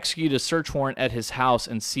 They executed a search warrant at his house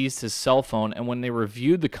and seized his cell phone, and when they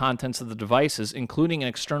reviewed the contents of the devices, including an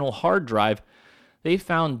external hard drive, they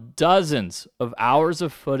found dozens of hours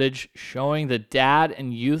of footage showing the dad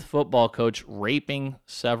and youth football coach raping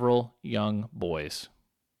several young boys.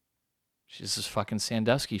 This is fucking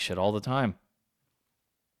Sandusky shit all the time.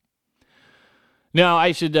 Now,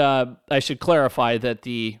 I should clarify that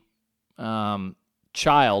the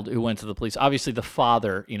child who went to the police, obviously the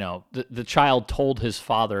father, the child told his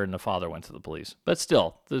father and the father went to the police. But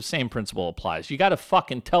still, the same principle applies. You got to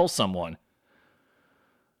fucking tell someone.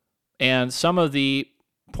 And some of the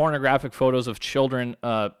pornographic photos of children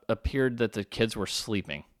appeared that the kids were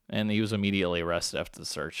sleeping. And he was immediately arrested after the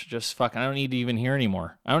search. Just fucking, I don't need to even hear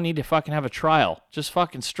anymore. I don't need to fucking have a trial. Just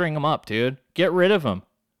fucking string them up, dude. Get rid of them.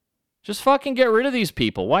 Just fucking get rid of these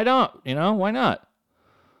people. Why not? Why not?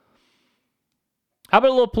 How about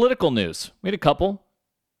a little political news? We had a couple.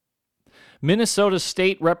 Minnesota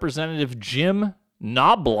State Representative Jim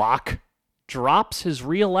Knobloch drops his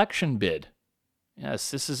re-election bid.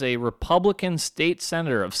 Yes, this is a Republican state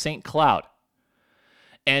senator of St. Cloud.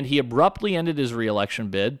 And he abruptly ended his re-election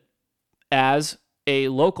bid as a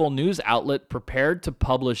local news outlet prepared to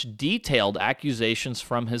publish detailed accusations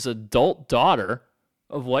from his adult daughter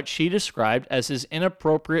of what she described as his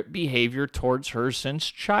inappropriate behavior towards her since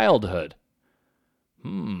childhood.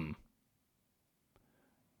 And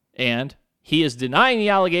he is denying the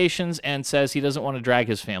allegations and says he doesn't want to drag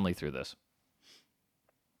his family through this.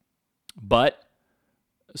 But,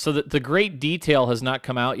 so the great detail has not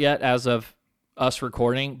come out yet as of us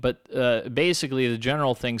recording, but basically the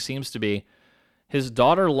general thing seems to be his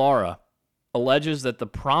daughter Laura alleges that the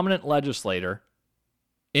prominent legislator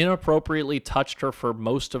inappropriately touched her for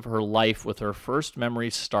most of her life, with her first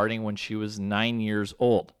memories starting when she was 9 years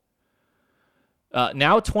old.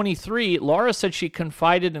 Now 23, Laura said she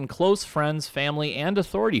confided in close friends, family, and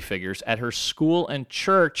authority figures at her school and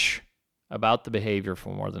church about the behavior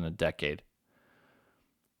for more than a decade.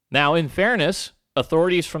 Now, in fairness,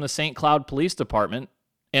 authorities from the St. Cloud Police Department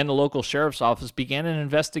and the local sheriff's office began an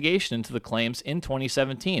investigation into the claims in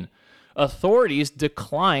 2017. Authorities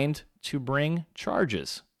declined to bring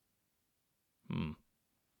charges.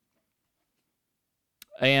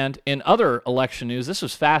 And in other election news, this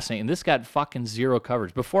was fascinating. This got fucking zero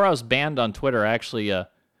coverage. Before I was banned on Twitter, I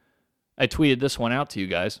tweeted this one out to you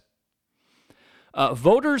guys.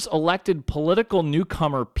 Voters elected political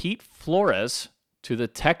newcomer Pete Flores to the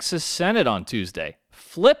Texas Senate on Tuesday,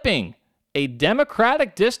 flipping a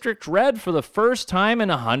Democratic district red for the first time in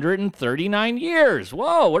 139 years.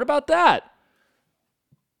 Whoa, what about that?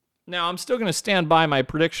 Now, I'm still going to stand by my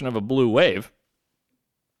prediction of a blue wave.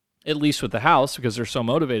 at least with the House, because they're so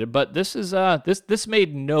motivated. But this is this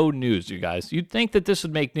made no news, you guys. You'd think that this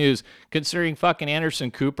would make news, considering fucking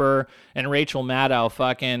Anderson Cooper and Rachel Maddow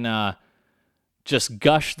fucking just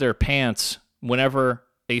gush their pants whenever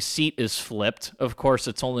a seat is flipped. Of course,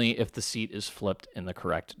 it's only if the seat is flipped in the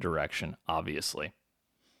correct direction, obviously.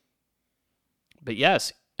 But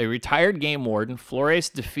yes, a retired game warden, Flores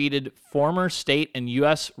defeated former state and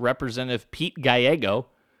U.S. Representative Pete Gallego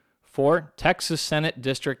for Texas Senate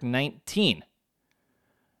District 19.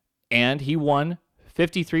 And he won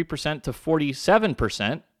 53% to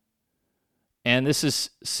 47%. And this is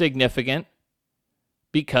significant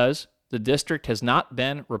because the district has not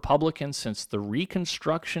been Republican since the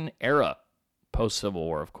Reconstruction era, post-Civil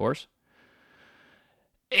War, of course.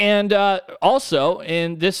 And also,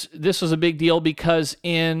 this was a big deal because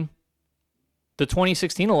in the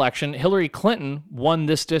 2016 election, Hillary Clinton won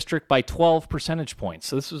this district by 12 percentage points.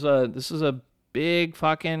 So this is a big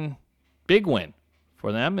win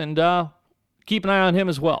for them, and keep an eye on him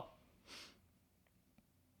as well.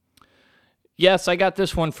 Yes, I got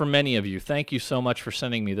this one from many of you. Thank you so much for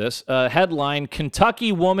sending me this. Headline,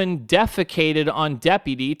 Kentucky woman defecated on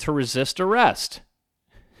deputy to resist arrest.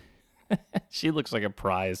 She looks like a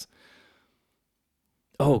prize.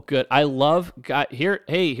 Oh, good. I love...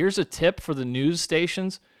 here's a tip for the news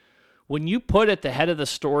stations. When you put at the head of the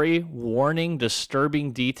story, warning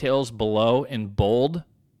disturbing details below in bold,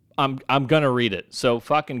 I'm going to read it. So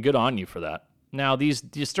fucking good on you for that. Now, these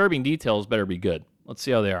disturbing details better be good. Let's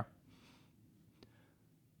see how they are.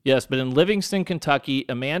 Yes, but in Livingston, Kentucky,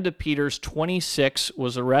 Amanda Peters, 26,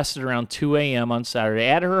 was arrested around 2 a.m. on Saturday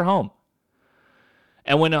at her home.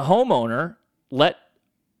 And when a homeowner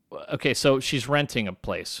so she's renting a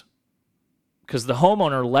place because the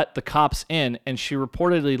homeowner let the cops in and she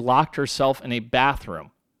reportedly locked herself in a bathroom.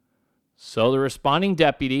 So the responding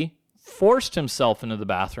deputy forced himself into the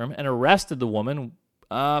bathroom and arrested the woman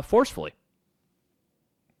forcefully.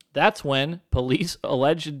 That's when police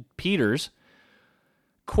alleged Peters,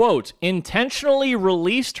 quote, intentionally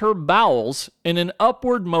released her bowels in an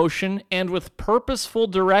upward motion and with purposeful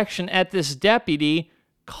direction at this deputy,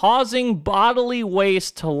 causing bodily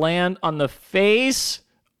waste to land on the face,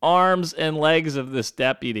 arms, and legs of this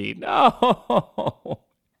deputy. No.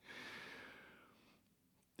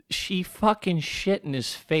 She fucking shit in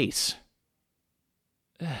his face.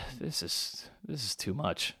 This is too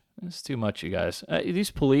much. This is too much, you guys.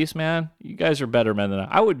 These police, man, you guys are better men than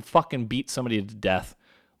I would fucking beat somebody to death.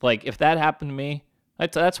 Like, if that happened to me,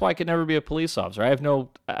 that's why I could never be a police officer.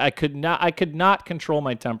 I could not control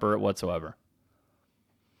my temper whatsoever.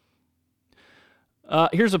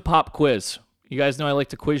 Here's a pop quiz. You guys know I like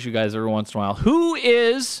to quiz you guys every once in a while. Who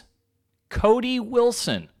is Cody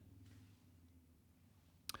Wilson?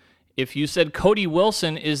 If you said Cody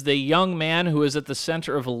Wilson is the young man who is at the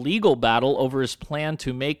center of a legal battle over his plan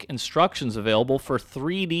to make instructions available for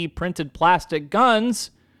 3D printed plastic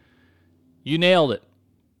guns, you nailed it.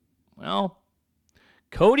 Well,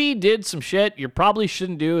 Cody did some shit you probably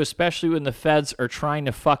shouldn't do, especially when the feds are trying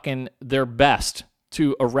to fucking their best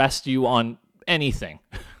to arrest you on anything.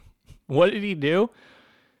 What did he do?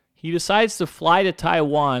 He decides to fly to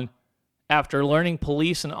Taiwan after learning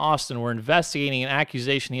police in Austin were investigating an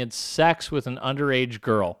accusation he had sex with an underage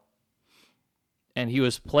girl. And he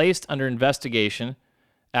was placed under investigation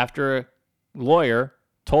after a lawyer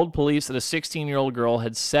told police that a 16-year-old girl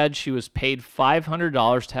had said she was paid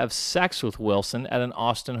 $500 to have sex with Wilson at an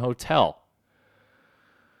Austin hotel.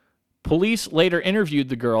 Police later interviewed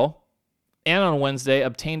the girl and on Wednesday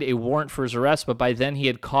obtained a warrant for his arrest, but by then he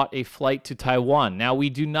had caught a flight to Taiwan. Now, we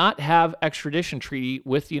do not have extradition treaty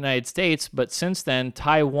with the United States, but since then,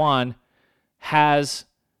 Taiwan has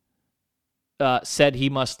said he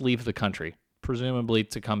must leave the country, presumably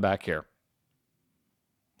to come back here.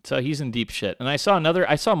 So he's in deep shit. And I saw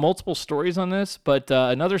multiple stories on this, but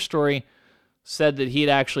another story said that he had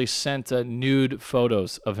actually sent nude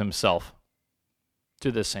photos of himself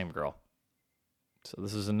to this same girl. So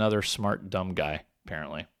this is another smart, dumb guy,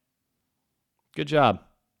 apparently. Good job.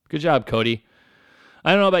 Good job, Cody.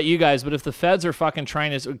 I don't know about you guys, but if the feds are fucking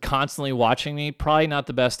trying to constantly watching me, probably not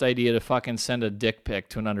the best idea to fucking send a dick pic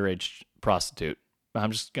to an underage prostitute.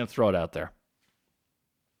 I'm just going to throw it out there.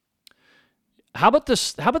 How about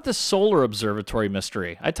this solar observatory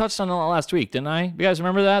mystery? I touched on it last week, didn't I? You guys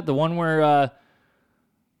remember that? The one where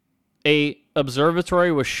a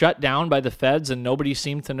observatory was shut down by the feds and nobody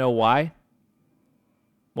seemed to know why?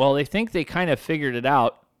 Well, they think they kind of figured it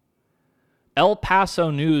out. El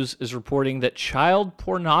Paso News is reporting that child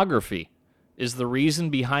pornography is the reason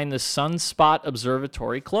behind the Sunspot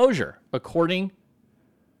Observatory closure, according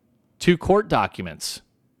to court documents.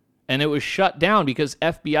 And it was shut down because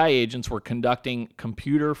FBI agents were conducting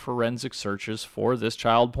computer forensic searches for this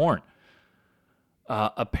child porn.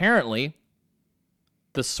 Apparently,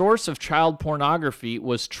 the source of child pornography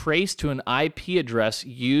was traced to an IP address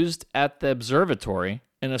used at the observatory,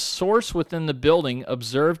 and a source within the building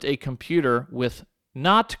observed a computer with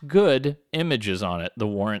not good images on it, the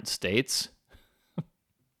warrant states.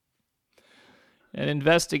 An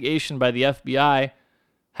investigation by the FBI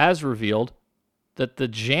has revealed that the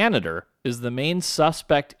janitor is the main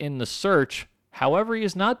suspect in the search. However, he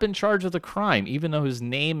has not been charged with a crime, even though his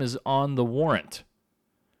name is on the warrant.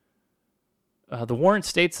 The warrant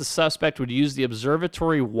states the suspect would use the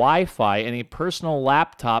observatory Wi-Fi and a personal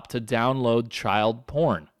laptop to download child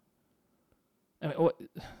porn. I mean,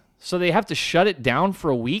 so they have to shut it down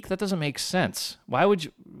for a week? That doesn't make sense. Why would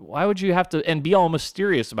you have to, and be all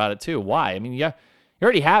mysterious about it too? Why? I mean, you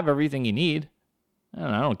already have everything you need.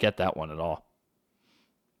 I don't get that one at all.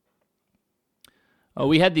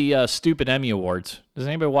 We had the stupid Emmy Awards. Does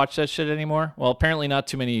anybody watch that shit anymore? Well, apparently not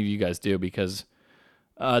too many of you guys do, because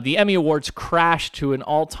the Emmy Awards crashed to an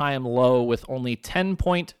all-time low with only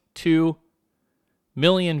 10.2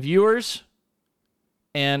 million viewers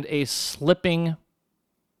and a slipping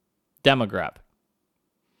demographic.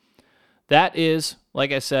 That is,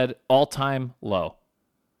 like I said, all-time low.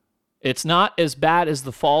 It's not as bad as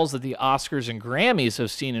the falls that the Oscars and Grammys have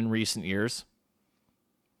seen in recent years,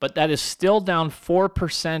 but that is still down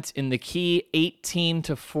 4% in the key 18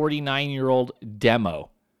 to 49-year-old demo.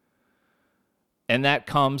 And that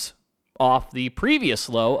comes off the previous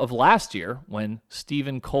low of last year when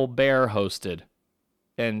Stephen Colbert hosted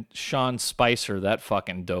and Sean Spicer, that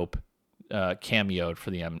fucking dope, cameoed for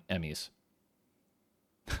the Emmys.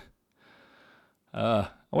 I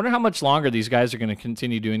wonder how much longer these guys are going to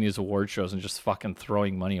continue doing these award shows and just fucking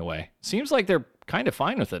throwing money away. Seems like they're kind of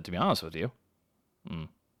fine with it, to be honest with you.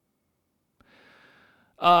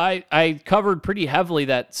 I covered pretty heavily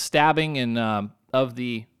that stabbing of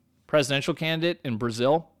the presidential candidate in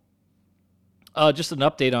Brazil. Just an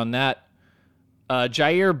update on that.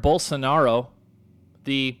 Jair Bolsonaro,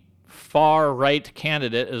 the far-right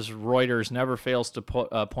candidate, as Reuters never fails to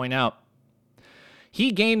point out,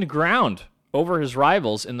 he gained ground over his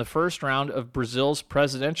rivals in the first round of Brazil's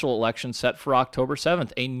presidential election set for October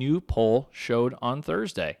 7th. A new poll showed on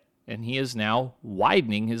Thursday, and he is now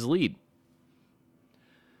widening his lead.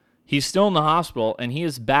 He's still in the hospital, and he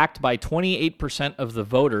is backed by 28% of the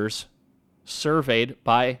voters surveyed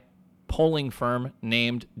by polling firm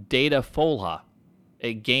named Datafolha,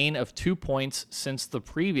 a gain of 2 points since the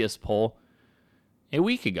previous poll a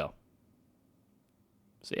week ago.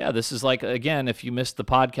 So yeah, this is like, again, if you missed the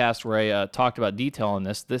podcast where I talked about detail on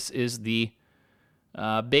this, this is the,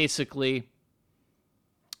 basically,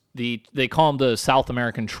 they call him the South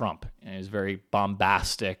American Trump, and he's very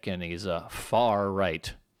bombastic, and he's far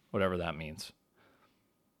right, whatever that means.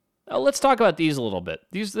 Now, let's talk about these a little bit.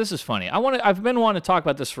 This is funny. I've been wanting to talk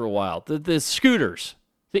about this for a while. The scooters,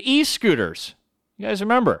 the e-scooters. You guys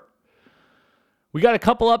remember? We got a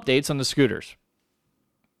couple updates on the scooters.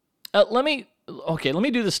 Let me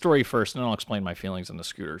do the story first, and then I'll explain my feelings on the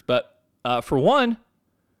scooters. But for one,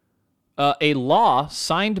 a law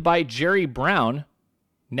signed by Jerry Brown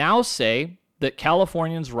now say that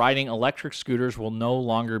Californians riding electric scooters will no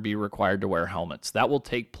longer be required to wear helmets. That will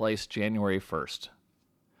take place January 1st.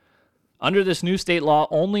 Under this new state law,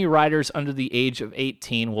 only riders under the age of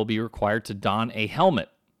 18 will be required to don a helmet.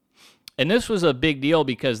 And this was a big deal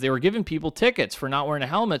because they were giving people tickets for not wearing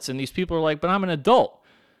helmets, and these people are like, but I'm an adult.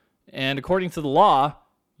 And according to the law,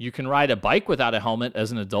 you can ride a bike without a helmet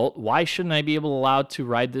as an adult. Why shouldn't I be allowed to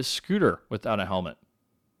ride this scooter without a helmet?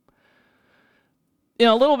 You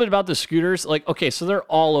know, a little bit about the scooters. Like, okay, so they're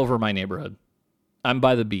all over my neighborhood. I'm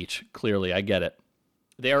by the beach, clearly, I get it.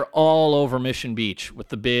 They are all over Mission Beach with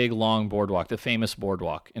the big, long boardwalk, the famous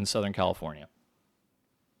boardwalk in Southern California.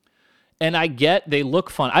 And I get they look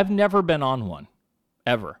fun. I've never been on one,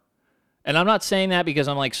 ever. And I'm not saying that because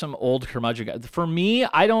I'm like some old curmudgeon guy. For me,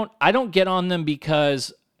 I don't get on them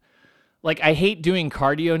because, like, I hate doing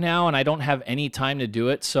cardio now and I don't have any time to do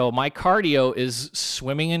it. So my cardio is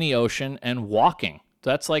swimming in the ocean and walking.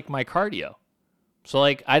 That's like my cardio. So,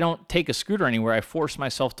 like, I don't take a scooter anywhere. I force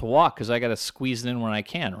myself to walk because I got to squeeze it in when I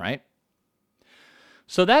can, right?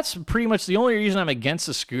 So that's pretty much the only reason I'm against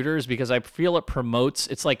the scooter is because I feel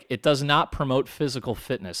it does not promote physical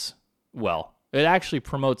fitness well. It actually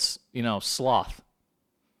promotes, sloth.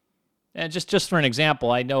 And just for an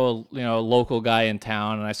example, I know a local guy in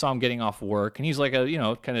town, and I saw him getting off work, and he's like a,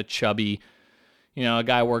 kind of chubby, a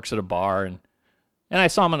guy who works at a bar, and I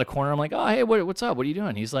saw him in the corner. I'm like, oh, hey, what's up? What are you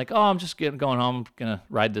doing? He's like, oh, I'm just going home. I'm going to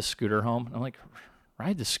ride this scooter home. And I'm like,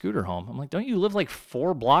 ride the scooter home. I'm like, don't you live like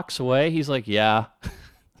 4 blocks away? He's like, yeah.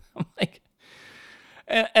 I'm like,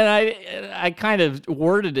 and I kind of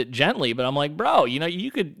worded it gently, but I'm like, bro, you know,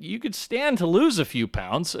 you could stand to lose a few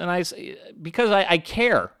pounds. And I say, because I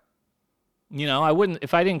care. You know, I wouldn't,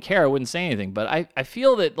 if I didn't care, I wouldn't say anything. But I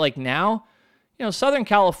feel that like now, you know, Southern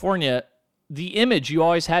California, the image you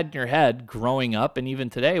always had in your head growing up and even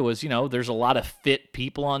today was, you know, there's a lot of fit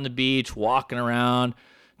people on the beach walking around,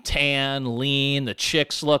 tan, lean, the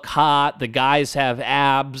chicks look hot, the guys have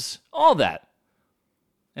abs, all that.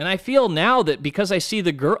 And I feel now that because I see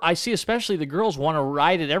especially the girls want to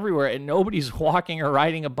ride it everywhere and nobody's walking or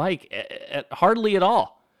riding a bike hardly at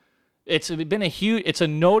all. It's been it's a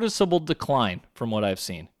noticeable decline from what I've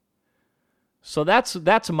seen. So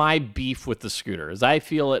that's my beef with the scooter. Is I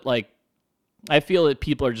feel that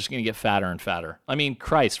people are just going to get fatter and fatter. I mean,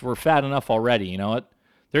 Christ, we're fat enough already. You know what?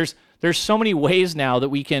 There's so many ways now that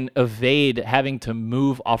we can evade having to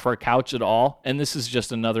move off our couch at all, and this is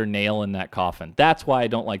just another nail in that coffin. That's why I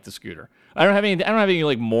don't like the scooter. I don't have any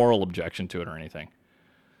like moral objection to it or anything.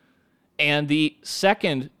 And the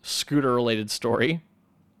second scooter related story,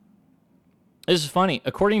 this is funny.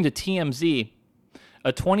 According to TMZ,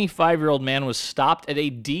 a 25-year-old man was stopped at a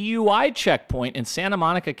DUI checkpoint in Santa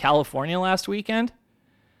Monica, California last weekend.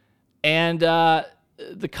 And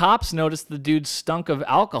the cops noticed the dude stunk of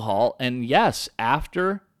alcohol. And yes,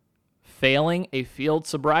 after failing a field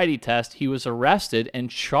sobriety test, he was arrested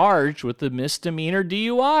and charged with the misdemeanor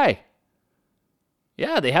DUI.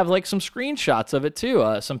 Yeah, they have like some screenshots of it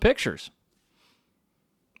too, some pictures.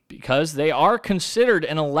 Because they are considered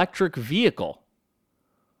an electric vehicle.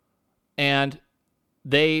 And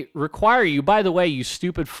they require you, by the way, you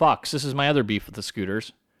stupid fucks, this is my other beef with the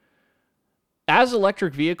scooters. As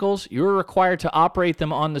electric vehicles, you're required to operate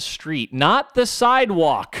them on the street, not the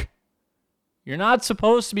sidewalk. You're not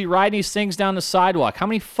supposed to be riding these things down the sidewalk. How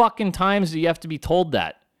many fucking times do you have to be told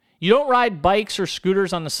that? You don't ride bikes or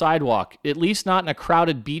scooters on the sidewalk, at least not in a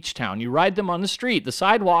crowded beach town. You ride them on the street. The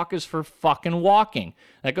sidewalk is for fucking walking.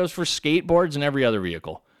 That goes for skateboards and every other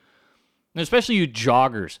vehicle. And especially you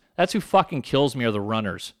joggers. That's who fucking kills me, are the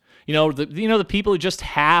runners. You know the people who just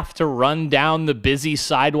have to run down the busy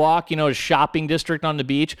sidewalk, you know, a shopping district on the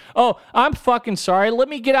beach. Oh, I'm fucking sorry. Let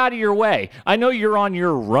me get out of your way. I know you're on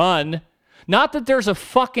your run. Not that there's a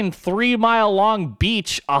fucking 3-mile long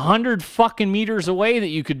beach 100 fucking meters away that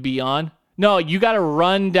you could be on. No, you got to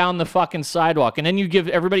run down the fucking sidewalk. And then you give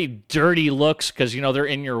everybody dirty looks because, you know, they're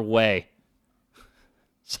in your way.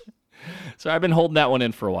 So I've been holding that one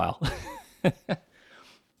in for a while.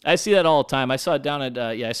 I see that all the time. I saw it down at,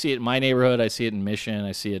 I see it in my neighborhood. I see it in Mission.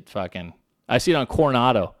 I see it on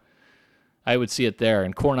Coronado. I would see it there.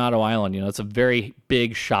 And Coronado Island, you know, it's a very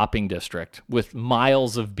big shopping district with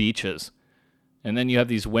miles of beaches. And then you have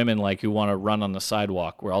these women like who want to run on the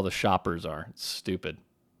sidewalk where all the shoppers are. It's stupid.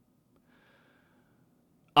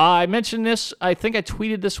 I mentioned this. I think I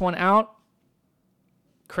tweeted this one out.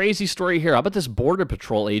 Crazy story here. How about this Border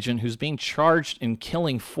Patrol agent who's being charged in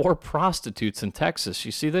killing 4 prostitutes in Texas?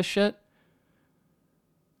 You see this shit?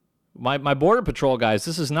 My Border Patrol guys,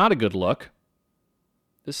 this is not a good look.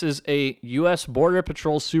 This is a U.S. Border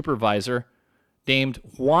Patrol supervisor named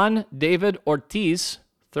Juan David Ortiz,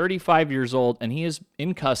 35 years old, and he is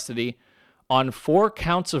in custody on 4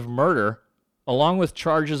 counts of murder, along with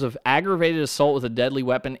charges of aggravated assault with a deadly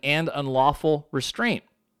weapon and unlawful restraint.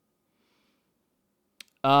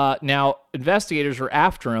 Now, investigators were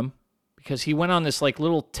after him because he went on this like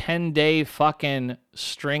little 10-day fucking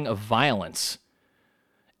string of violence.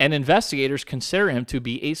 And investigators consider him to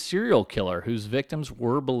be a serial killer whose victims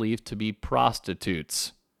were believed to be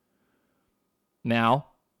prostitutes. Now,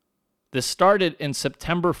 this started in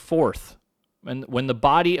September 4th when the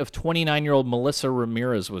body of 29-year-old Melissa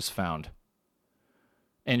Ramirez was found.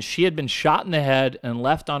 And she had been shot in the head and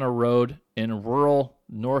left on a road in rural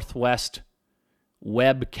northwest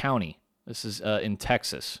Webb County. This is in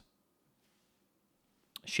Texas.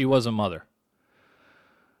 She was a mother.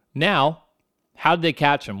 Now, how did they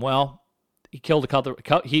catch him? Well, he killed a couple.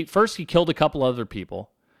 He killed a couple other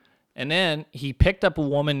people, and then he picked up a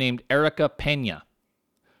woman named Erica Pena.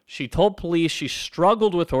 She told police she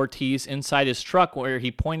struggled with Ortiz inside his truck where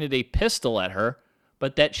he pointed a pistol at her,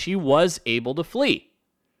 but that she was able to flee.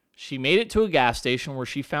 She made it to a gas station where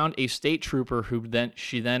she found a state trooper who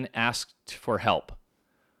she then asked for help.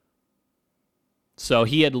 So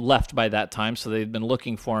he had left by that time, so they'd been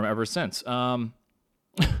looking for him ever since. No.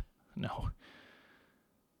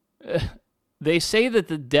 They say that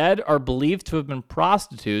the dead are believed to have been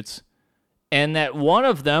prostitutes and that one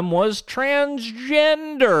of them was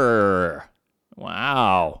transgender.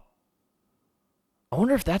 Wow. I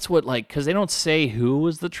wonder if that's what, like, because they don't say who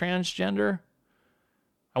was the transgender.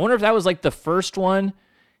 I wonder if that was like the first one.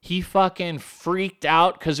 He fucking freaked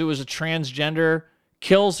out because it was a transgender,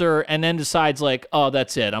 kills her, and then decides like, oh,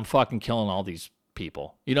 that's it. I'm fucking killing all these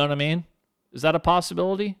people. You know what I mean? Is that a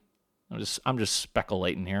possibility? I'm just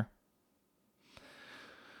speculating here.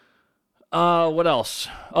 What else?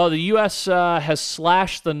 Oh, the U.S. Has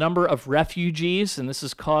slashed the number of refugees, and this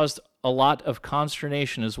has caused a lot of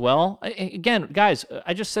consternation as well. Again, guys,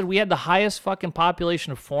 I just said we had the highest fucking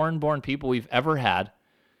population of foreign-born people we've ever had.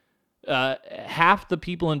 Half the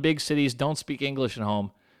people in big cities don't speak English at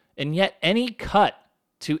home, and yet any cut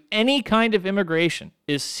to any kind of immigration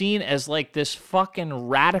is seen as like this fucking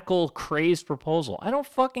radical, crazed proposal. I don't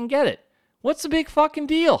fucking get it. What's the big fucking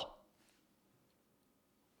deal?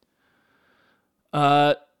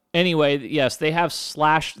 Anyway, yes, they have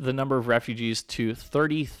slashed the number of refugees to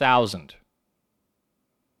 30,000.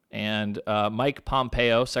 And Mike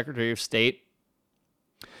Pompeo, Secretary of State,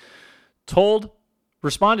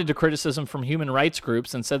 responded to criticism from human rights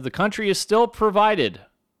groups and said the country is still provided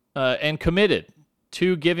and committed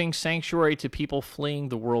to giving sanctuary to people fleeing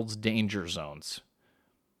the world's danger zones.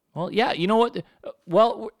 Well, yeah, you know what?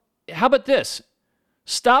 Well, how about this?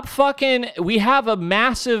 Stop fucking, we have a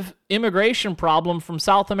massive immigration problem from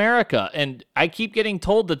South America, and I keep getting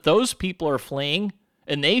told that those people are fleeing,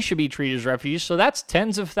 and they should be treated as refugees, so that's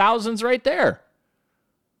tens of thousands right there.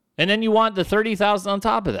 And then you want the 30,000 on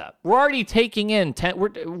top of that. We're already taking in,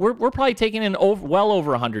 we're probably taking in well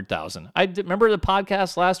over 100,000. I remember the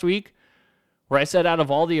podcast last week where I said out of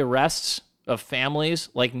all the arrests of families,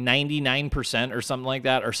 like 99% or something like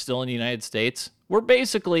that are still in the United States. We're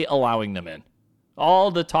basically allowing them in.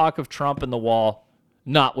 All the talk of Trump and the wall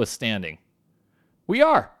notwithstanding. We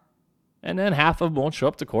are. And then half of them won't show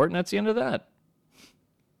up to court, and that's the end of that.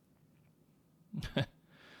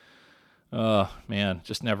 Oh, man,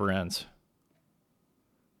 just never ends.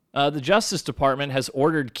 The Justice Department has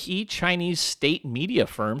ordered key Chinese state media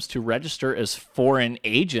firms to register as foreign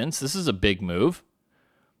agents. This is a big move.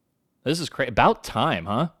 This is crazy. About time,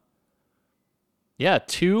 huh? Yeah,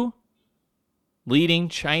 2 leading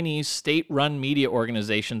Chinese state-run media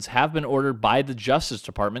organizations have been ordered by the Justice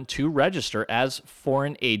Department to register as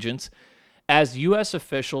foreign agents as U.S.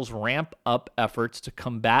 officials ramp up efforts to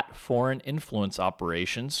combat foreign influence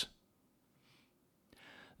operations.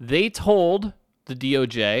 They told the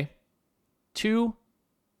DOJ 2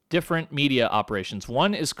 different media operations.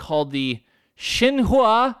 One is called the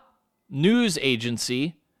Xinhua News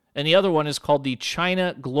Agency, and the other one is called the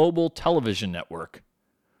China Global Television Network.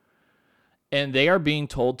 And they are being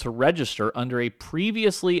told to register under a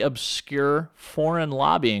previously obscure foreign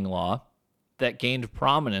lobbying law that gained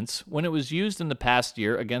prominence when it was used in the past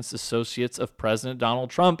year against associates of President Donald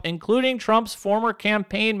Trump, including Trump's former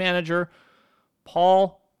campaign manager,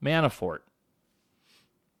 Paul Manafort.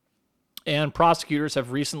 And prosecutors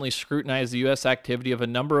have recently scrutinized the U.S. activity of a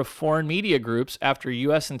number of foreign media groups after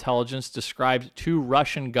U.S. intelligence described 2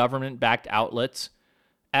 Russian government-backed outlets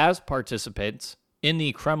as participants in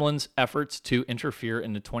the Kremlin's efforts to interfere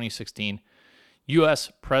in the 2016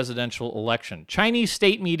 U.S. presidential election. Chinese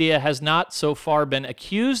state media has not so far been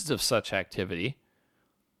accused of such activity.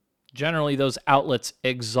 Generally, those outlets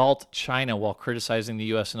exalt China while criticizing the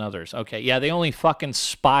U.S. and others. Okay, yeah, they only fucking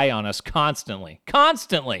spy on us constantly.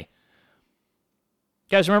 Constantly!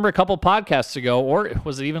 You guys remember a couple podcasts ago, or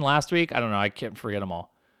was it even last week? I don't know, I can't forget them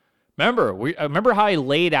all. Remember how I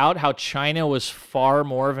laid out how China was far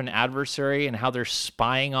more of an adversary and how they're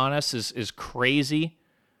spying on us is crazy?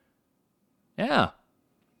 Yeah.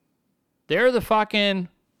 They're the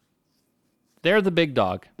big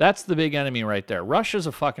dog. That's the big enemy right there. Russia's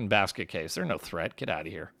a fucking basket case. They're no threat. Get out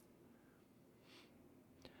of here.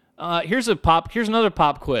 Here's another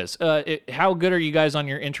pop quiz. How good are you guys on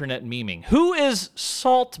your internet memeing? Who is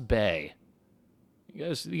Salt Bae?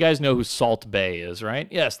 You guys know who Salt Bae is, right?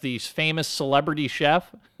 Yes, the famous celebrity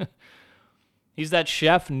chef. He's that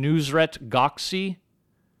chef, Nusret Goksi.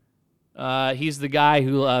 He's the guy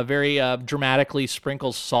who very dramatically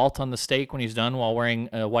sprinkles salt on the steak when he's done while wearing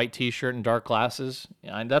a white t-shirt and dark glasses.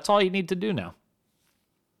 And that's all you need to do now.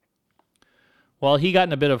 Well, he got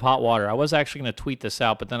in a bit of hot water. I was actually going to tweet this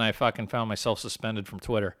out, but then I fucking found myself suspended from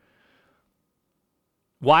Twitter.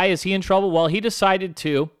 Why is he in trouble? Well, he decided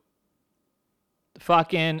to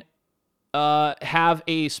fucking have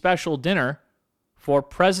a special dinner for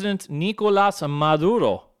President Nicolas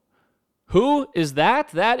Maduro. Who is that?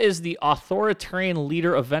 That is the authoritarian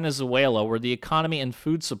leader of Venezuela, where the economy and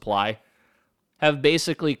food supply have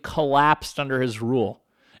basically collapsed under his rule.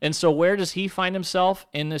 And so where does he find himself?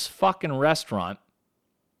 In this fucking restaurant.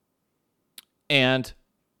 And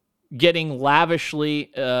getting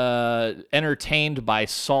lavishly entertained by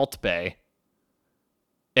Salt Bae.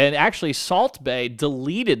 And actually, Salt Bae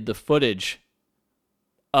deleted the footage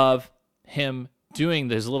of him doing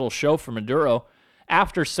this little show for Maduro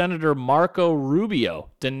after Senator Marco Rubio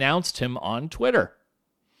denounced him on Twitter.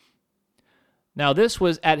 Now, he's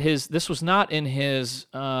got a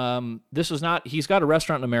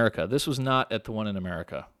restaurant in America. This was not at the one in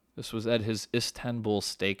America. This was at his Istanbul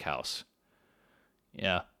steakhouse.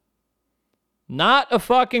 Yeah. Not a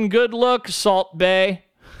fucking good look, Salt Bae.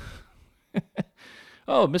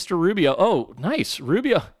 Oh, Mr. Rubio. Oh, nice.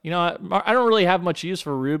 Rubio. You know, I don't really have much use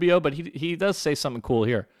for Rubio, but he does say something cool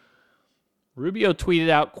here. Rubio tweeted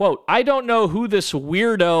out, quote, "I don't know who this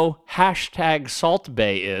weirdo hashtag Salt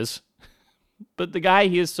Bae is, but the guy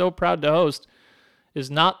he is so proud to host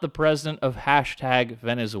is not the president of hashtag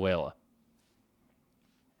Venezuela."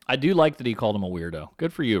 I do like that he called him a weirdo.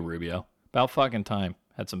 Good for you, Rubio. About fucking time.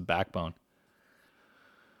 Had some backbone.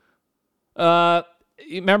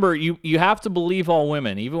 Remember, you have to believe all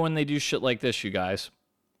women, even when they do shit like this, you guys.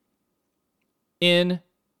 Where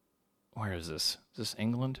is this? Is this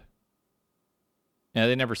England? Yeah,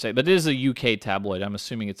 they never say, but it is a UK tabloid. I'm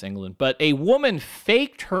assuming it's England. But a woman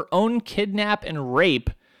faked her own kidnap and rape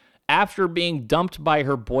after being dumped by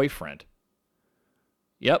her boyfriend.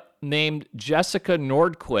 Yep, named Jessica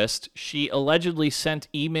Nordquist. She allegedly sent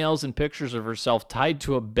emails and pictures of herself tied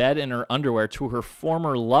to a bed in her underwear to her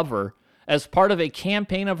former lover as part of a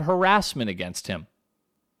campaign of harassment against him.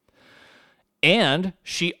 And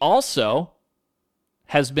she also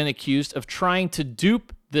has been accused of trying to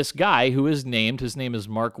dupe this guy who is named. His name is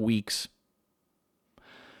Mark Weeks.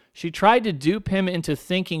 She tried to dupe him into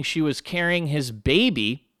thinking she was carrying his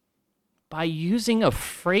baby by using a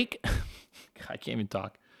fake... I can't even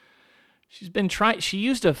talk. She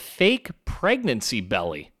used a fake pregnancy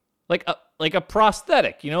belly. Like a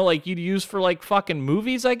prosthetic, you know, like you'd use for like fucking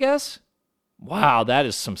movies, I guess. Wow, that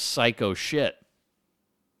is some psycho shit.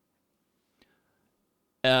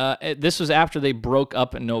 This was after they broke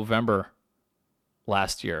up in November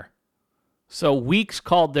last year. So Weeks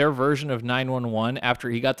called their version of 911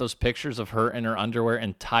 after he got those pictures of her in her underwear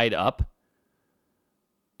and tied up.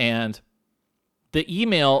 And the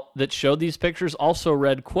email that showed these pictures also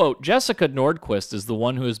read, quote, "Jessica Nordquist is the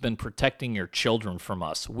one who has been protecting your children from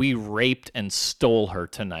us. We raped and stole her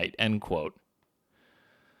tonight," end quote.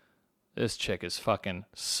 This chick is fucking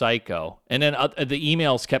psycho. And then the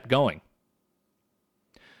emails kept going.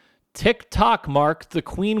 "TikTok, Mark, the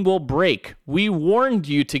queen will break. We warned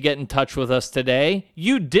you to get in touch with us today.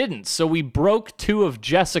 You didn't, so we broke 2 of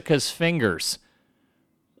Jessica's fingers."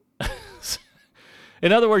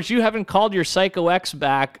 In other words, you haven't called your psycho ex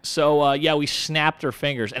back, so yeah, we snapped her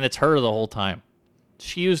fingers, and it's her the whole time.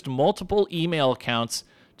 She used multiple email accounts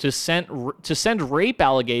to send rape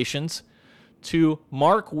allegations to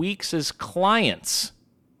Mark Weeks' clients,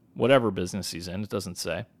 whatever business he's in, it doesn't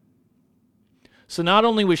say. So not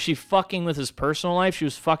only was she fucking with his personal life, she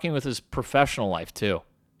was fucking with his professional life too.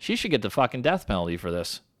 She should get the fucking death penalty for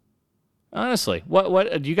this. Honestly,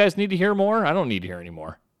 what do you guys need to hear more? I don't need to hear any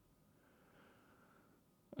more.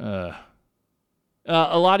 A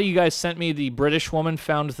lot of you guys sent me the British woman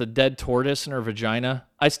found with a dead tortoise in her vagina.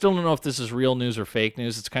 I still don't know if this is real news or fake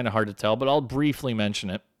news. It's kind of hard to tell, but I'll briefly mention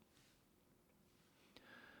it.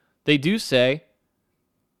 They do say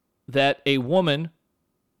that a woman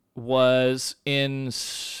was in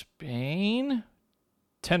Spain?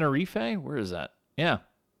 Tenerife? Where is that? Yeah,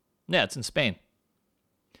 it's in Spain.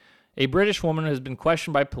 A British woman has been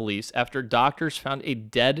questioned by police after doctors found a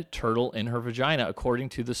dead turtle in her vagina, according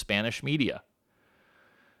to the Spanish media.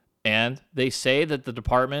 And they say that the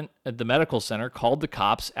department at the medical center called the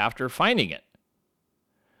cops after finding it.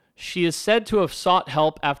 She is said to have sought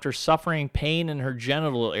help after suffering pain in her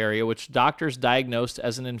genital area, which doctors diagnosed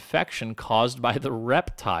as an infection caused by the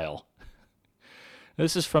reptile.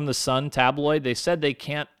 This is from the Sun tabloid. They said they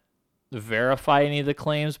can't verify any of the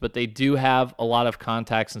claims, but they do have a lot of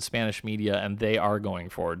contacts in Spanish media, and they are going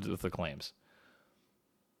forward with the claims.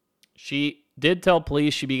 She did tell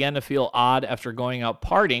police she began to feel odd after going out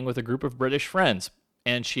partying with a group of British friends,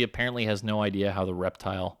 and she apparently has no idea how the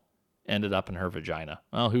reptile ended up in her vagina.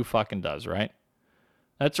 Well, who fucking does, right?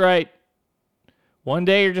 That's right. One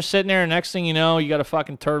day you're just sitting there, and next thing you know, you got a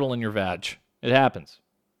fucking turtle in your vag. It happens.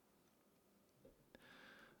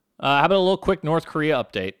 How about a little quick North Korea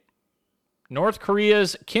update? North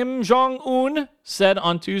Korea's Kim Jong-un said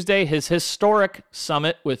on Tuesday his historic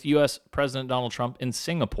summit with U.S. President Donald Trump in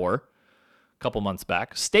Singapore a couple months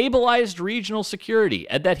back stabilized regional security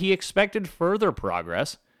and that he expected further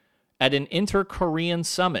progress at an inter-Korean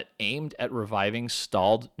summit aimed at reviving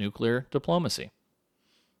stalled nuclear diplomacy.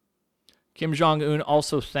 Kim Jong-un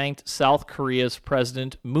also thanked South Korea's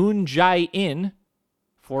President Moon Jae-in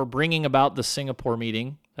for bringing about the Singapore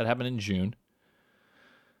meeting that happened in June,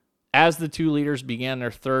 as the two leaders began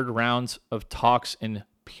their third rounds of talks in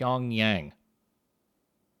Pyongyang.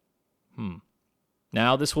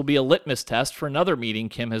 Now, this will be a litmus test for another meeting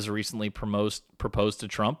Kim has recently proposed to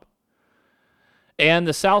Trump. And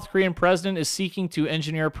the South Korean president is seeking to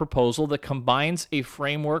engineer a proposal that combines a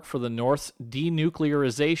framework for the North's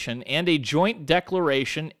denuclearization and a joint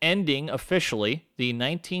declaration ending officially the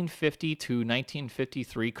 1950 to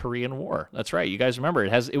 1953 Korean War. That's right. You guys remember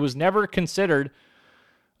it was never considered.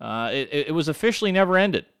 It was officially never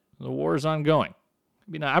ended. The war is ongoing.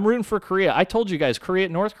 I'm rooting for Korea. I told you guys,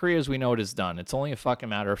 North Korea, as we know it, is done. It's only a fucking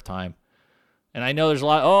matter of time. And I know there's a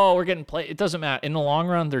lot, we're getting played. It doesn't matter. In the long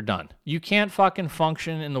run, they're done. You can't fucking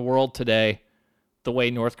function in the world today the way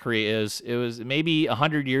North Korea is. It was maybe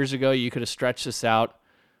 100 years ago you could have stretched this out.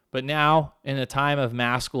 But now, in a time of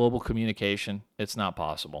mass global communication, it's not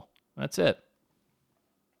possible. That's it.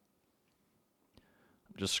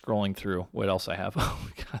 I'm just scrolling through what else I have. Oh,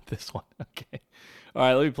 we got this one. Okay. All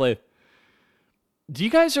right, let me play. Do you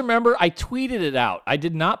guys remember? I tweeted it out. I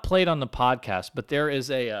did not play it on the podcast, but there is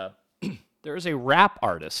a rap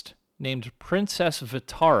artist named Princess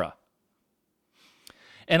Vitara.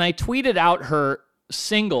 And I tweeted out her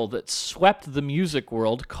single that swept the music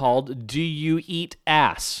world called Do You Eat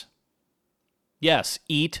Ass? Yes,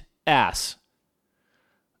 Eat Ass.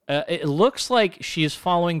 It looks like she's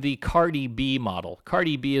following the Cardi B model.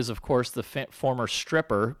 Cardi B is, of course, the former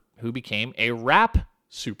stripper who became a rap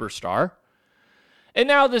superstar. And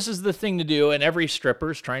now this is the thing to do, and every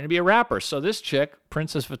stripper is trying to be a rapper. So this chick,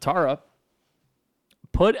 Princess Vitara,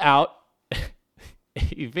 put out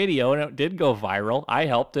a video, and it did go viral. I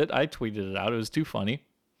helped it. I tweeted it out. It was too funny.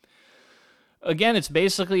 Again, it's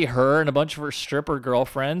basically her and a bunch of her stripper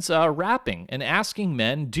girlfriends rapping and asking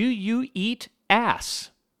men, do you eat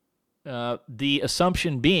ass? The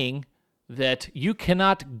assumption being that you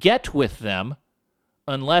cannot get with them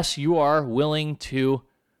unless you are willing to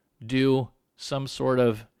do some sort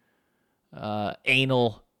of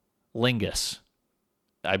anal lingus,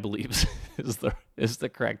 I believe is the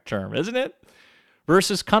correct term, isn't it?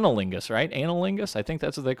 Versus cunnilingus, right? Analingus, I think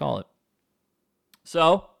that's what they call it.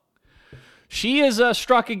 So she is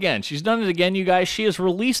struck again. She's done it again, you guys. She has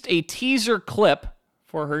released a teaser clip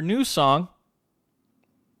for her new song.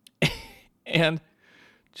 And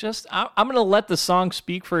I'm going to let the song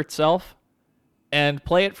speak for itself and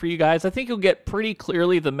play it for you guys. I think you'll get pretty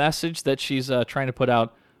clearly the message that she's trying to put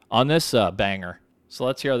out on this banger. So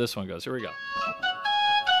let's hear how this one goes. Here we go.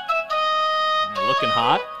 Looking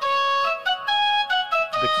hot.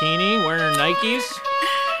 Bikini, wearing her Nikes.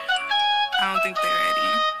 I don't think they're ready.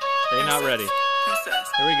 They're not ready.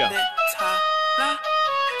 Princess. Here we go.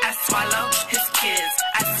 I swallow his kids.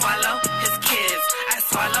 I swallow his kids. I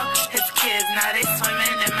swallow his kids. Now they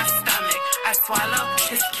swimming in my stomach. I swallow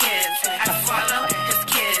his kids. I swallow his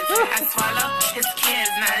kids. I swallow his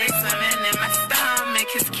kids. Now they swimming in my stomach.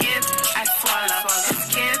 His kids. I swallow his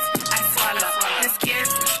kids. I swallow his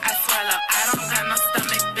kids. I swallow. I don't got no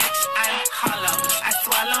stomach, bitch. I'm hollow. I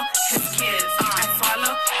swallow his kids. I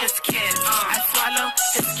swallow his kids. I swallow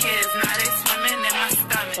his kids. Now they swimming in my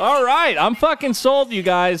stomach. All right, I'm fucking sold, you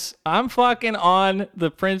guys. I'm fucking on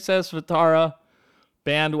the Princess Vitara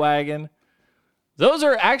bandwagon. Those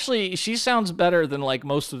are actually, she sounds better than like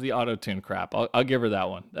most of the auto-tune crap. I'll give her that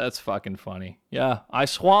one. That's fucking funny. Yeah, I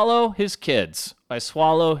swallow his kids. I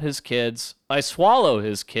swallow his kids. I swallow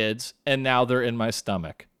his kids, and now they're in my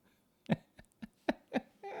stomach. Are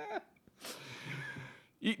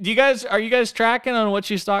you guys tracking on what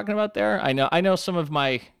she's talking about there? I know some of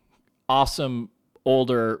my awesome,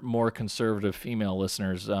 older, more conservative female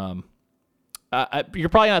listeners, you're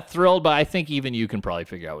probably not thrilled, but I think even you can probably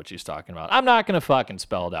figure out what she's talking about. I'm not going to fucking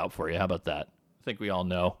spell it out for you. How about that? I think we all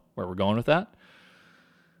know where we're going with that.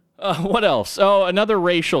 What else? Oh, another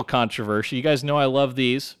racial controversy. You guys know I love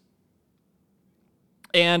these.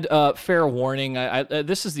 And fair warning,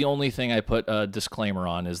 this is the only thing I put a disclaimer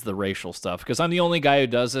on is the racial stuff, because I'm the only guy who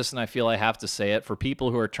does this, and I feel I have to say it. For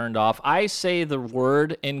people who are turned off, I say the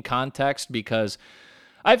word in context because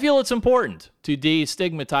I feel it's important to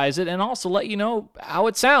destigmatize it and also let you know how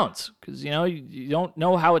it sounds, because, you don't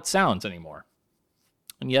know how it sounds anymore.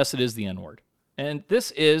 And yes, it is the N-word. And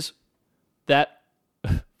this is that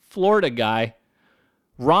Florida guy,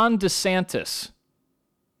 Ron DeSantis.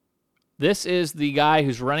 This is the guy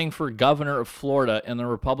who's running for governor of Florida in the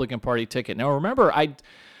Republican Party ticket. Now, remember,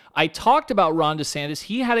 I talked about Ron DeSantis.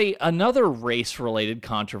 He had another race-related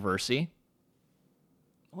controversy.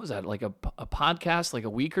 What was that, like a podcast like a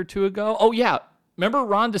week or two ago? Oh, yeah. Remember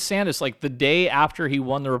Ron DeSantis, like the day after he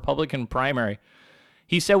won the Republican primary,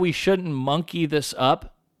 he said we shouldn't monkey this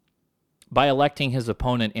up by electing his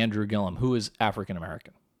opponent, Andrew Gillum, who is African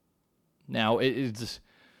American. Now,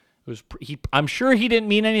 I'm sure he didn't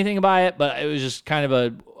mean anything by it, but it was just kind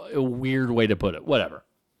of a weird way to put it. Whatever.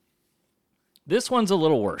 This one's a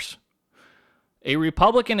little worse. A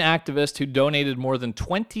Republican activist who donated more than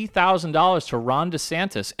 $20,000 to Ron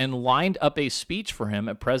DeSantis and lined up a speech for him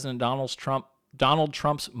at President Donald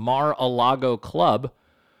Trump's Mar-a-Lago club,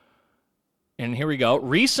 and here we go,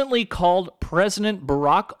 recently called President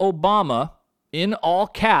Barack Obama, in all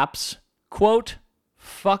caps, quote,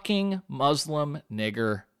 fucking Muslim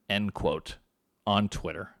nigger, end quote, on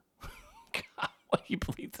Twitter. God, what, do you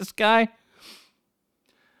believe this guy?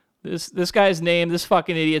 This guy's name, this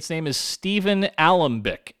fucking idiot's name is Stephen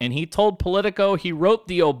Alembic, and he told Politico he wrote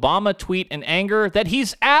the Obama tweet in anger that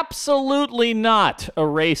he's absolutely not a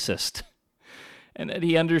racist, and that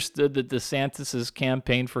he understood that DeSantis'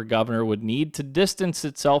 campaign for governor would need to distance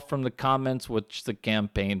itself from the comments, which the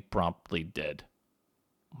campaign promptly did.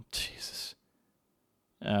 Jesus.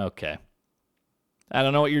 Okay. I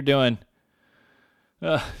don't know what you're doing.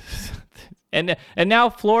 And now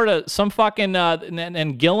Florida, some fucking,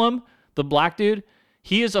 and Gillum, the black dude,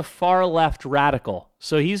 he is a far left radical.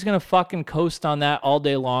 So he's going to fucking coast on that all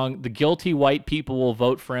day long. The guilty white people will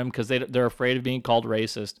vote for him because they're afraid of being called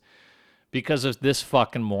racist because of this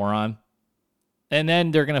fucking moron. And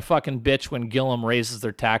then they're going to fucking bitch when Gillum raises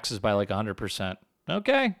their taxes by like 100%.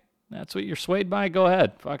 Okay, that's what you're swayed by. Go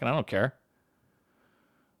ahead. Fucking, I don't care.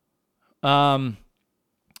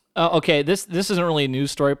 Okay, this isn't really a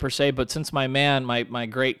news story per se, but since my man, my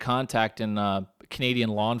great contact in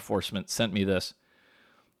Canadian law enforcement sent me this,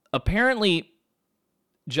 apparently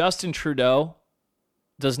Justin Trudeau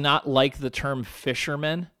does not like the term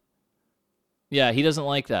fisherman. Yeah, he doesn't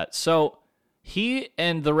like that. So he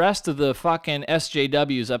and the rest of the fucking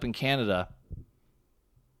SJWs up in Canada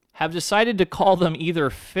have decided to call them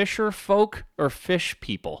either fisher folk or fish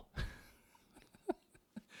people.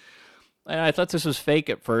 And I thought this was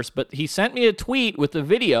fake at first, but he sent me a tweet with a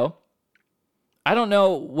video. I don't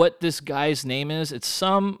know what this guy's name is. It's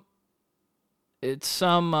some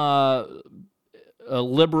a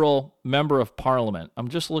liberal member of parliament. I'm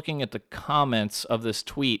just looking at the comments of this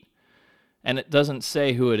tweet, and it doesn't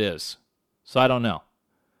say who it is. So I don't know.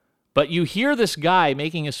 But you hear this guy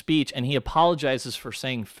making a speech, and he apologizes for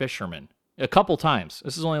saying fisherman a couple times.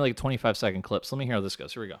 This is only like a 25-second clip. So let me hear how this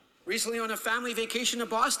goes. Here we go. Recently on a family vacation to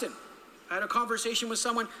Boston, I had a conversation with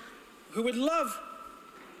someone who would love,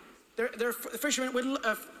 their fishermen would,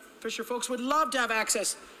 fisher folks would love to have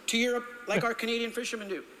access to Europe like our Canadian fishermen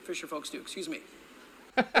do. Fisher folks do, excuse me.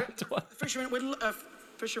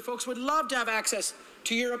 Fisher folks would love to have access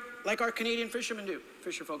to Europe like our Canadian fishermen do.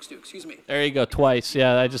 Fisher folks do, excuse me. There you go, twice.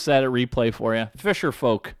 Yeah, I just had a replay for you. Fisher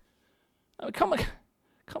folk. Oh, come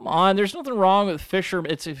on. There's nothing wrong with fisherman.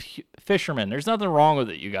 It's a fisherman. There's nothing wrong with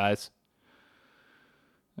it, you guys.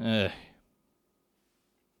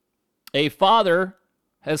 A father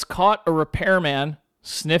has caught a repairman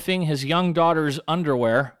sniffing his young daughter's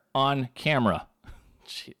underwear on camera.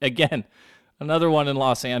 Again, another one in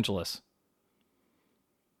Los Angeles.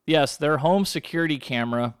 Yes, their home security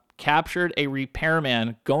camera captured a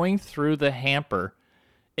repairman going through the hamper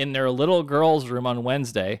in their little girl's room on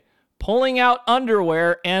Wednesday, pulling out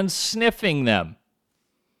underwear and sniffing them.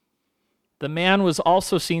 The man was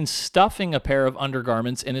also seen stuffing a pair of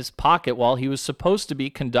undergarments in his pocket while he was supposed to be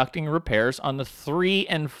conducting repairs on the 3-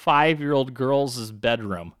 and 5-year-old girl's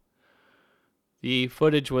bedroom. The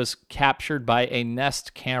footage was captured by a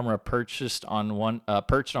Nest camera perched on one of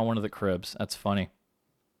the cribs. That's funny.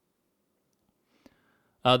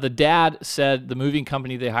 The dad said the moving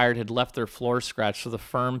company they hired had left their floor scratched, so the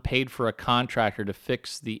firm paid for a contractor to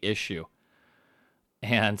fix the issue.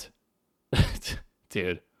 And,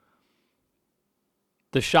 dude.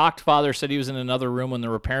 The shocked father said he was in another room when the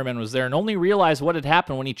repairman was there and only realized what had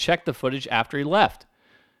happened when he checked the footage after he left.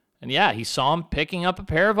 And yeah, he saw him picking up a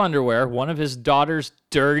pair of underwear, one of his daughter's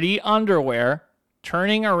dirty underwear,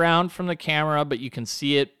 turning around from the camera, but you can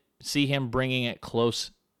see him bringing it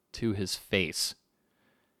close to his face.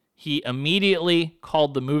 He immediately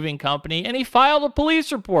called the moving company and he filed a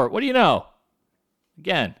police report. What do you know?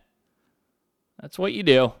 Again, that's what you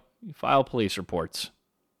do. You file police reports.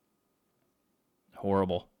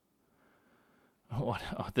 Horrible. What?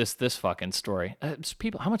 Oh, this fucking story.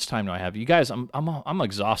 People, how much time do I have? You guys, I'm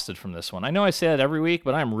exhausted from this one. I know I say that every week,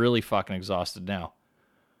 but I'm really fucking exhausted now.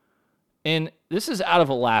 And this is out of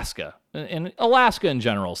Alaska. And Alaska in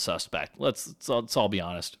general is suspect. Let's all be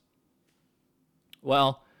honest.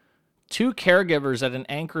 Well, two caregivers at an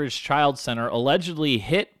Anchorage child center allegedly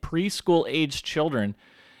hit preschool-aged children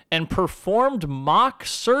and performed mock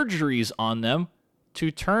surgeries on them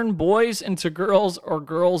to turn boys into girls or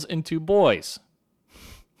girls into boys.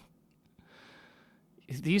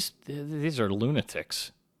 These are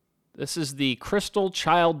lunatics. This is the Crystal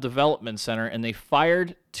Child Development Center, and they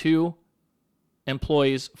fired 2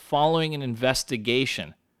 employees following an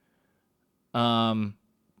investigation. They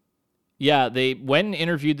went and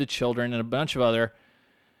interviewed the children and a bunch of other.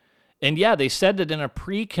 And they said that in a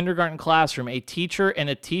pre-kindergarten classroom, a teacher and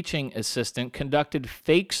a teaching assistant conducted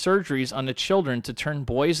fake surgeries on the children to turn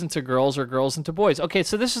boys into girls or girls into boys. Okay,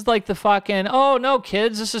 so this is like the fucking, oh no,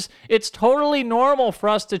 kids, it's totally normal for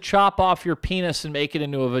us to chop off your penis and make it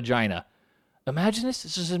into a vagina. Imagine this.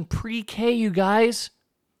 This is in pre-K, you guys.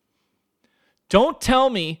 Don't tell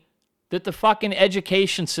me that the fucking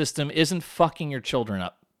education system isn't fucking your children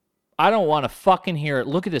up. I don't want to fucking hear it.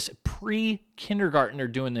 Look at this. Pre-kindergarten, they're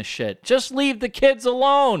doing this shit. Just leave the kids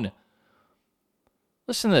alone.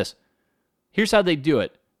 Listen to this. Here's how they do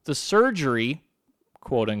it. The surgery,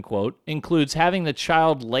 quote unquote, includes having the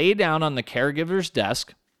child lay down on the caregiver's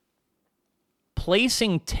desk,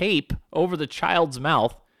 placing tape over the child's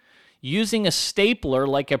mouth, using a stapler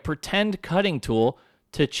like a pretend cutting tool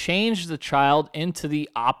to change the child into the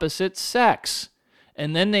opposite sex.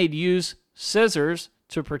 And then they'd use scissors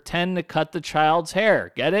to pretend to cut the child's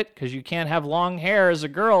hair. Get it? Because you can't have long hair as a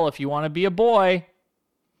girl if you want to be a boy.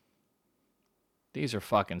 These are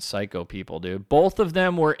fucking psycho people, dude. Both of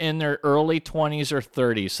them were in their early 20s or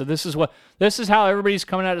 30s. So this is how everybody's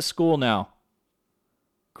coming out of school now.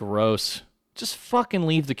 Gross. Just fucking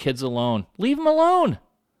leave the kids alone. Leave them alone.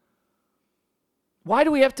 Why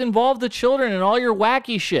do we have to involve the children in all your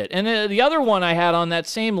wacky shit? And the other one I had on that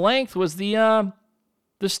same length was the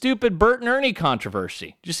stupid Bert and Ernie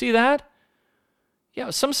controversy. Did you see that?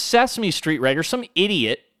 Yeah, some Sesame Street writer, some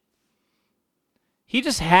idiot, he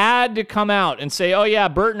just had to come out and say, oh yeah,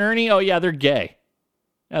 Bert and Ernie, oh yeah, they're gay.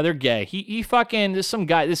 Yeah, they're gay. He fucking, this some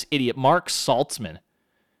guy, this idiot, Mark Saltzman.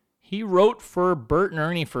 He wrote for Bert and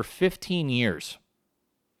Ernie for 15 years.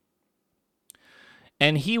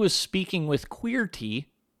 And he was speaking with Queerty,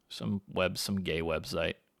 some gay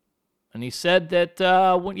website. And he said that,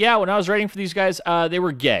 when I was writing for these guys, they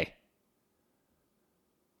were gay.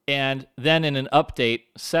 And then in an update,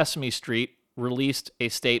 Sesame Street released a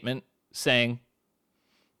statement saying,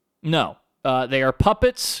 no, they are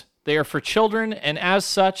puppets, they are for children, and as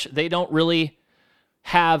such, they don't really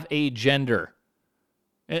have a gender.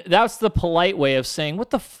 That's the polite way of saying, what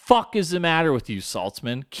the fuck is the matter with you,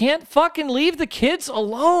 Saltzman? Can't fucking leave the kids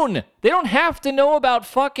alone. They don't have to know about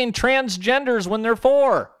fucking transgenders when they're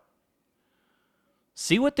 4.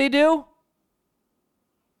 See what they do?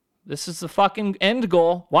 This is the fucking end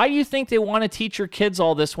goal. Why do you think they want to teach your kids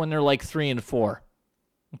all this when they're like 3 and 4?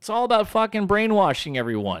 It's all about fucking brainwashing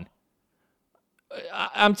everyone.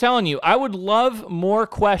 I'm telling you, I would love more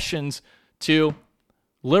questions to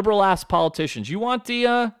liberal-ass politicians. You want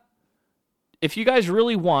if you guys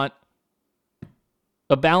really want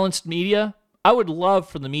a balanced media, I would love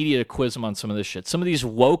for the media to quiz them on some of this shit. Some of these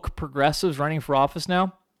woke progressives running for office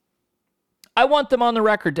now, I want them on the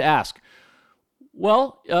record to ask,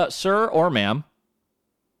 well, sir or ma'am,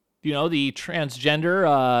 the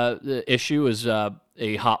transgender the issue is a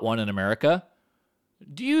hot one in America.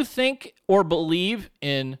 Do you think or believe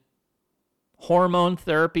in hormone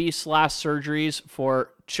therapy / surgeries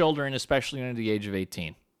for children, especially under the age of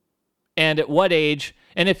 18? And at what age?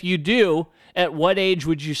 And if you do, at what age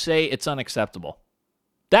would you say it's unacceptable?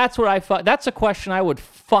 That's a question I would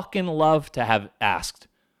fucking love to have asked.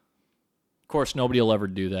 Of course, nobody will ever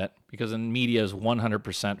do that because the media is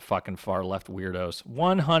 100% fucking far left weirdos.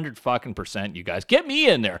 100 fucking percent, you guys. Get me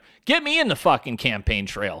in there. Get me in the fucking campaign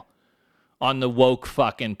trail on the woke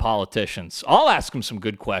fucking politicians. I'll ask them some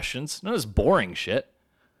good questions. None of this boring shit.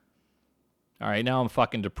 All right, now I'm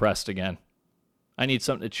fucking depressed again. I need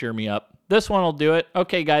something to cheer me up. This one will do it.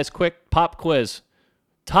 Okay, guys, quick pop quiz.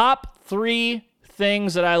 Top 3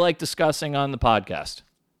 things that I like discussing on the podcast.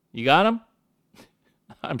 You got them?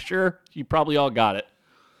 I'm sure you probably all got it.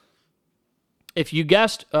 If you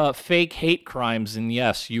guessed fake hate crimes, then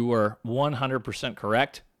yes, you were 100%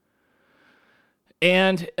 correct.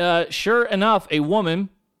 And sure enough, a woman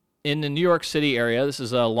in the New York City area, this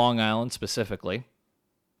is Long Island specifically,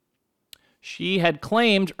 she had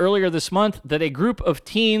claimed earlier this month that a group of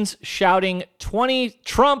teens shouting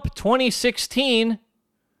Trump 2016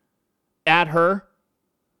 at her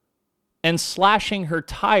and slashing her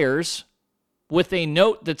tires with a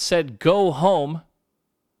note that said, go home.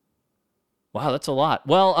 Wow, that's a lot.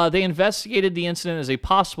 Well, they investigated the incident as a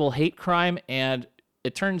possible hate crime, and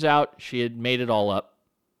It turns out she had made it all up.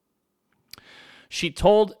 She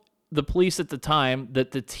told the police at the time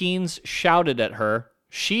that the teens shouted at her,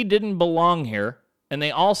 she didn't belong here, and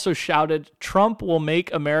they also shouted, Trump will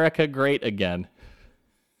make America great again.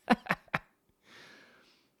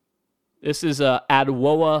 This is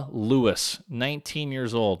Adwoa Lewis, 19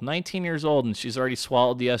 years old. 19 years old, and she's already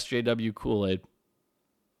swallowed the SJW Kool-Aid.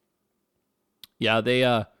 Yeah,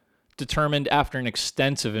 they determined after an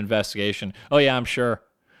extensive investigation. Oh, yeah, I'm sure.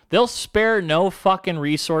 They'll spare no fucking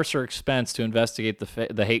resource or expense to investigate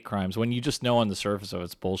the hate crimes when you just know on the surface of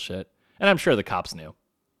it's bullshit. And I'm sure the cops knew.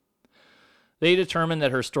 They determined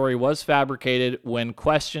that her story was fabricated. When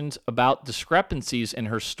questioned about discrepancies in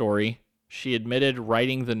her story, she admitted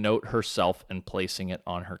writing the note herself and placing it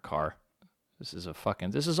on her car. This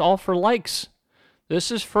is all for likes.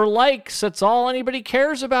 This is for likes. That's all anybody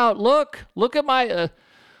cares about. Look at my,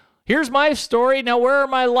 here's my story. Now where are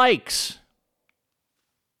my likes?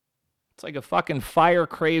 It's like a fucking fire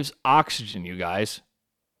craves oxygen, you guys.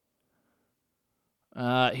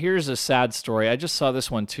 Here's a sad story. I just saw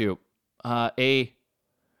this one too. A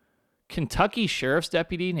Kentucky sheriff's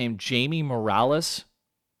deputy named Jamie Morales,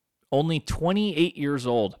 only 28 years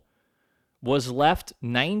old, was left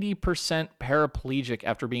 90% paraplegic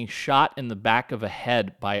after being shot in the back of a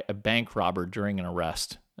head by a bank robber during an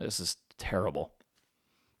arrest. This is terrible.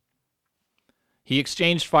 He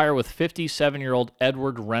exchanged fire with 57-year-old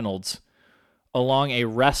Edward Reynolds along a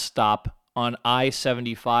rest stop on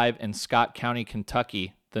I-75 in Scott County,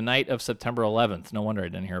 Kentucky, the night of September 11th. No wonder I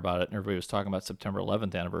didn't hear about it. Everybody was talking about September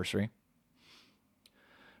 11th anniversary.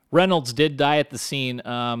 Reynolds did die at the scene.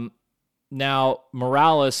 Now,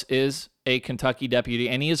 Morales is a Kentucky deputy,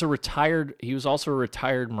 and he was also a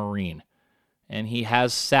retired Marine. And he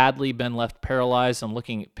has sadly been left paralyzed. I'm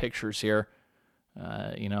looking at pictures here.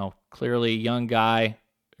 Clearly a young guy,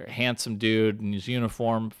 handsome dude in his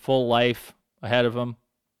uniform, full life ahead of him.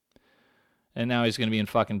 And now he's going to be in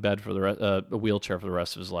fucking bed for a wheelchair for the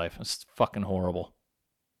rest of his life. It's fucking horrible.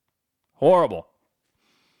 Horrible.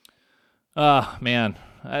 Man.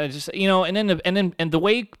 I just, and the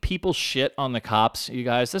way people shit on the cops, you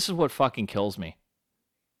guys, this is what fucking kills me.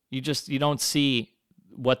 You don't see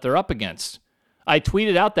what they're up against. I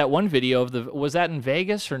tweeted out that one video was that in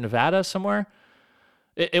Vegas or Nevada somewhere?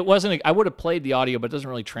 It wasn't, I would have played the audio, but it doesn't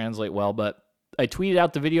really translate well, but I tweeted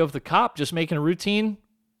out the video of the cop just making a routine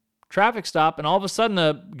traffic stop, and all of a sudden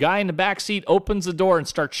a guy in the back seat opens the door and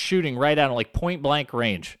starts shooting right at him, like point blank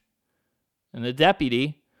range. And the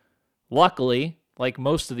deputy, luckily, like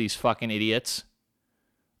most of these fucking idiots,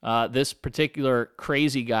 this particular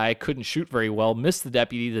crazy guy couldn't shoot very well, missed the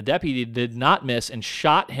deputy. The deputy did not miss and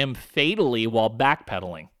shot him fatally while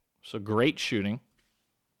backpedaling. So great shooting.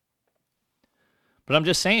 But I'm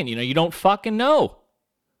just saying, you don't fucking know.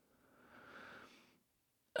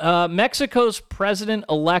 Mexico's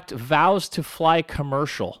president-elect vows to fly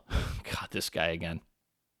commercial. God, this guy again.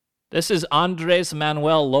 This is Andres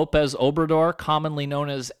Manuel Lopez Obrador, commonly known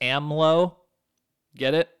as AMLO.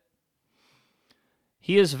 Get it?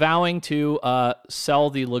 He is vowing to sell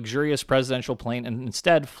the luxurious presidential plane and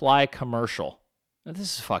instead fly commercial. Now,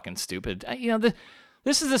 this is fucking stupid.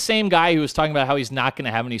 This is the same guy who was talking about how he's not going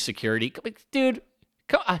to have any security. Dude,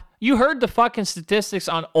 you heard the fucking statistics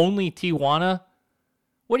on only Tijuana?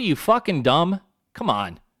 What are you, fucking dumb? Come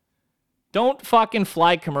on. Don't fucking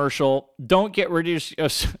fly commercial. Don't get rid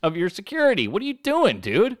of your security. What are you doing,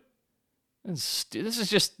 dude? This is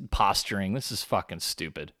just posturing. This is fucking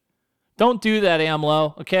stupid. Don't do that,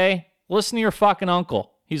 AMLO, okay? Listen to your fucking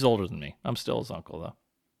uncle. He's older than me. I'm still his uncle, though.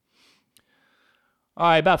 All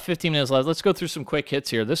right, about 15 minutes left. Let's go through some quick hits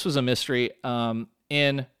here. This was a mystery.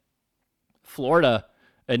 In Florida,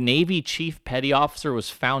 a Navy chief petty officer was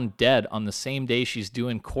found dead on the same day she's due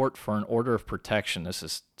in court for an order of protection. This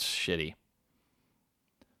is shitty.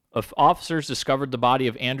 Officers discovered the body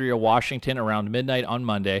of Andrea Washington around midnight on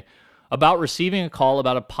Monday about receiving a call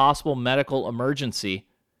about a possible medical emergency.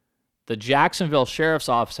 The Jacksonville Sheriff's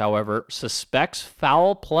Office, however, suspects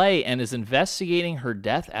foul play and is investigating her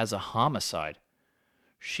death as a homicide.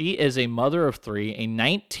 She is a mother of three, a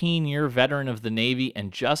 19-year veteran of the Navy,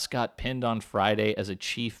 and just got pinned on Friday as a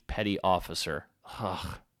chief petty officer.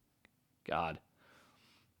 Ugh. God.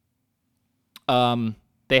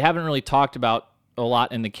 They haven't really talked about a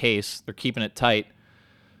lot in the case. They're keeping it tight.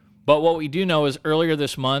 But what we do know is earlier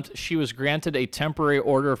this month, she was granted a temporary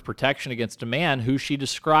order of protection against a man who she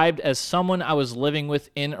described as someone I was living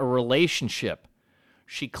with in a relationship.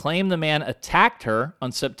 She claimed the man attacked her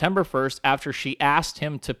on September 1st after she asked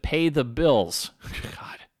him to pay the bills.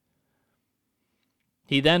 God.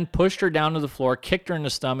 He then pushed her down to the floor, kicked her in the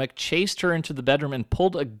stomach, chased her into the bedroom, and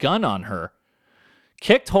pulled a gun on her.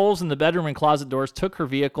 kicked holes in the bedroom and closet doors, took her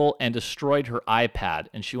vehicle, and destroyed her iPad.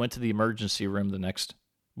 And she went to the emergency room the next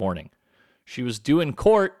morning. She was due in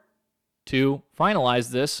court to finalize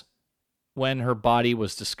this when her body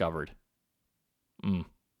was discovered.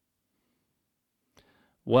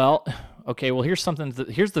 Well, okay, well, here's something.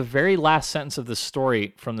 Here's the very last sentence of this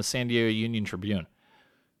story from the San Diego Union Tribune.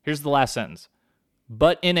 Here's the last sentence.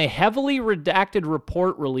 But in a heavily redacted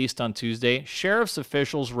report released on Tuesday, sheriff's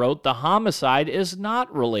officials wrote the homicide is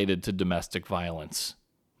not related to domestic violence.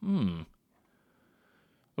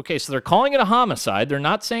 Okay, so they're calling it a homicide. They're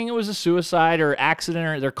not saying it was a suicide or accident,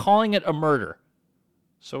 or they're calling it a murder.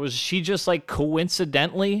 So is she just like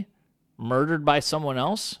coincidentally murdered by someone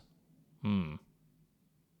else? I mean,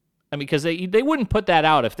 because they wouldn't put that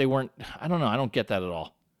out if they weren't. I don't know. I don't get that at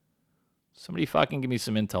all. Somebody fucking give me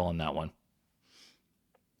some intel on that one.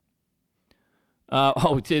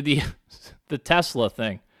 The Tesla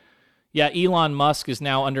thing. Yeah, Elon Musk is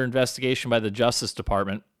now under investigation by the Justice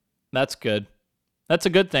Department. That's good. That's a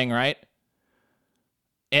good thing, right?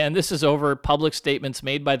 And this is over public statements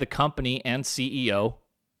made by the company and CEO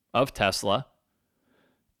of Tesla.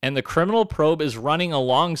 And the criminal probe is running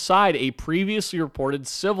alongside a previously reported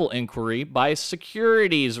civil inquiry by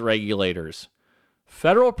securities regulators.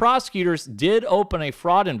 Federal prosecutors did open a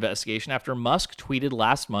fraud investigation after Musk tweeted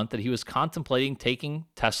last month that he was contemplating taking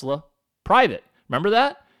Tesla private. Remember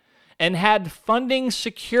that? And had funding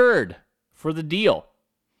secured for the deal.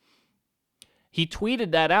 He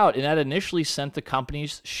tweeted that out, and that initially sent the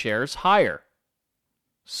company's shares higher.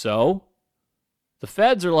 So the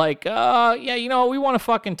feds are like, yeah, we want to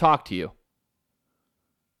fucking talk to you.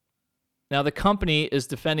 Now, the company is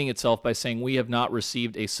defending itself by saying we have not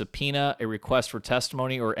received a subpoena, a request for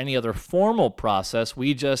testimony, or any other formal process.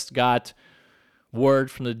 We just got word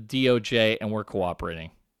from the DOJ, and we're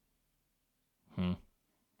cooperating.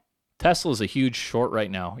 Tesla is a huge short right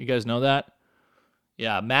now. You guys know that?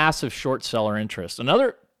 Yeah, massive short seller interest.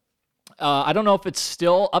 Another, I don't know if it's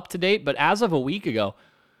still up to date, but as of a week ago,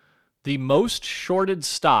 the most shorted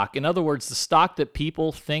stock, in other words, the stock that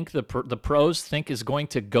people think, the pros think is going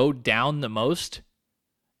to go down the most,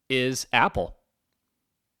 is Apple.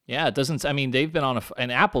 Yeah, it doesn't, I mean, they've been on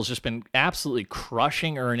and Apple's just been absolutely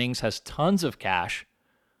crushing earnings, has tons of cash.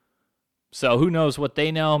 So who knows what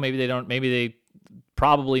they know? Maybe they don't, maybe they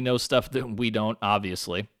probably know stuff that we don't,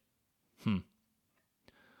 obviously.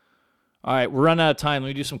 All right, we're running out of time. Let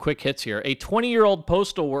me do some quick hits here. A 20-year-old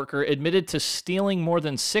postal worker admitted to stealing more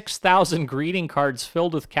than 6,000 greeting cards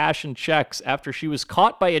filled with cash and checks after she was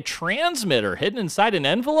caught by a transmitter hidden inside an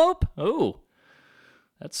envelope. Oh,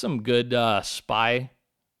 that's some good spy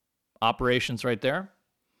operations right there.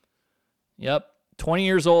 Yep. 20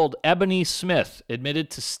 years old, Ebony Smith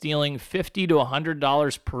admitted to stealing $50 to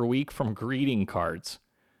 $100 per week from greeting cards.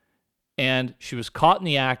 And she was caught in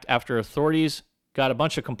the act after authorities got a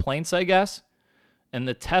bunch of complaints, I guess, and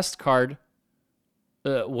the test card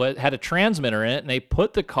had a transmitter in it, and they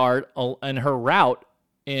put the card in her route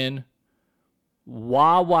in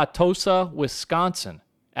Wauwatosa, Wisconsin,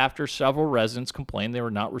 after several residents complained they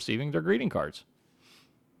were not receiving their greeting cards.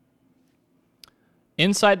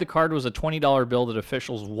 Inside the card was a $20 bill that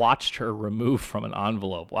officials watched her remove from an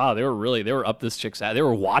envelope. Wow, they were up this chick's ass. They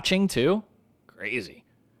were watching, too? Crazy.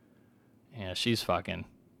 Yeah, she's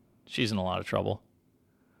in a lot of trouble.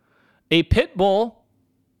 A pit bull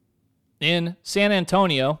in San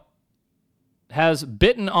Antonio has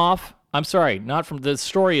bitten off. I'm sorry, the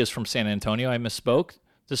story is from San Antonio. I misspoke.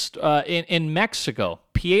 In Mexico,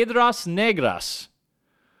 Piedras Negras.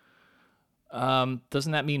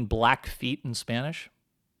 Doesn't that mean black feet in Spanish?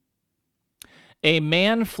 A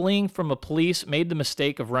man fleeing from a police made the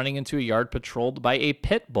mistake of running into a yard patrolled by a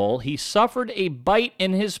pit bull. He suffered a bite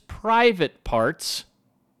in his private parts,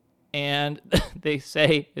 and they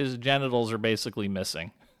say his genitals are basically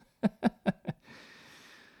missing.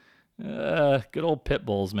 Good old pit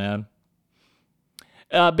bulls, man.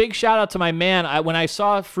 Big shout out to my man. When I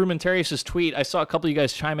saw Frumentarius' tweet, I saw a couple of you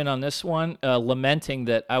guys chime in on this one, lamenting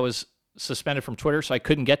that I was suspended from Twitter, so I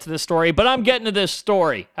couldn't get to this story, but I'm getting to this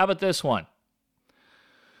story. How about this one?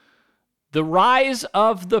 The rise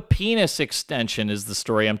of the penis extension is the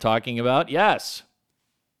story I'm talking about. Yes.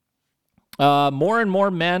 More and more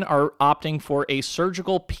men are opting for a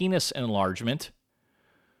surgical penis enlargement.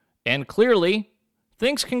 And clearly,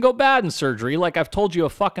 things can go bad in surgery, like I've told you a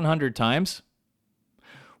fucking 100 times.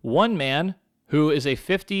 One man who is a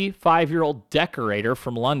 55-year-old decorator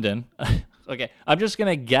from London. Okay, I'm just going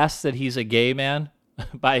to guess that he's a gay man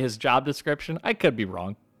by his job description. I could be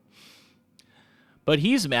wrong. But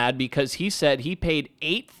he's mad because he said he paid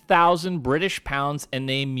 8,000 British pounds and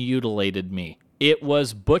they mutilated me. It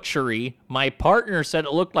was butchery. My partner said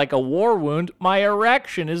it looked like a war wound. My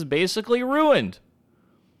erection is basically ruined.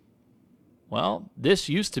 Well, this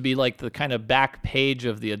used to be like the kind of back page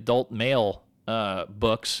of the adult male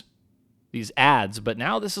books, these ads, but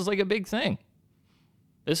now this is like a big thing.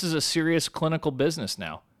 This is a serious clinical business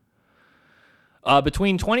now.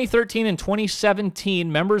 Between 2013 and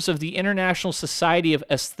 2017, members of the International Society of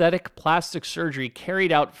Aesthetic Plastic Surgery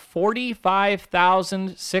carried out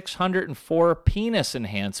 45,604 penis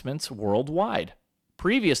enhancements worldwide.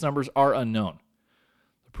 Previous numbers are unknown.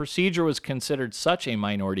 The procedure was considered such a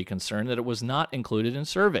minority concern that it was not included in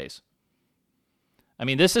surveys. I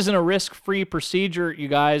mean, this isn't a risk-free procedure, you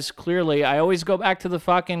guys. Clearly, I always go back to the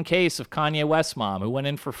fucking case of Kanye West's mom, who went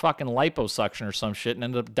in for fucking liposuction or some shit and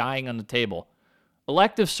ended up dying on the table.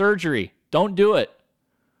 Elective surgery. Don't do it.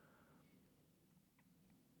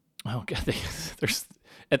 Oh, God. There's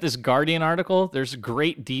at this Guardian article, there's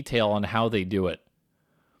great detail on how they do it.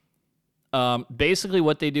 Basically,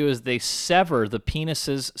 what they do is they sever the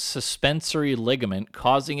penis's suspensory ligament,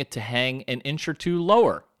 causing it to hang an inch or two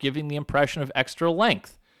lower, giving the impression of extra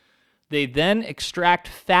length. They then extract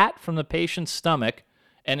fat from the patient's stomach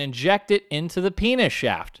and inject it into the penis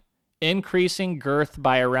shaft, increasing girth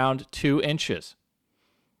by around 2 inches.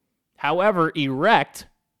 However, erect,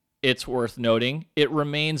 it's worth noting, it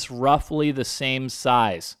remains roughly the same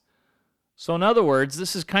size. So in other words,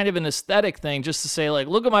 this is kind of an aesthetic thing just to say, like,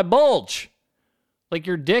 look at my bulge. Like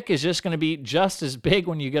your dick is just going to be just as big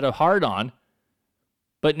when you get a hard-on.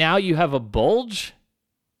 But now you have a bulge?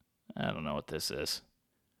 I don't know what this is.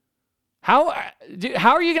 How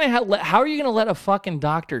are you going to let a fucking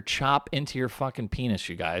doctor chop into your fucking penis,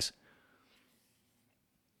 you guys?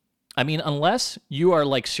 I mean, unless you are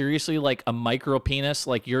like seriously like a micro penis,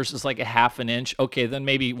 like yours is like a half an inch, okay, then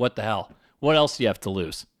maybe what the hell? What else do you have to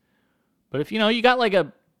lose? But if, you got like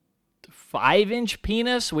a 5-inch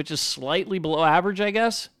penis, which is slightly below average, I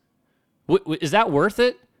guess, is that worth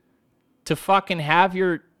it? To fucking have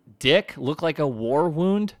your dick look like a war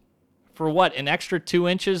wound? For what, an extra 2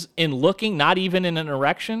 inches in looking, not even in an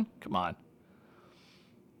erection? Come on.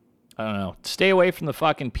 I don't know. Stay away from the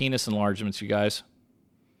fucking penis enlargements, you guys.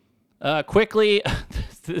 Quickly,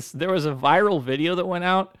 there was a viral video that went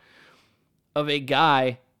out of a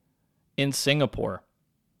guy in Singapore.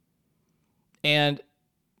 And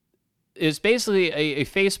it's basically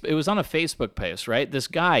it was on a Facebook post, right? This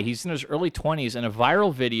guy, he's in his early 20s, and a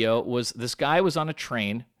viral video was this guy was on a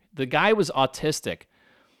train. The guy was autistic,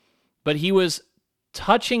 but he was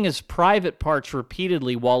touching his private parts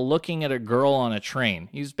repeatedly while looking at a girl on a train.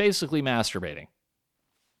 He was basically masturbating.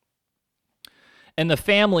 And the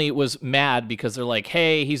family was mad because they're like,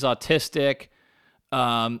 hey, he's autistic.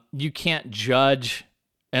 You can't judge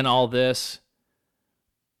and all this.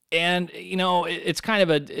 And, it's kind of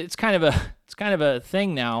a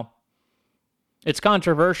thing now. It's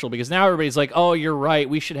controversial because now everybody's like, oh, you're right.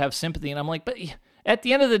 We should have sympathy. And I'm like, but at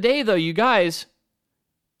the end of the day, though, you guys,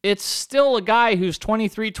 it's still a guy who's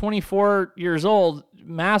 23, 24 years old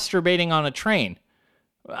masturbating on a train.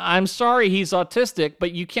 I'm sorry he's autistic,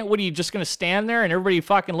 but you can't, what are you just going to stand there and everybody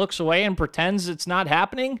fucking looks away and pretends it's not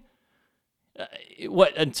happening?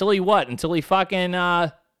 Until he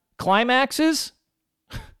fucking climaxes?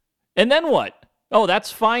 And then what? Oh,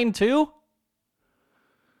 that's fine too?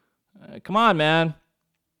 Come on, man.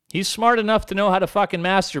 He's smart enough to know how to fucking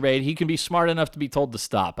masturbate. He can be smart enough to be told to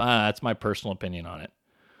stop. That's my personal opinion on it.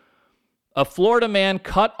 A Florida man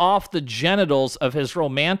cut off the genitals of his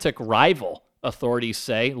romantic rival, authorities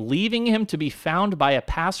say, leaving him to be found by a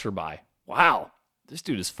passerby. Wow, this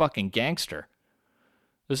dude is fucking gangster.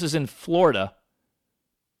 This is in Florida.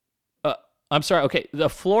 I'm sorry, okay, the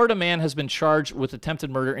Florida man has been charged with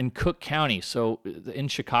attempted murder in Cook County, so in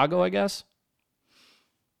Chicago, I guess.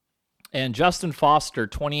 And Justin Foster,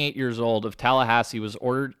 28 years old, of Tallahassee, was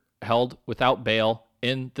held without bail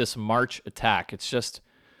in this March attack.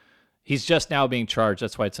 He's just now being charged.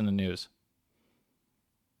 That's why it's in the news.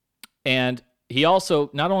 And he also,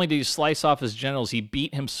 not only did he slice off his genitals, he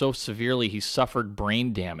beat him so severely he suffered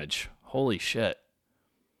brain damage. Holy shit.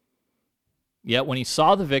 Yet when he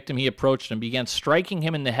saw the victim, he approached him, began striking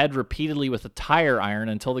him in the head repeatedly with a tire iron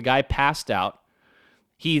until the guy passed out.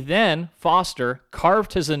 He then, Foster,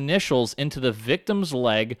 carved his initials into the victim's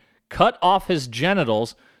leg, cut off his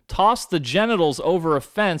genitals, tossed the genitals over a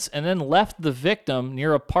fence, and then left the victim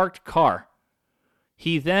near a parked car.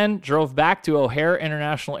 He then drove back to O'Hare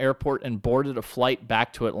International Airport and boarded a flight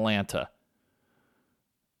back to Atlanta.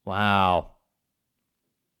 Wow.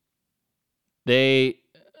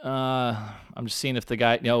 I'm just seeing if the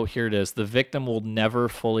guy, no, here it is. The victim will never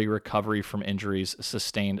fully recover from injuries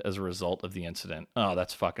sustained as a result of the incident. Oh,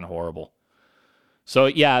 that's fucking horrible. So,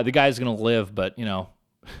 yeah, the guy's going to live, but, you know,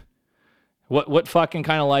 what fucking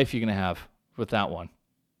kind of life are you going to have with that one?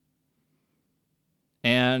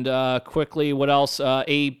 And quickly, what else?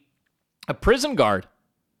 A prison guard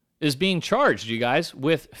is being charged, you guys,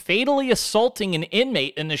 with fatally assaulting an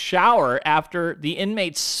inmate in the shower after the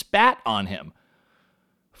inmate spat on him.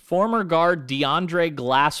 Former guard DeAndre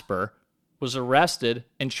Glasper was arrested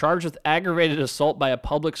and charged with aggravated assault by a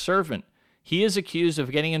public servant. He is accused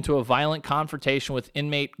of getting into a violent confrontation with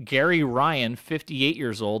inmate Gary Ryan, 58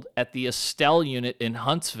 years old, at the Estelle unit in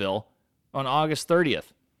Huntsville on August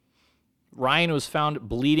 30th. Ryan was found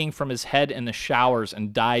bleeding from his head in the showers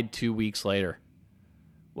and died 2 weeks later.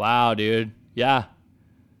 Wow, dude. Yeah.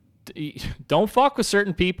 Don't fuck with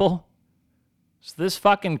certain people. So this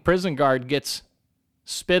fucking prison guard gets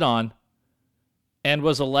spit on and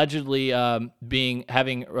was allegedly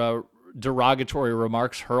having derogatory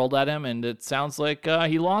remarks hurled at him, and it sounds like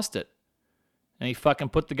he lost it. And he fucking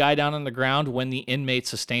put the guy down on the ground when the inmate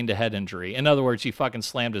sustained a head injury. In other words, he fucking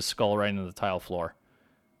slammed his skull right into the tile floor.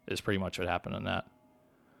 Is pretty much what happened in that.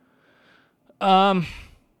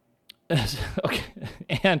 Okay,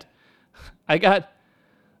 and I got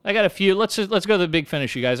a few. Let's go to the big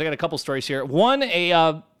finish, you guys. I got a couple stories here. One,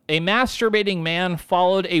 a masturbating man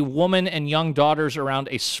followed a woman and young daughters around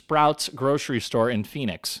a Sprouts grocery store in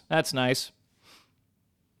Phoenix. That's nice.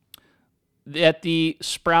 At the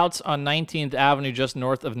Sprouts on 19th Avenue, just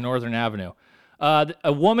north of Northern Avenue.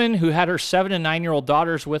 A woman who had her 7 and 9-year-old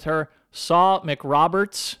daughters with her saw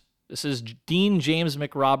McRoberts, this is Dean James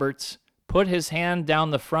McRoberts, put his hand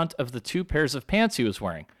down the front of the 2 pairs of pants he was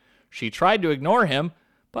wearing. She tried to ignore him,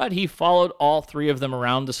 but he followed all 3 of them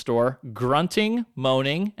around the store, grunting,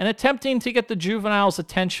 moaning, and attempting to get the juvenile's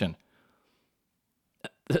attention.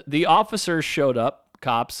 The officers showed up,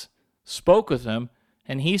 cops, spoke with him,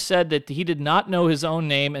 and he said that he did not know his own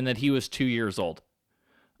name and that he was 2 years old.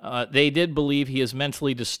 They did believe he is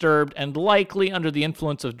mentally disturbed and likely under the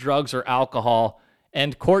influence of drugs or alcohol,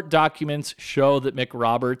 and court documents show that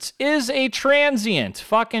McRoberts is a transient.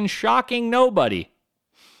 Fucking shocking nobody.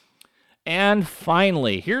 And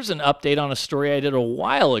finally, here's an update on a story I did a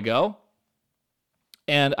while ago,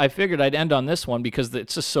 and I figured I'd end on this one because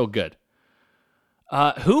it's just so good.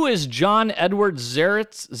 Who is John Edward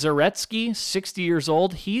Zaretsky, 60 years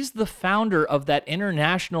old? He's the founder of that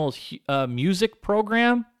international music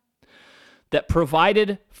program that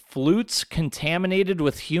provided flutes contaminated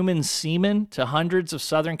with human semen to hundreds of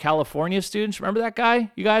Southern California students. Remember that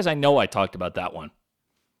guy? You guys, I know I talked about that one.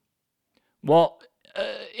 Well,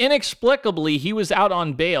 inexplicably, he was out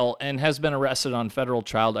on bail and has been arrested on federal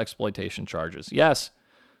child exploitation charges. Yes,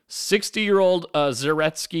 60-year-old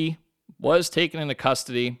Zaretsky was taken into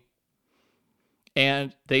custody,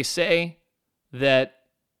 and they say that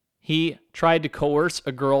he tried to coerce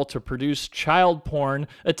a girl to produce child porn,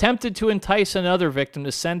 attempted to entice another victim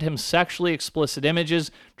to send him sexually explicit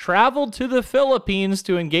images, traveled to the Philippines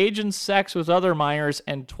to engage in sex with other minors,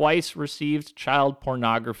 and twice received child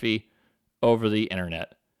pornography over the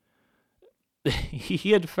internet.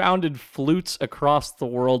 He had founded Flutes Across the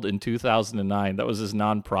World in 2009. That was his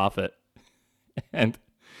nonprofit. And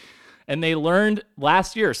they learned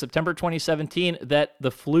last year, September 2017, that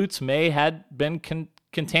the flutes may had been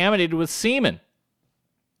contaminated with semen.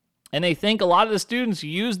 And they think a lot of the students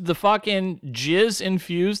used the fucking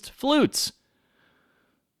jizz-infused flutes.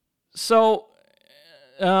 So,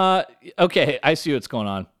 okay, I see what's going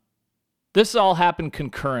on. This all happened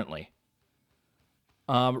concurrently.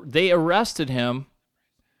 They arrested him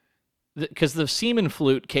because the semen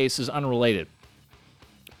flute case is unrelated.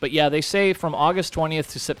 But yeah, they say from August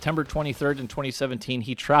 20th to September 23rd in 2017,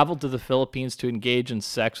 he traveled to the Philippines to engage in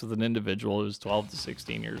sex with an individual who was 12 to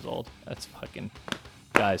 16 years old. That's fucking,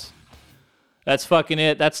 guys, that's fucking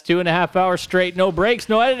it. That's 2.5 hours straight, no breaks,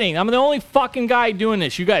 no editing. I'm the only fucking guy doing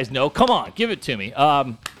this. You guys know. Come on, give it to me.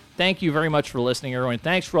 Thank you very much for listening, everyone.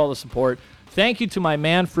 Thanks for all the support. Thank you to my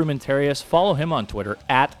man, Frumentarius. Follow him on Twitter,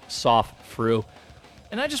 @SoftFru.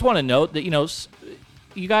 And I just want to note that,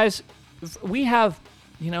 you guys, we have...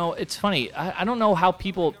 it's funny. I don't know how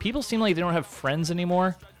people seem like they don't have friends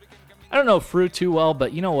anymore. I don't know Fru too well,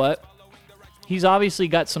 but you know what? He's obviously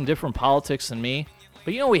got some different politics than me.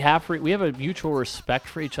 But we have a mutual respect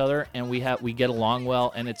for each other, and we get along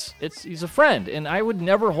well, and he's a friend, and I would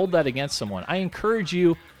never hold that against someone. I encourage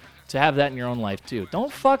you to have that in your own life too.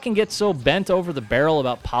 Don't fucking get so bent over the barrel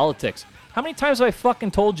about politics. How many times have I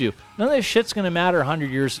fucking told you? None of this shit's gonna matter 100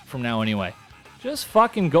 years from now anyway. Just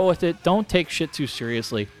fucking go with it. Don't take shit too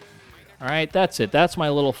seriously. All right, that's it. That's my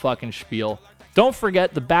little fucking spiel. Don't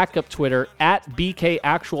forget the backup Twitter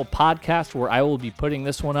 @BKActualPodcast, where I will be putting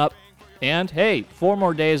this one up And, hey, 4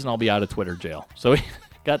 more days and I'll be out of Twitter jail. So we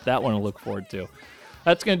got that one to look forward to.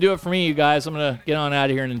 That's going to do it for me, you guys. I'm going to get on out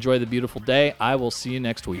of here and enjoy the beautiful day. I will see you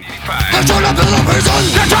next week. They're trying to build a prison.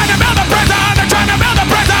 They're trying to build a prison. They're trying to build a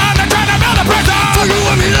prison. They're trying to build a prison. For you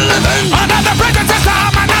and me to live in. Another prison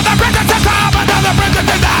system. Another prison system. Another prison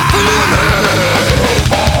system.